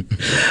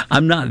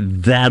 I'm not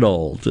that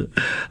old.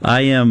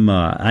 I am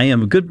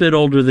a good bit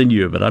older than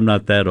you, but I'm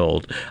not that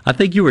old. I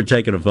think you were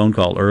taking a phone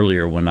call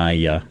earlier when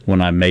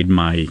I made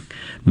my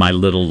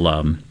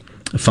little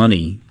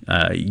funny.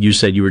 You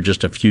said you were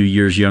just a few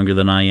years younger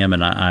than I am,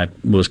 and I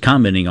was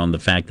commenting on the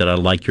fact that I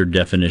like your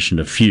definition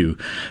of few,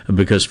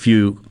 because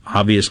few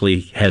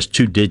obviously has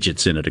 2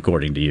 digits in it,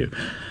 according to you.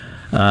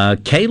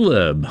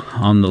 Caleb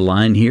on the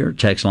line here,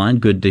 text line.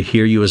 Good to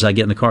hear you as I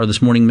get in the car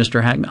this morning,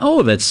 Mr. Hackman.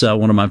 Oh, that's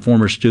one of my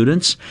former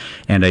students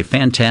and a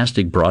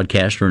fantastic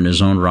broadcaster in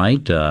his own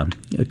right.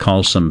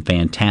 Calls some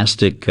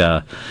fantastic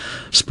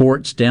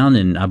sports down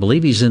in, I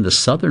believe he's in the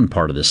southern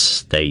part of the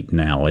state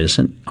now,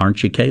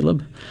 aren't you,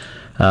 Caleb?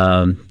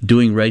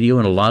 Doing radio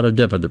in a lot of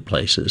different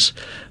places.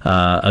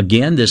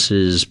 Again, this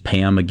is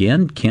Pam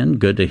again. Ken,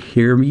 good to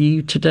hear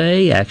you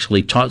today.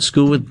 Actually taught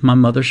school with my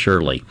mother,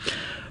 Shirley.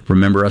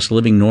 Remember us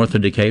living north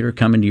of Decatur,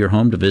 coming to your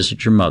home to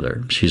visit your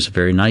mother. She's a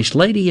very nice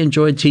lady.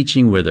 Enjoyed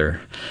teaching with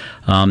her.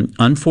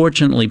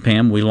 Unfortunately,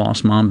 Pam, we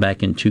lost Mom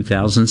back in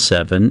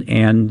 2007,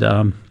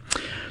 and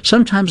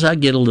sometimes I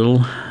get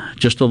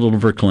just a little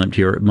verklempt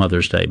here at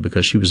Mother's Day,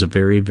 because she was a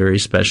very, very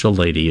special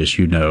lady, as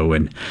you know,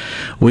 and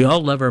we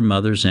all love our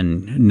mothers,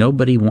 and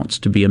nobody wants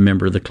to be a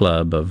member of the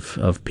club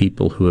of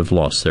people who have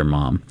lost their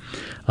mom.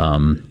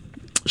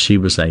 She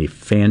was a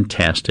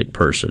fantastic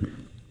person.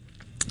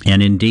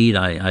 And indeed,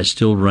 I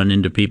still run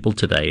into people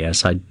today,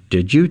 as I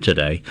did you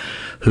today,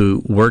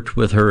 who worked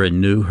with her and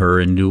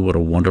knew what a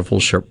wonderful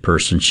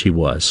person she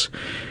was.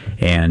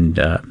 And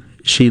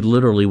she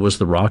literally was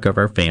the rock of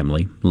our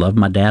family. Loved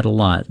my dad a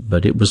lot,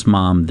 but it was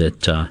Mom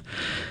that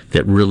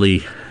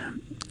really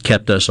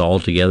kept us all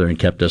together and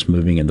kept us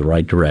moving in the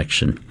right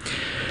direction.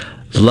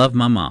 Love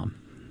my mom.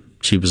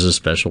 She was a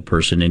special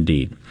person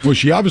indeed. Well,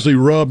 she obviously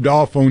rubbed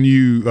off on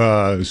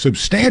you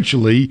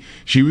substantially.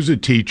 She was a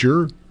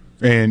teacher,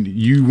 and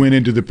you went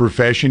into the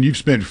profession. You've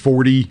spent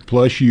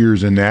 40-plus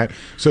years in that.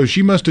 So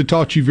she must have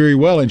taught you very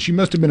well, and she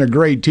must have been a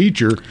great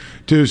teacher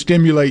to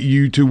stimulate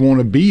you to want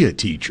to be a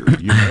teacher,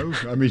 you know?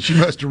 I mean, she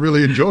must have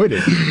really enjoyed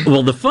it.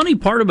 Well, the funny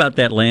part about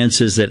that,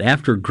 Lance, is that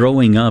after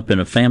growing up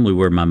in a family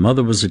where my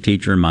mother was a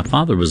teacher and my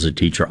father was a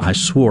teacher, I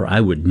swore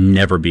I would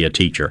never be a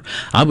teacher.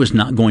 I was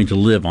not going to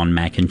live on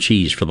mac and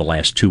cheese for the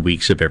last 2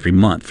 weeks of every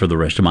month for the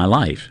rest of my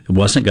life. It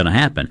wasn't going to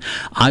happen.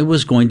 I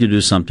was going to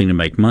do something to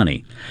make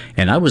money.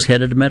 And I was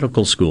headed to medical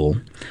school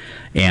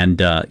and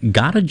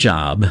got a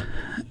job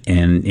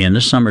in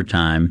the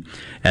summertime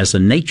as a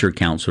nature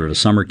counselor at a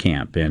summer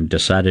camp, and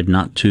decided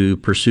not to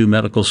pursue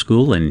medical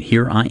school. And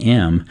here I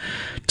am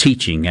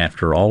teaching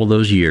after all of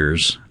those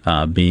years,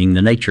 being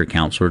the nature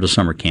counselor at a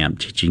summer camp,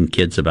 teaching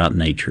kids about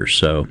nature.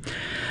 So,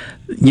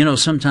 you know,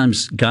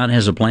 sometimes God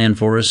has a plan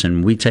for us,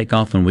 and we take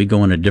off and we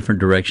go in a different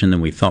direction than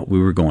we thought we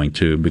were going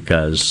to,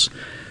 because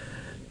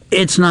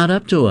it's not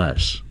up to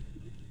us.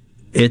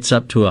 It's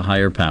up to a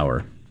higher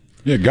power.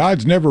 Yeah,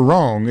 God's never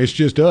wrong. It's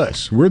just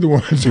us. We're the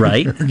ones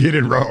who get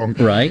it wrong.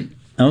 Right.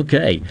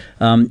 Okay.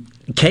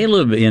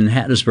 Caleb in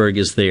Hattiesburg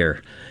is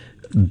there.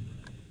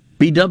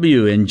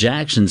 BW in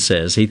Jackson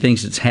says he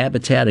thinks it's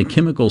habitat and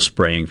chemical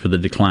spraying for the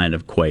decline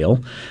of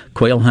quail.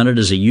 Quail hunted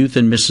as a youth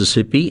in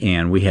Mississippi,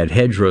 and we had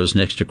hedgerows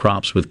next to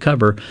crops with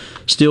cover.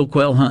 Still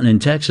quail hunting in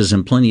Texas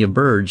and plenty of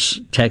birds.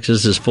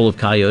 Texas is full of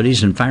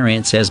coyotes and fire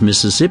ants as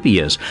Mississippi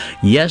is.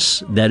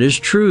 Yes, that is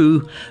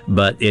true,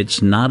 but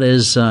it's not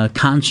as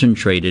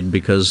concentrated,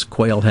 because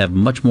quail have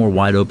much more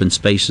wide open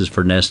spaces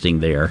for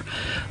nesting there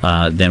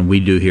than we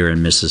do here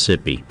in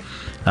Mississippi.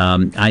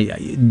 I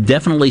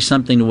definitely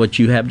something to what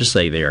you have to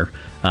say there.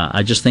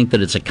 I just think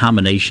that it's a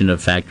combination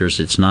of factors.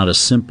 It's not a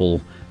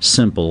simple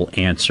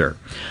answer.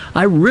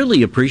 I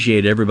really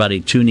appreciate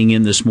everybody tuning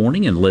in this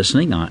morning and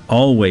listening. I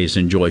always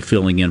enjoy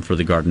filling in for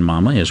the Garden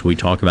Mama as we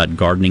talk about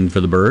gardening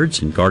for the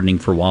birds and gardening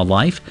for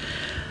wildlife.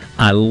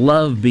 I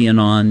love being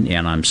on,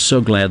 and I'm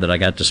so glad that I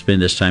got to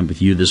spend this time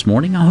with you this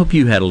morning. I hope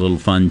you had a little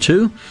fun,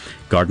 too.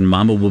 Garden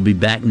Mama will be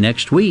back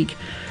next week.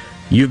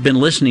 You've been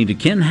listening to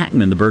Ken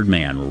Hackman, the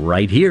Birdman,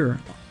 right here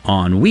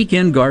on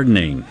Weekend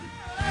Gardening.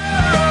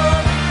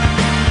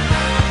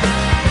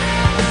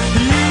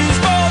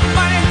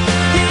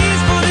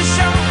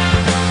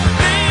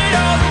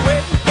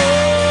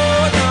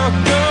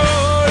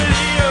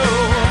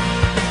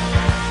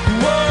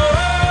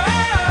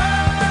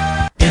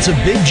 It's a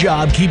big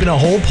job keeping a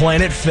whole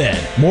planet fed.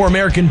 More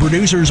American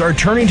producers are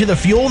turning to the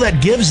fuel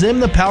that gives them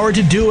the power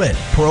to do it,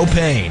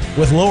 propane.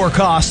 With lower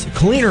costs,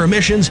 cleaner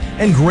emissions,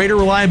 and greater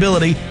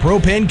reliability,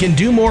 propane can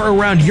do more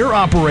around your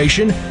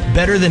operation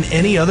better than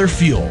any other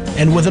fuel.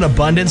 And with an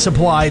abundant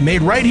supply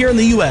made right here in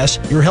the U.S.,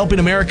 you're helping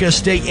America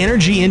stay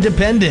energy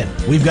independent.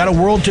 We've got a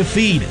world to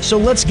feed, so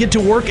let's get to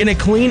work in a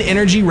clean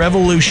energy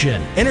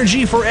revolution.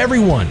 Energy for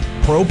everyone.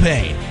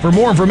 Propane. For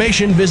more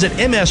information, visit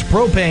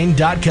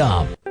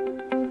mspropane.com.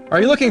 Are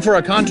you looking for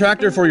a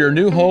contractor for your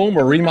new home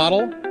or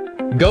remodel?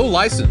 Go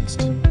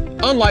licensed.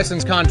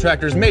 Unlicensed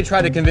contractors may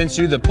try to convince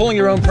you that pulling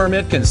your own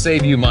permit can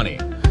save you money,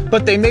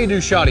 but they may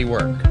do shoddy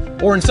work,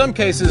 or in some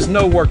cases,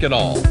 no work at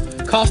all,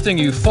 costing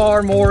you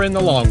far more in the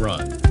long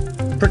run.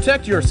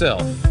 Protect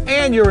yourself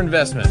and your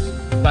investment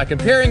by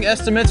comparing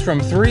estimates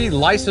from 3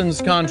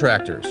 licensed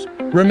contractors.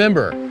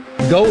 Remember,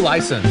 go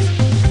licensed.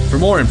 For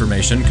more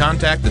information,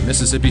 contact the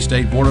Mississippi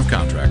State Board of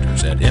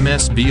Contractors at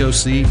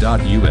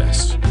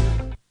msboc.us.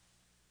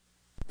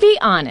 Be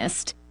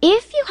honest.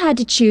 If you had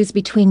to choose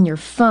between your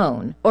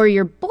phone or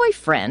your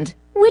boyfriend,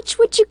 which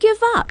would you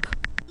give up?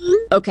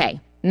 Okay,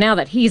 now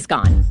that he's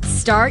gone,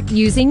 start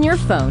using your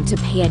phone to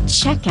pay at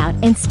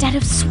checkout instead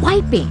of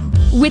swiping.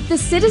 With the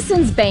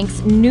Citizens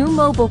Bank's new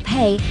mobile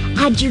pay,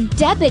 add your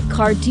debit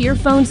card to your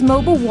phone's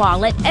mobile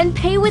wallet and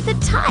pay with a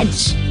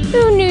touch.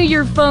 Who knew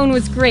your phone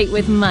was great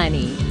with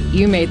money?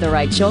 You made the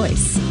right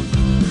choice.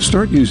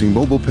 Start using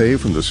mobile pay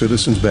from the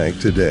Citizens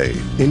Bank today.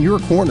 In your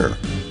corner.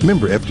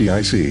 Member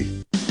FDIC.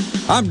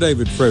 I'm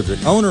David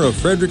Frederick, owner of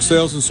Frederick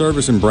Sales and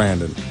Service in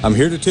Brandon. I'm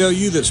here to tell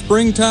you that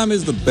springtime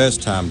is the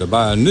best time to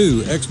buy a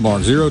new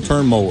Exmark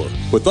zero-turn mower.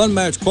 With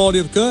unmatched quality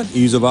of cut,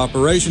 ease of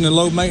operation, and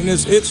low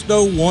maintenance, it's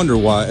no wonder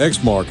why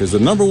Exmark is the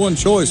 #1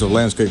 choice of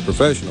landscape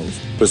professionals.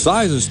 With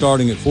sizes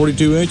starting at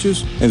 42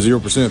 inches and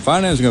 0%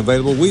 financing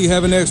available, we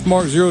have an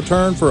Exmark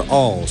zero-turn for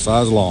all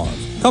size lawns.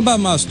 Come by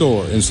my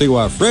store and see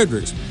why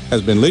Fredericks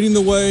has been leading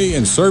the way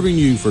and serving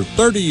you for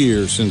 30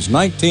 years since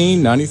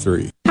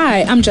 1993.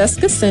 Hi, I'm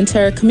Jessica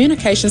Center,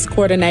 Communications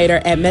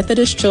Coordinator at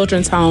Methodist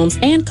Children's Homes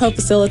and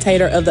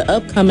co-facilitator of the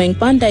upcoming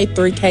Fun Day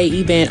 3K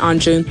event on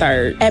June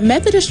 3rd. At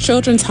Methodist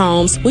Children's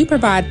Homes, we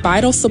provide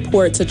vital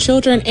support to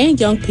children and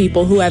young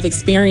people who have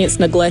experienced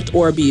neglect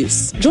or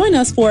abuse. Join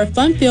us for a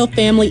fun-filled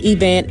family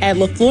event at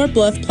LaFleur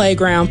Bluff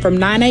Playground from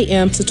 9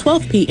 a.m. to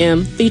 12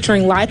 p.m.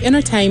 featuring live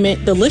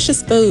entertainment,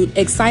 delicious food,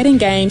 exciting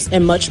games,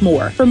 and much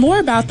more. For more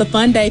about the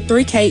Fun Day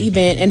 3K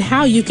event and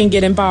how you can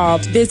get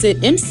involved, visit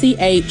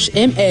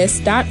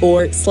mchms.org/3K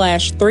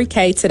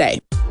today.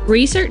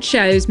 Research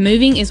shows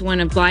moving is one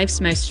of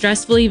life's most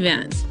stressful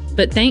events,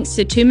 but thanks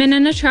to 2 Men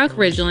and a Truck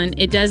Ridgeland,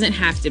 it doesn't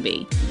have to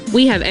be.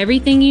 We have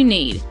everything you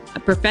need. A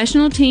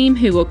professional team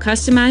who will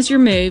customize your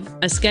move,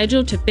 a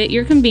schedule to fit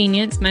your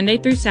convenience Monday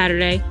through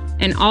Saturday,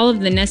 and all of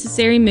the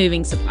necessary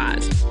moving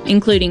supplies,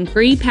 including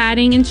free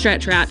padding and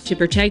stretch wrap to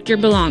protect your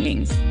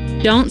belongings.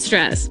 Don't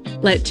stress.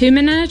 Let 2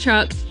 Men and a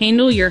Truck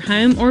handle your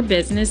home or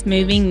business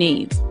moving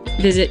needs.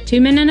 Visit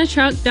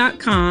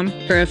 2menandatruck.com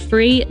for a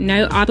free,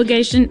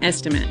 no-obligation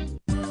estimate.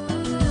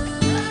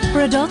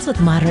 For adults with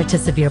moderate to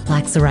severe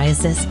plaque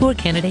psoriasis who are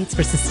candidates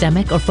for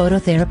systemic or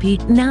phototherapy,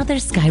 now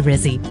there's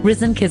Skyrizi,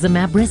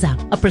 Risankizumab Riza,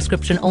 a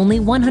prescription-only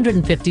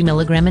 150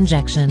 milligram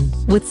injection.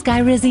 With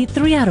Skyrizi,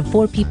 3 out of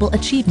 4 people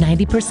achieve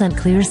 90%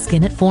 clear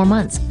skin at 4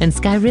 months, and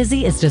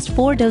Skyrizi is just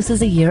 4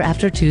 doses a year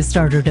after 2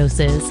 starter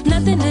doses.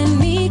 Nothing and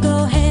me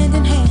go hand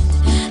in hand.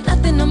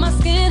 Nothing on my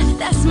skin,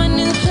 that's my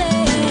new plan.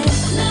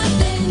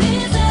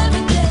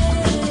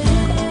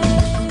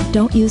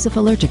 Don't use if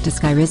allergic to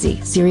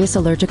Skyrizi. Serious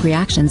allergic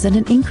reactions and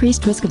an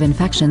increased risk of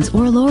infections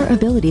or a lower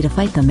ability to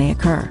fight them may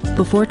occur.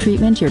 Before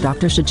treatment, your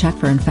doctor should check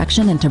for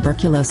infection and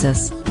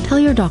tuberculosis. Tell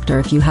your doctor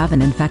if you have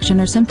an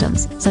infection or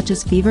symptoms, such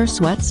as fever,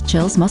 sweats,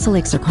 chills, muscle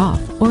aches, or cough,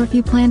 or if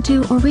you plan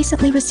to or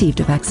recently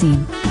received a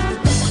vaccine.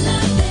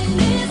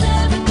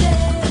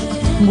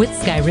 With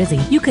Skyrizi,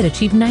 you could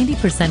achieve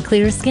 90%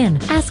 clearer skin.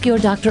 Ask your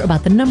doctor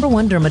about the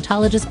 #1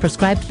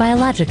 dermatologist-prescribed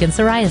biologic in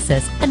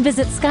psoriasis and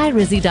visit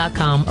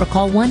Skyrizi.com or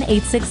call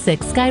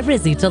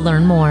 1-866-SKYRIZI to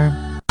learn more.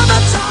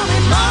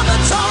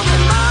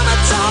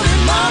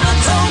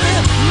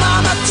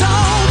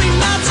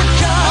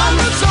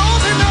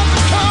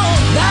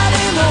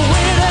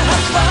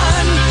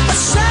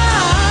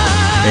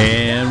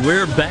 And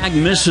we're back,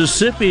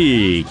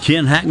 Mississippi.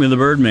 Ken Hackman, the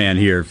Birdman,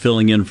 here,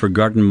 filling in for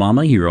Garden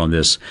Mama here on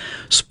this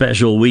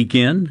special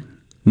weekend,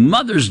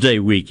 Mother's Day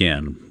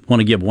weekend. want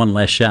to give one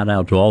last shout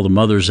out to all the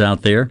mothers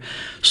out there.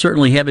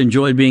 Certainly have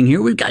enjoyed being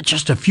here. We've got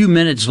just a few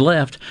minutes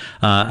left.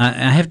 I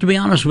have to be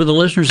honest with the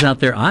listeners out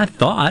there. I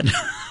thought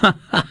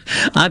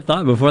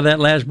before that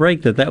last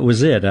break that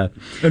was it.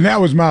 And that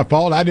was my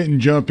fault. I didn't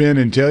jump in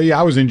and tell you.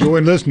 I was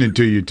enjoying listening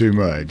to you too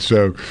much.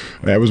 So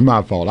that was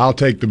my fault. I'll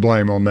take the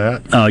blame on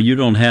that. Oh, you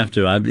don't have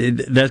to.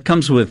 That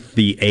comes with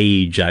the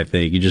age, I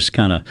think. You just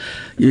kind of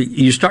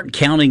you start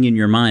counting in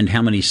your mind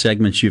how many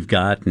segments you've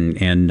got,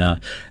 and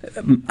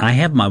I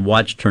have my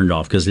watch turned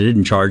off because it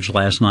didn't charge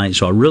last night,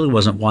 so I really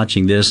wasn't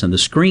watching this, and the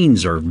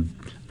screens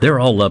they're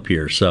all up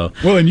here. So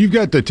well, and you've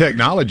got the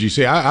technology.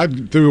 See, I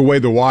threw away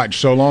the watch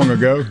so long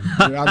ago.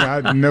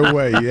 No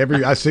way.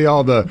 I see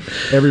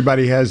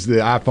everybody has the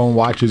iPhone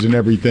watches and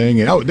everything.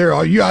 And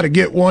you ought to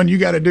get one. You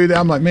got to do that.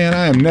 I'm like, man,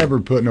 I am never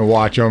putting a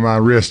watch on my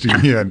wrist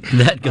again.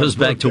 That goes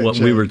back to what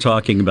we were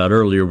talking about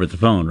earlier with the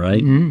phone,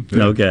 right?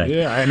 Mm-hmm. Okay.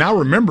 Yeah, and I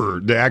remember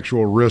the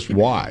actual wrist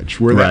watch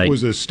where that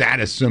was a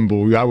status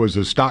symbol. I was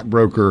a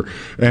stockbroker,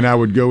 and I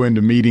would go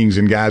into meetings,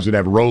 and guys would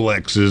have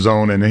Rolexes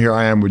on, and here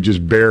I am with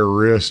just bare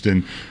wrist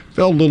and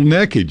felt a little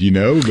naked,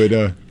 but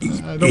I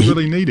don't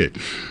really need it.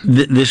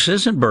 This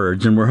isn't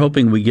birds, and we're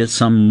hoping we get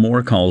some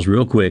more calls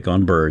real quick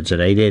on birds at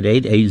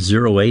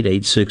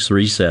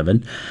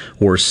 888-808-8637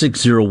 or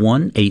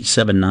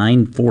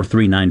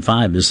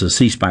 601-879-4395 is the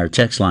C Spire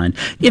text line.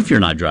 If you're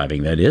not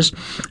driving, that is.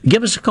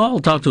 Give us a call.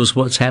 Talk to us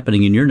what's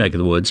happening in your neck of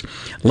the woods.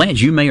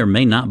 Lance, you may or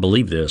may not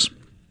believe this.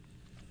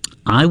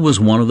 I was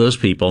one of those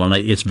people, and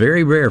it's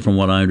very rare from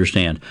what I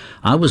understand,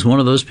 I was one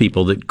of those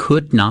people that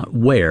could not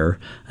wear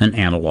an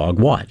analog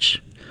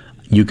watch.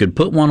 You could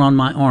put one on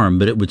my arm,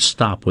 but it would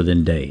stop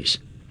within days.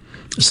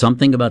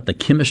 Something about the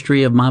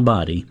chemistry of my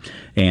body,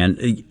 and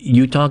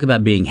you talk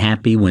about being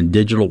happy when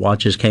digital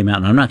watches came out,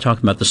 and I'm not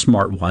talking about the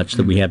smart watch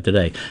that we have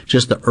today,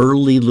 just the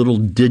early little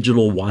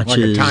digital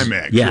watches. Like a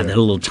Timex. Yeah, that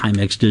little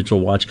Timex digital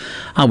watch.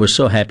 I was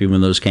so happy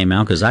when those came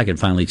out because I could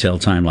finally tell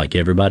time like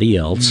everybody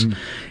else. Mm-hmm.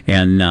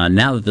 And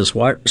now that the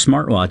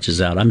smart watch is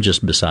out, I'm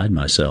just beside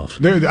myself.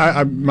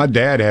 My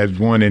dad has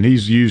one, and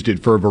he's used it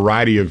for a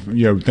variety of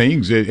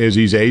things. As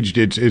he's aged,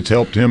 it's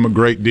helped him a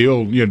great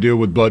deal. Deal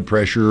with blood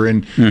pressure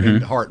and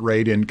heart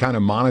rate and kind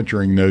of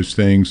monitoring those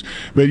things.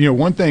 But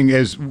one thing,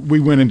 as we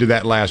went into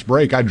that last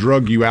break, I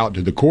drug you out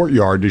to the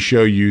courtyard to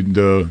show you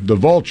the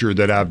vulture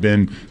that I've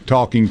been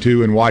talking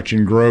to and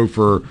watching grow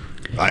for.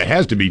 It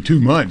has to be 2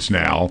 months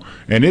now,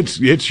 and it's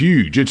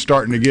huge. It's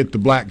starting to get the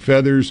black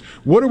feathers.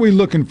 What are we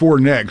looking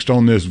for next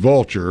on this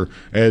vulture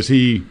as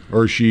he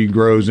or she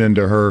grows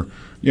into her,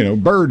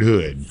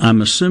 birdhood? I'm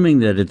assuming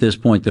that at this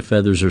point the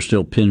feathers are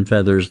still pin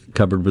feathers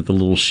covered with a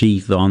little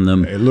sheath on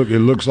them. It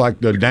looks like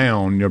the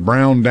down, the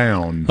brown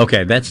down.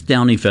 Okay, that's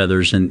downy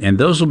feathers, and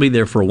those will be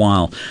there for a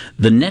while.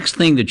 The next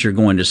thing that you're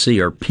going to see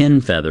are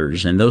pin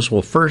feathers, and those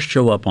will first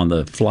show up on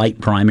the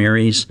flight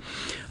primaries.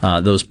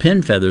 Those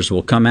pin feathers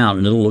will come out,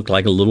 and it'll look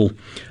like a little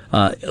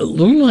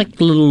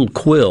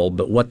quill,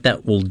 but what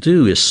that will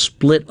do is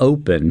split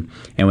open,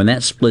 and when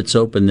that splits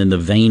open, then the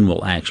vein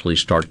will actually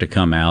start to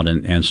come out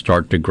and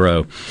start to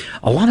grow.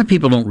 A lot of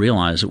people don't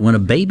realize that when a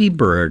baby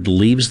bird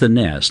leaves the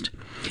nest,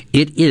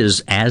 it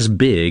is as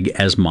big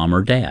as mom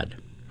or dad.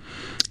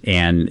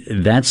 And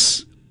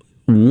that's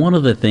one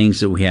of the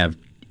things that we have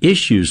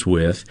issues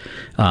with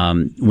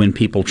when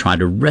people try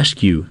to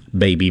rescue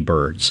baby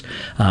birds.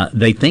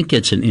 They think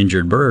it's an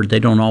injured bird.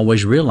 They don't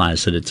always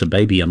realize that it's a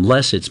baby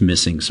unless it's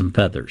missing some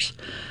feathers.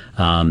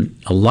 A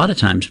lot of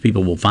times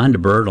people will find a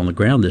bird on the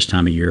ground this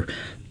time of year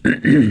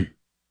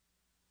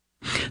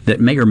that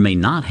may or may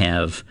not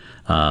have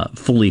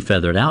fully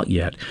feathered out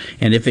yet.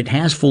 And if it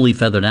has fully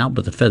feathered out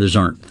but the feathers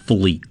aren't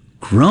fully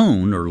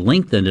grown or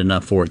lengthened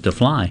enough for it to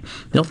fly,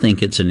 they'll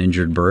think it's an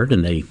injured bird,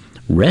 and they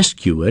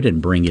rescue it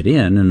and bring it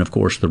in. And of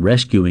course the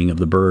rescuing of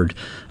the bird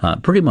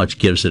pretty much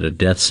gives it a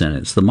death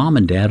sentence. The mom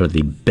and dad are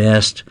the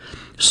best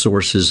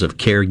sources of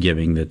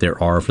caregiving that there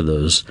are for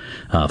those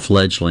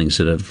fledglings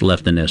that have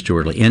left the nest too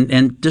early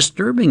and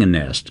disturbing a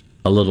nest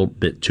a little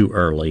bit too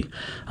early.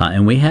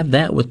 And we have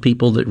that with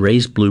people that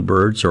raise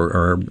bluebirds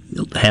or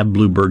have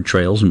bluebird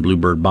trails and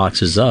bluebird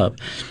boxes up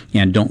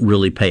and don't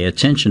really pay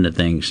attention to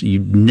things. You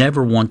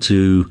never want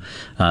to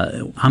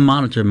I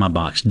monitor my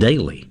box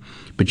daily,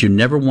 but you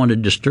never want to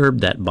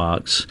disturb that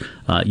box.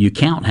 You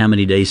count how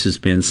many days it's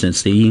been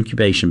since the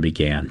incubation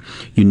began.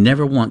 You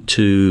never want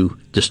to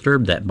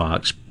disturb that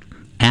box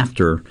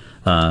after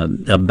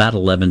about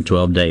 11,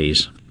 12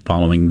 days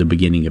following the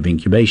beginning of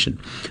incubation.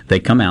 They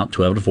come out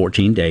 12 to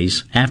 14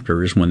 days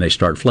after is when they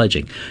start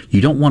fledging. You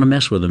don't want to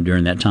mess with them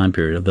during that time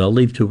period. They'll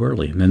leave too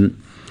early. And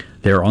then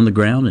they're on the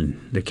ground, and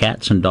the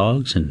cats and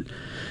dogs and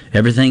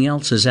everything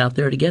else is out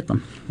there to get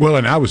them. Well,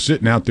 and I was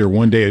sitting out there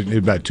one day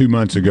about 2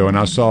 months ago, and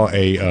I saw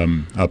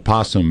a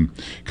possum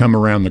come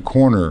around the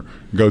corner,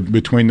 go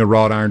between the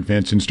wrought iron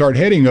fence, and start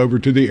heading over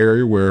to the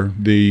area where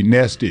the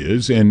nest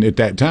is. And at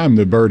that time,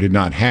 the bird had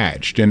not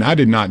hatched, and I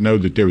did not know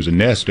that there was a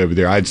nest over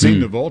there. I'd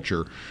seen the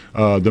vulture,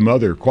 the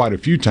mother, quite a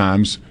few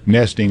times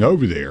nesting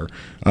over there,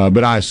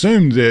 but I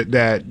assumed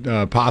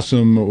that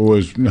possum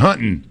was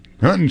hunting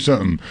hunting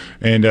something.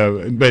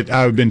 And but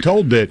I've been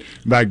told that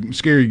by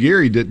Scary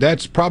Gary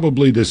that's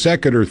probably the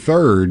second or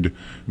third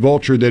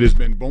vulture that has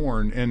been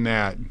born in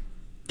that.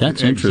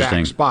 That's exact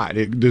interesting. Spot.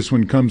 This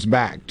one comes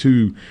back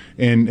to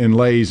and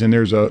lays, and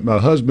there's a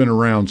husband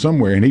around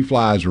somewhere, and he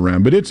flies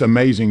around. But it's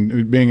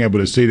amazing being able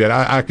to see that.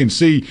 I can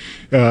see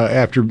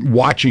after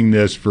watching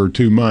this for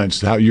 2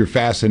 months how your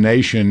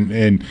fascination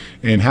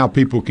and how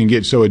people can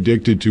get so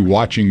addicted to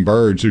watching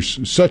birds.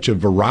 There's such a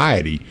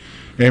variety.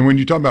 And when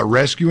you talk about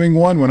rescuing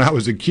one, when I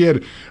was a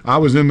kid, I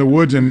was in the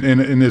woods, and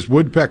this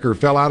woodpecker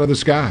fell out of the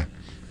sky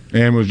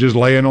and was just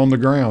laying on the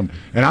ground,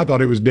 and I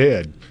thought it was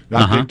dead.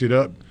 I picked it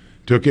up,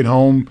 took it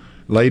home,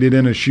 laid it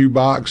in a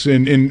shoebox,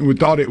 and we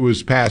thought it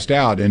was passed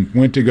out, and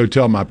went to go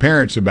tell my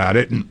parents about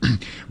it, and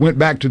went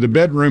back to the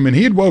bedroom, and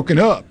he had woken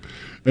up,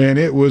 and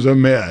it was a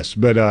mess.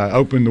 But I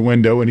opened the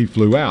window, and he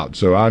flew out.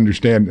 So I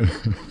understand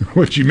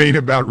what you mean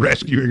about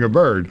rescuing a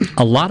bird.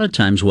 A lot of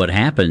times what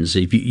happens,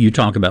 if you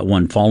talk about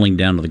one falling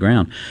down to the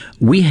ground,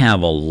 we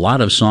have a lot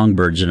of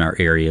songbirds in our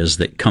areas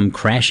that come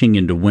crashing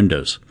into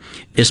windows,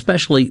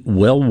 especially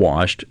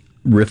well-washed,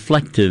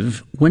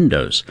 reflective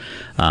windows.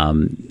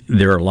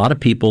 There are a lot of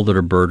people that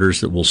are birders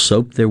that will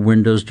soap their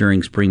windows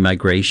during spring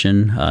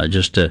migration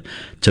just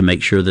to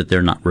make sure that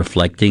they're not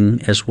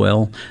reflecting as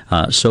well.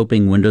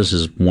 Soaping windows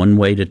is one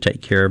way to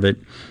take care of it.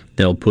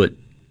 They'll put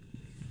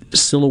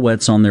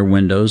silhouettes on their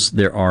windows.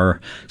 There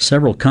are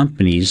several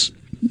companies,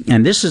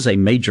 and this is a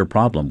major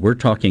problem. We're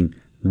talking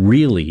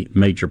really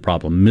major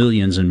problem.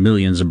 Millions and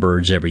millions of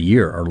birds every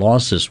year are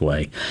lost this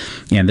way.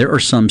 And there are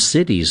some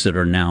cities that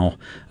are now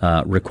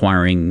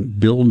requiring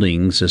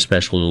buildings,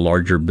 especially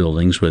larger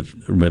buildings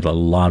with a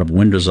lot of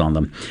windows on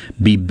them,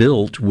 be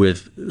built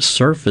with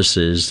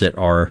surfaces that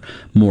are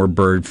more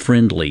bird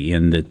friendly,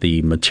 and that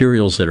the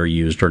materials that are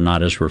used are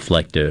not as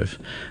reflective,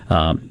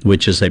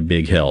 which is a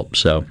big help.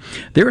 So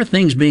there are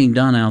things being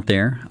done out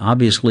there.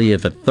 Obviously,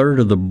 if a third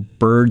of the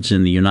birds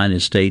in the United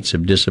States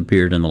have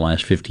disappeared in the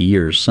last 50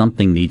 years,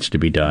 something needs to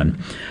be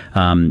done.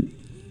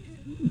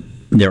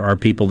 There are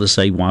people that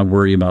say, why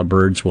worry about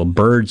birds? Well,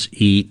 birds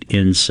eat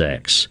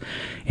insects.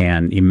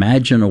 And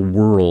imagine a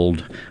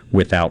world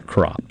without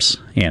crops.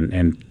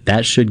 And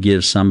that should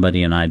give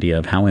somebody an idea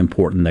of how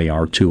important they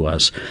are to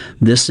us.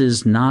 This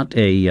is not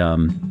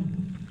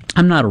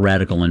I'm not a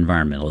radical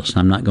environmentalist.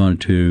 I'm not going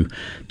to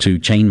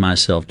chain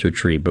myself to a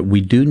tree, but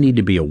we do need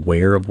to be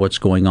aware of what's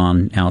going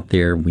on out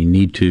there. We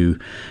need to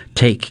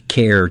take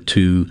care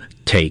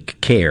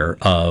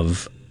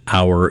of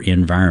our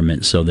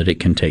environment so that it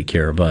can take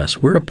care of us.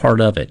 We're a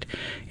part of it,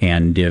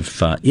 and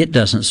if it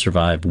doesn't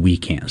survive, we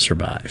can't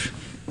survive.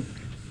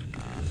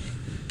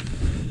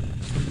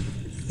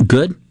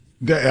 Good?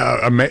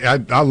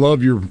 I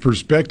love your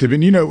perspective.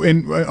 And,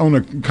 on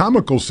a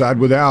comical side,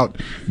 without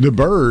the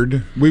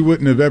bird, we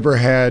wouldn't have ever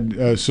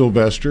had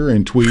Sylvester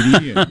and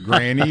Tweety and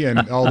Granny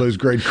and all those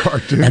great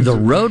cartoons. And the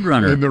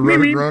Roadrunner. And the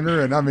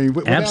Roadrunner. And, I mean,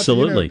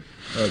 absolutely.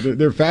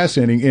 They're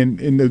fascinating.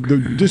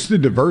 And just the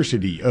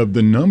diversity of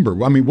the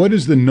number. I mean, what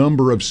is the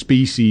number of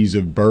species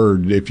of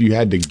bird, if you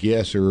had to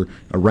guess, or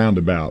a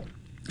roundabout?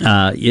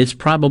 It's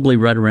probably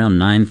right around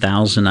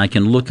 9,000. I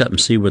can look up and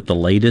see what the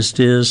latest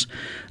is.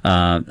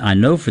 I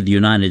know for the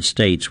United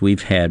States,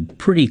 we've had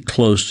pretty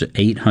close to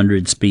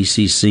 800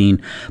 species seen,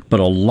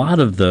 but a lot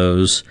of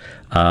those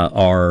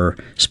are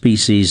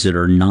species that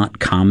are not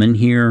common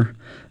here.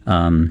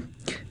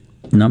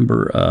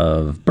 Number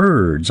of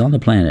birds on the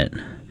planet.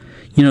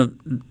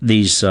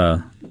 These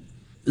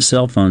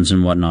cell phones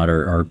and whatnot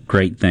are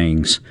great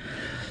things.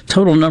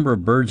 Total number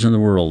of birds in the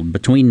world,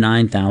 between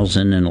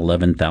 9,000 and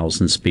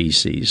 11,000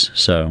 species.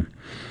 So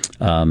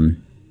a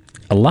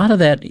lot of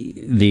that,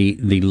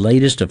 the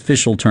latest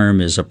official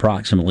term is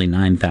approximately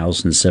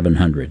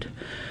 9,700.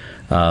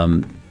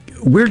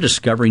 We're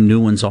discovering new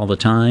ones all the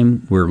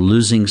time. We're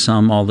losing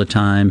some all the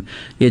time.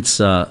 It's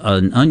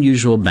an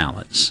unusual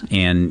balance,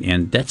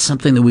 and that's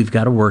something that we've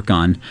got to work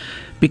on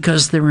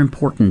because they're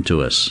important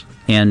to us.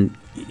 And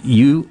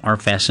you are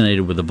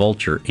fascinated with a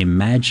vulture.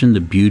 Imagine the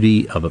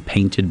beauty of a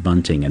painted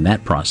bunting in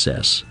that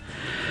process.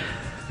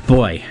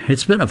 Boy,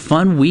 it's been a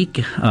fun week,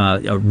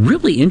 a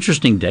really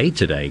interesting day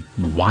today,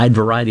 wide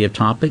variety of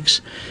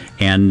topics,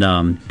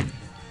 and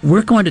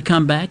we're going to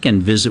come back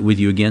and visit with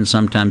you again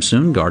sometime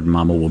soon. Garden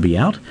Mama will be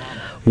out.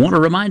 Want to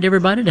remind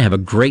everybody to have a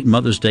great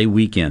Mother's Day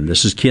weekend.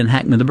 This is Ken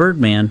Hackman, the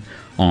Birdman,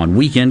 on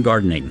Weekend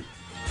Gardening.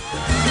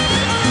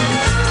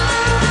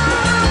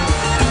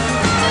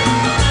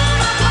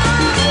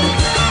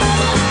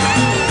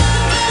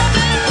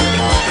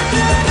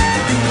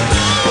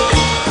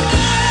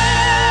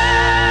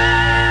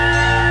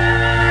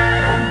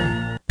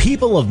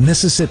 People people of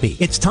Mississippi,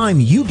 it's time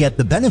you get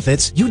the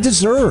benefits you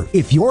deserve.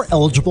 If you're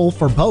eligible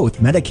for both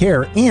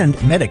Medicare and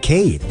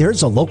Medicaid,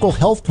 there's a local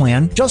health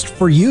plan just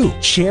for you.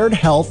 Shared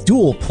Health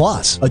Dual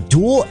Plus, a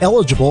dual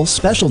eligible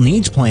special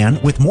needs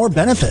plan with more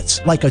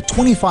benefits, like a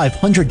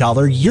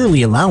 $2,500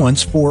 yearly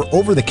allowance for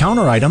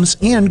over-the-counter items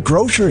and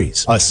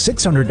groceries, a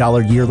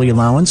 $600 yearly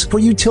allowance for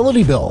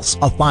utility bills,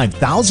 a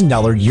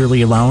 $5,000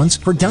 yearly allowance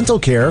for dental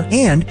care,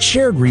 and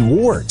shared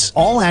rewards,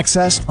 all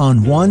accessed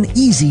on one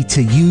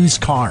easy-to-use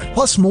card.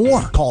 Plus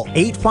more. Call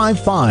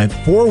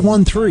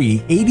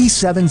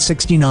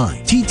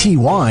 855-413-8769,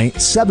 TTY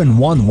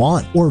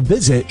 711, or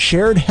visit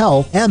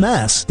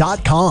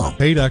sharedhealthms.com.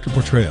 Hey, Dr.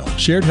 Portrell.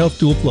 Shared Health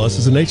Dual Plus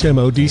is an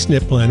HMO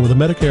D-SNP plan with a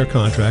Medicare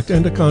contract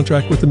and a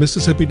contract with the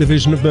Mississippi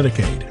Division of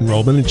Medicaid.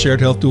 Enrollment in Shared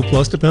Health Dual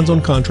Plus depends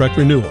on contract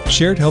renewal.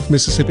 Shared Health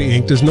Mississippi,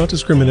 Inc. does not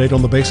discriminate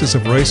on the basis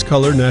of race,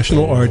 color,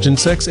 national origin,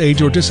 sex,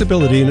 age, or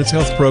disability in its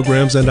health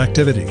programs and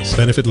activities.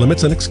 Benefit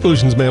limits and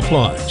exclusions may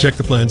apply. Check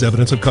the plan's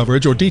evidence of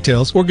coverage or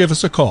details or give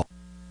us a call.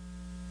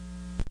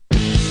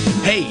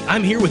 Hey,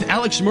 I'm here with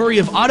Alex Murray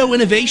of Auto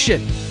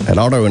Innovation. At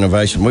Auto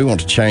Innovation, we want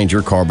to change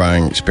your car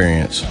buying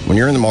experience. When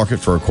you're in the market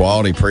for a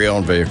quality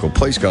pre-owned vehicle,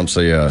 please come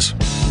see us.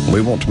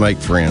 We want to make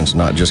friends,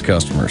 not just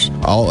customers.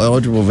 All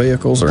eligible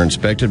vehicles are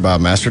inspected by a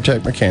Master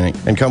Tech mechanic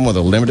and come with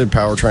a limited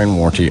powertrain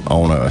warranty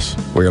on us.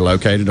 We are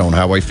located on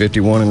Highway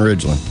 51 in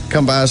Ridgeland.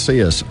 Come by and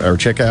see us or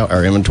check out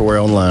our inventory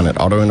online at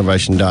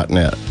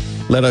autoinnovation.net.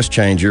 Let us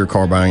change your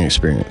car buying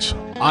experience.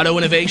 Auto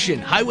Innovation,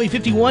 Highway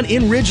 51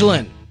 in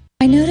Ridgeland.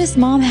 I noticed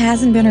Mom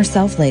hasn't been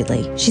herself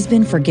lately. She's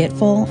been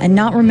forgetful and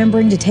not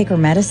remembering to take her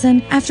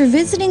medicine. After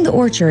visiting the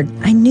Orchard,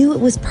 I knew it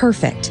was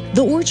perfect.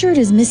 The Orchard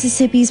is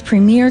Mississippi's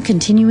premier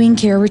continuing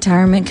care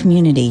retirement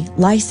community,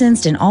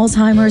 licensed in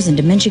Alzheimer's and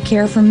dementia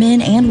care for men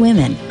and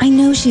women. I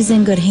know she's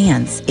in good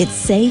hands. It's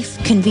safe,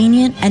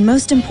 convenient, and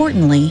most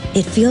importantly,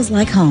 it feels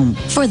like home.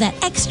 For that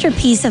extra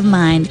peace of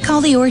mind, call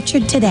the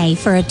Orchard today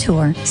for a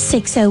tour.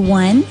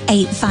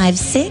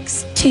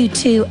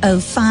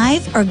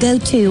 601-856-2205 or go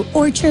to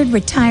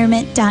orchardretirement.com. A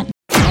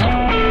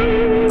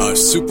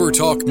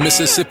SuperTalk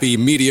Mississippi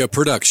Media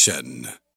production.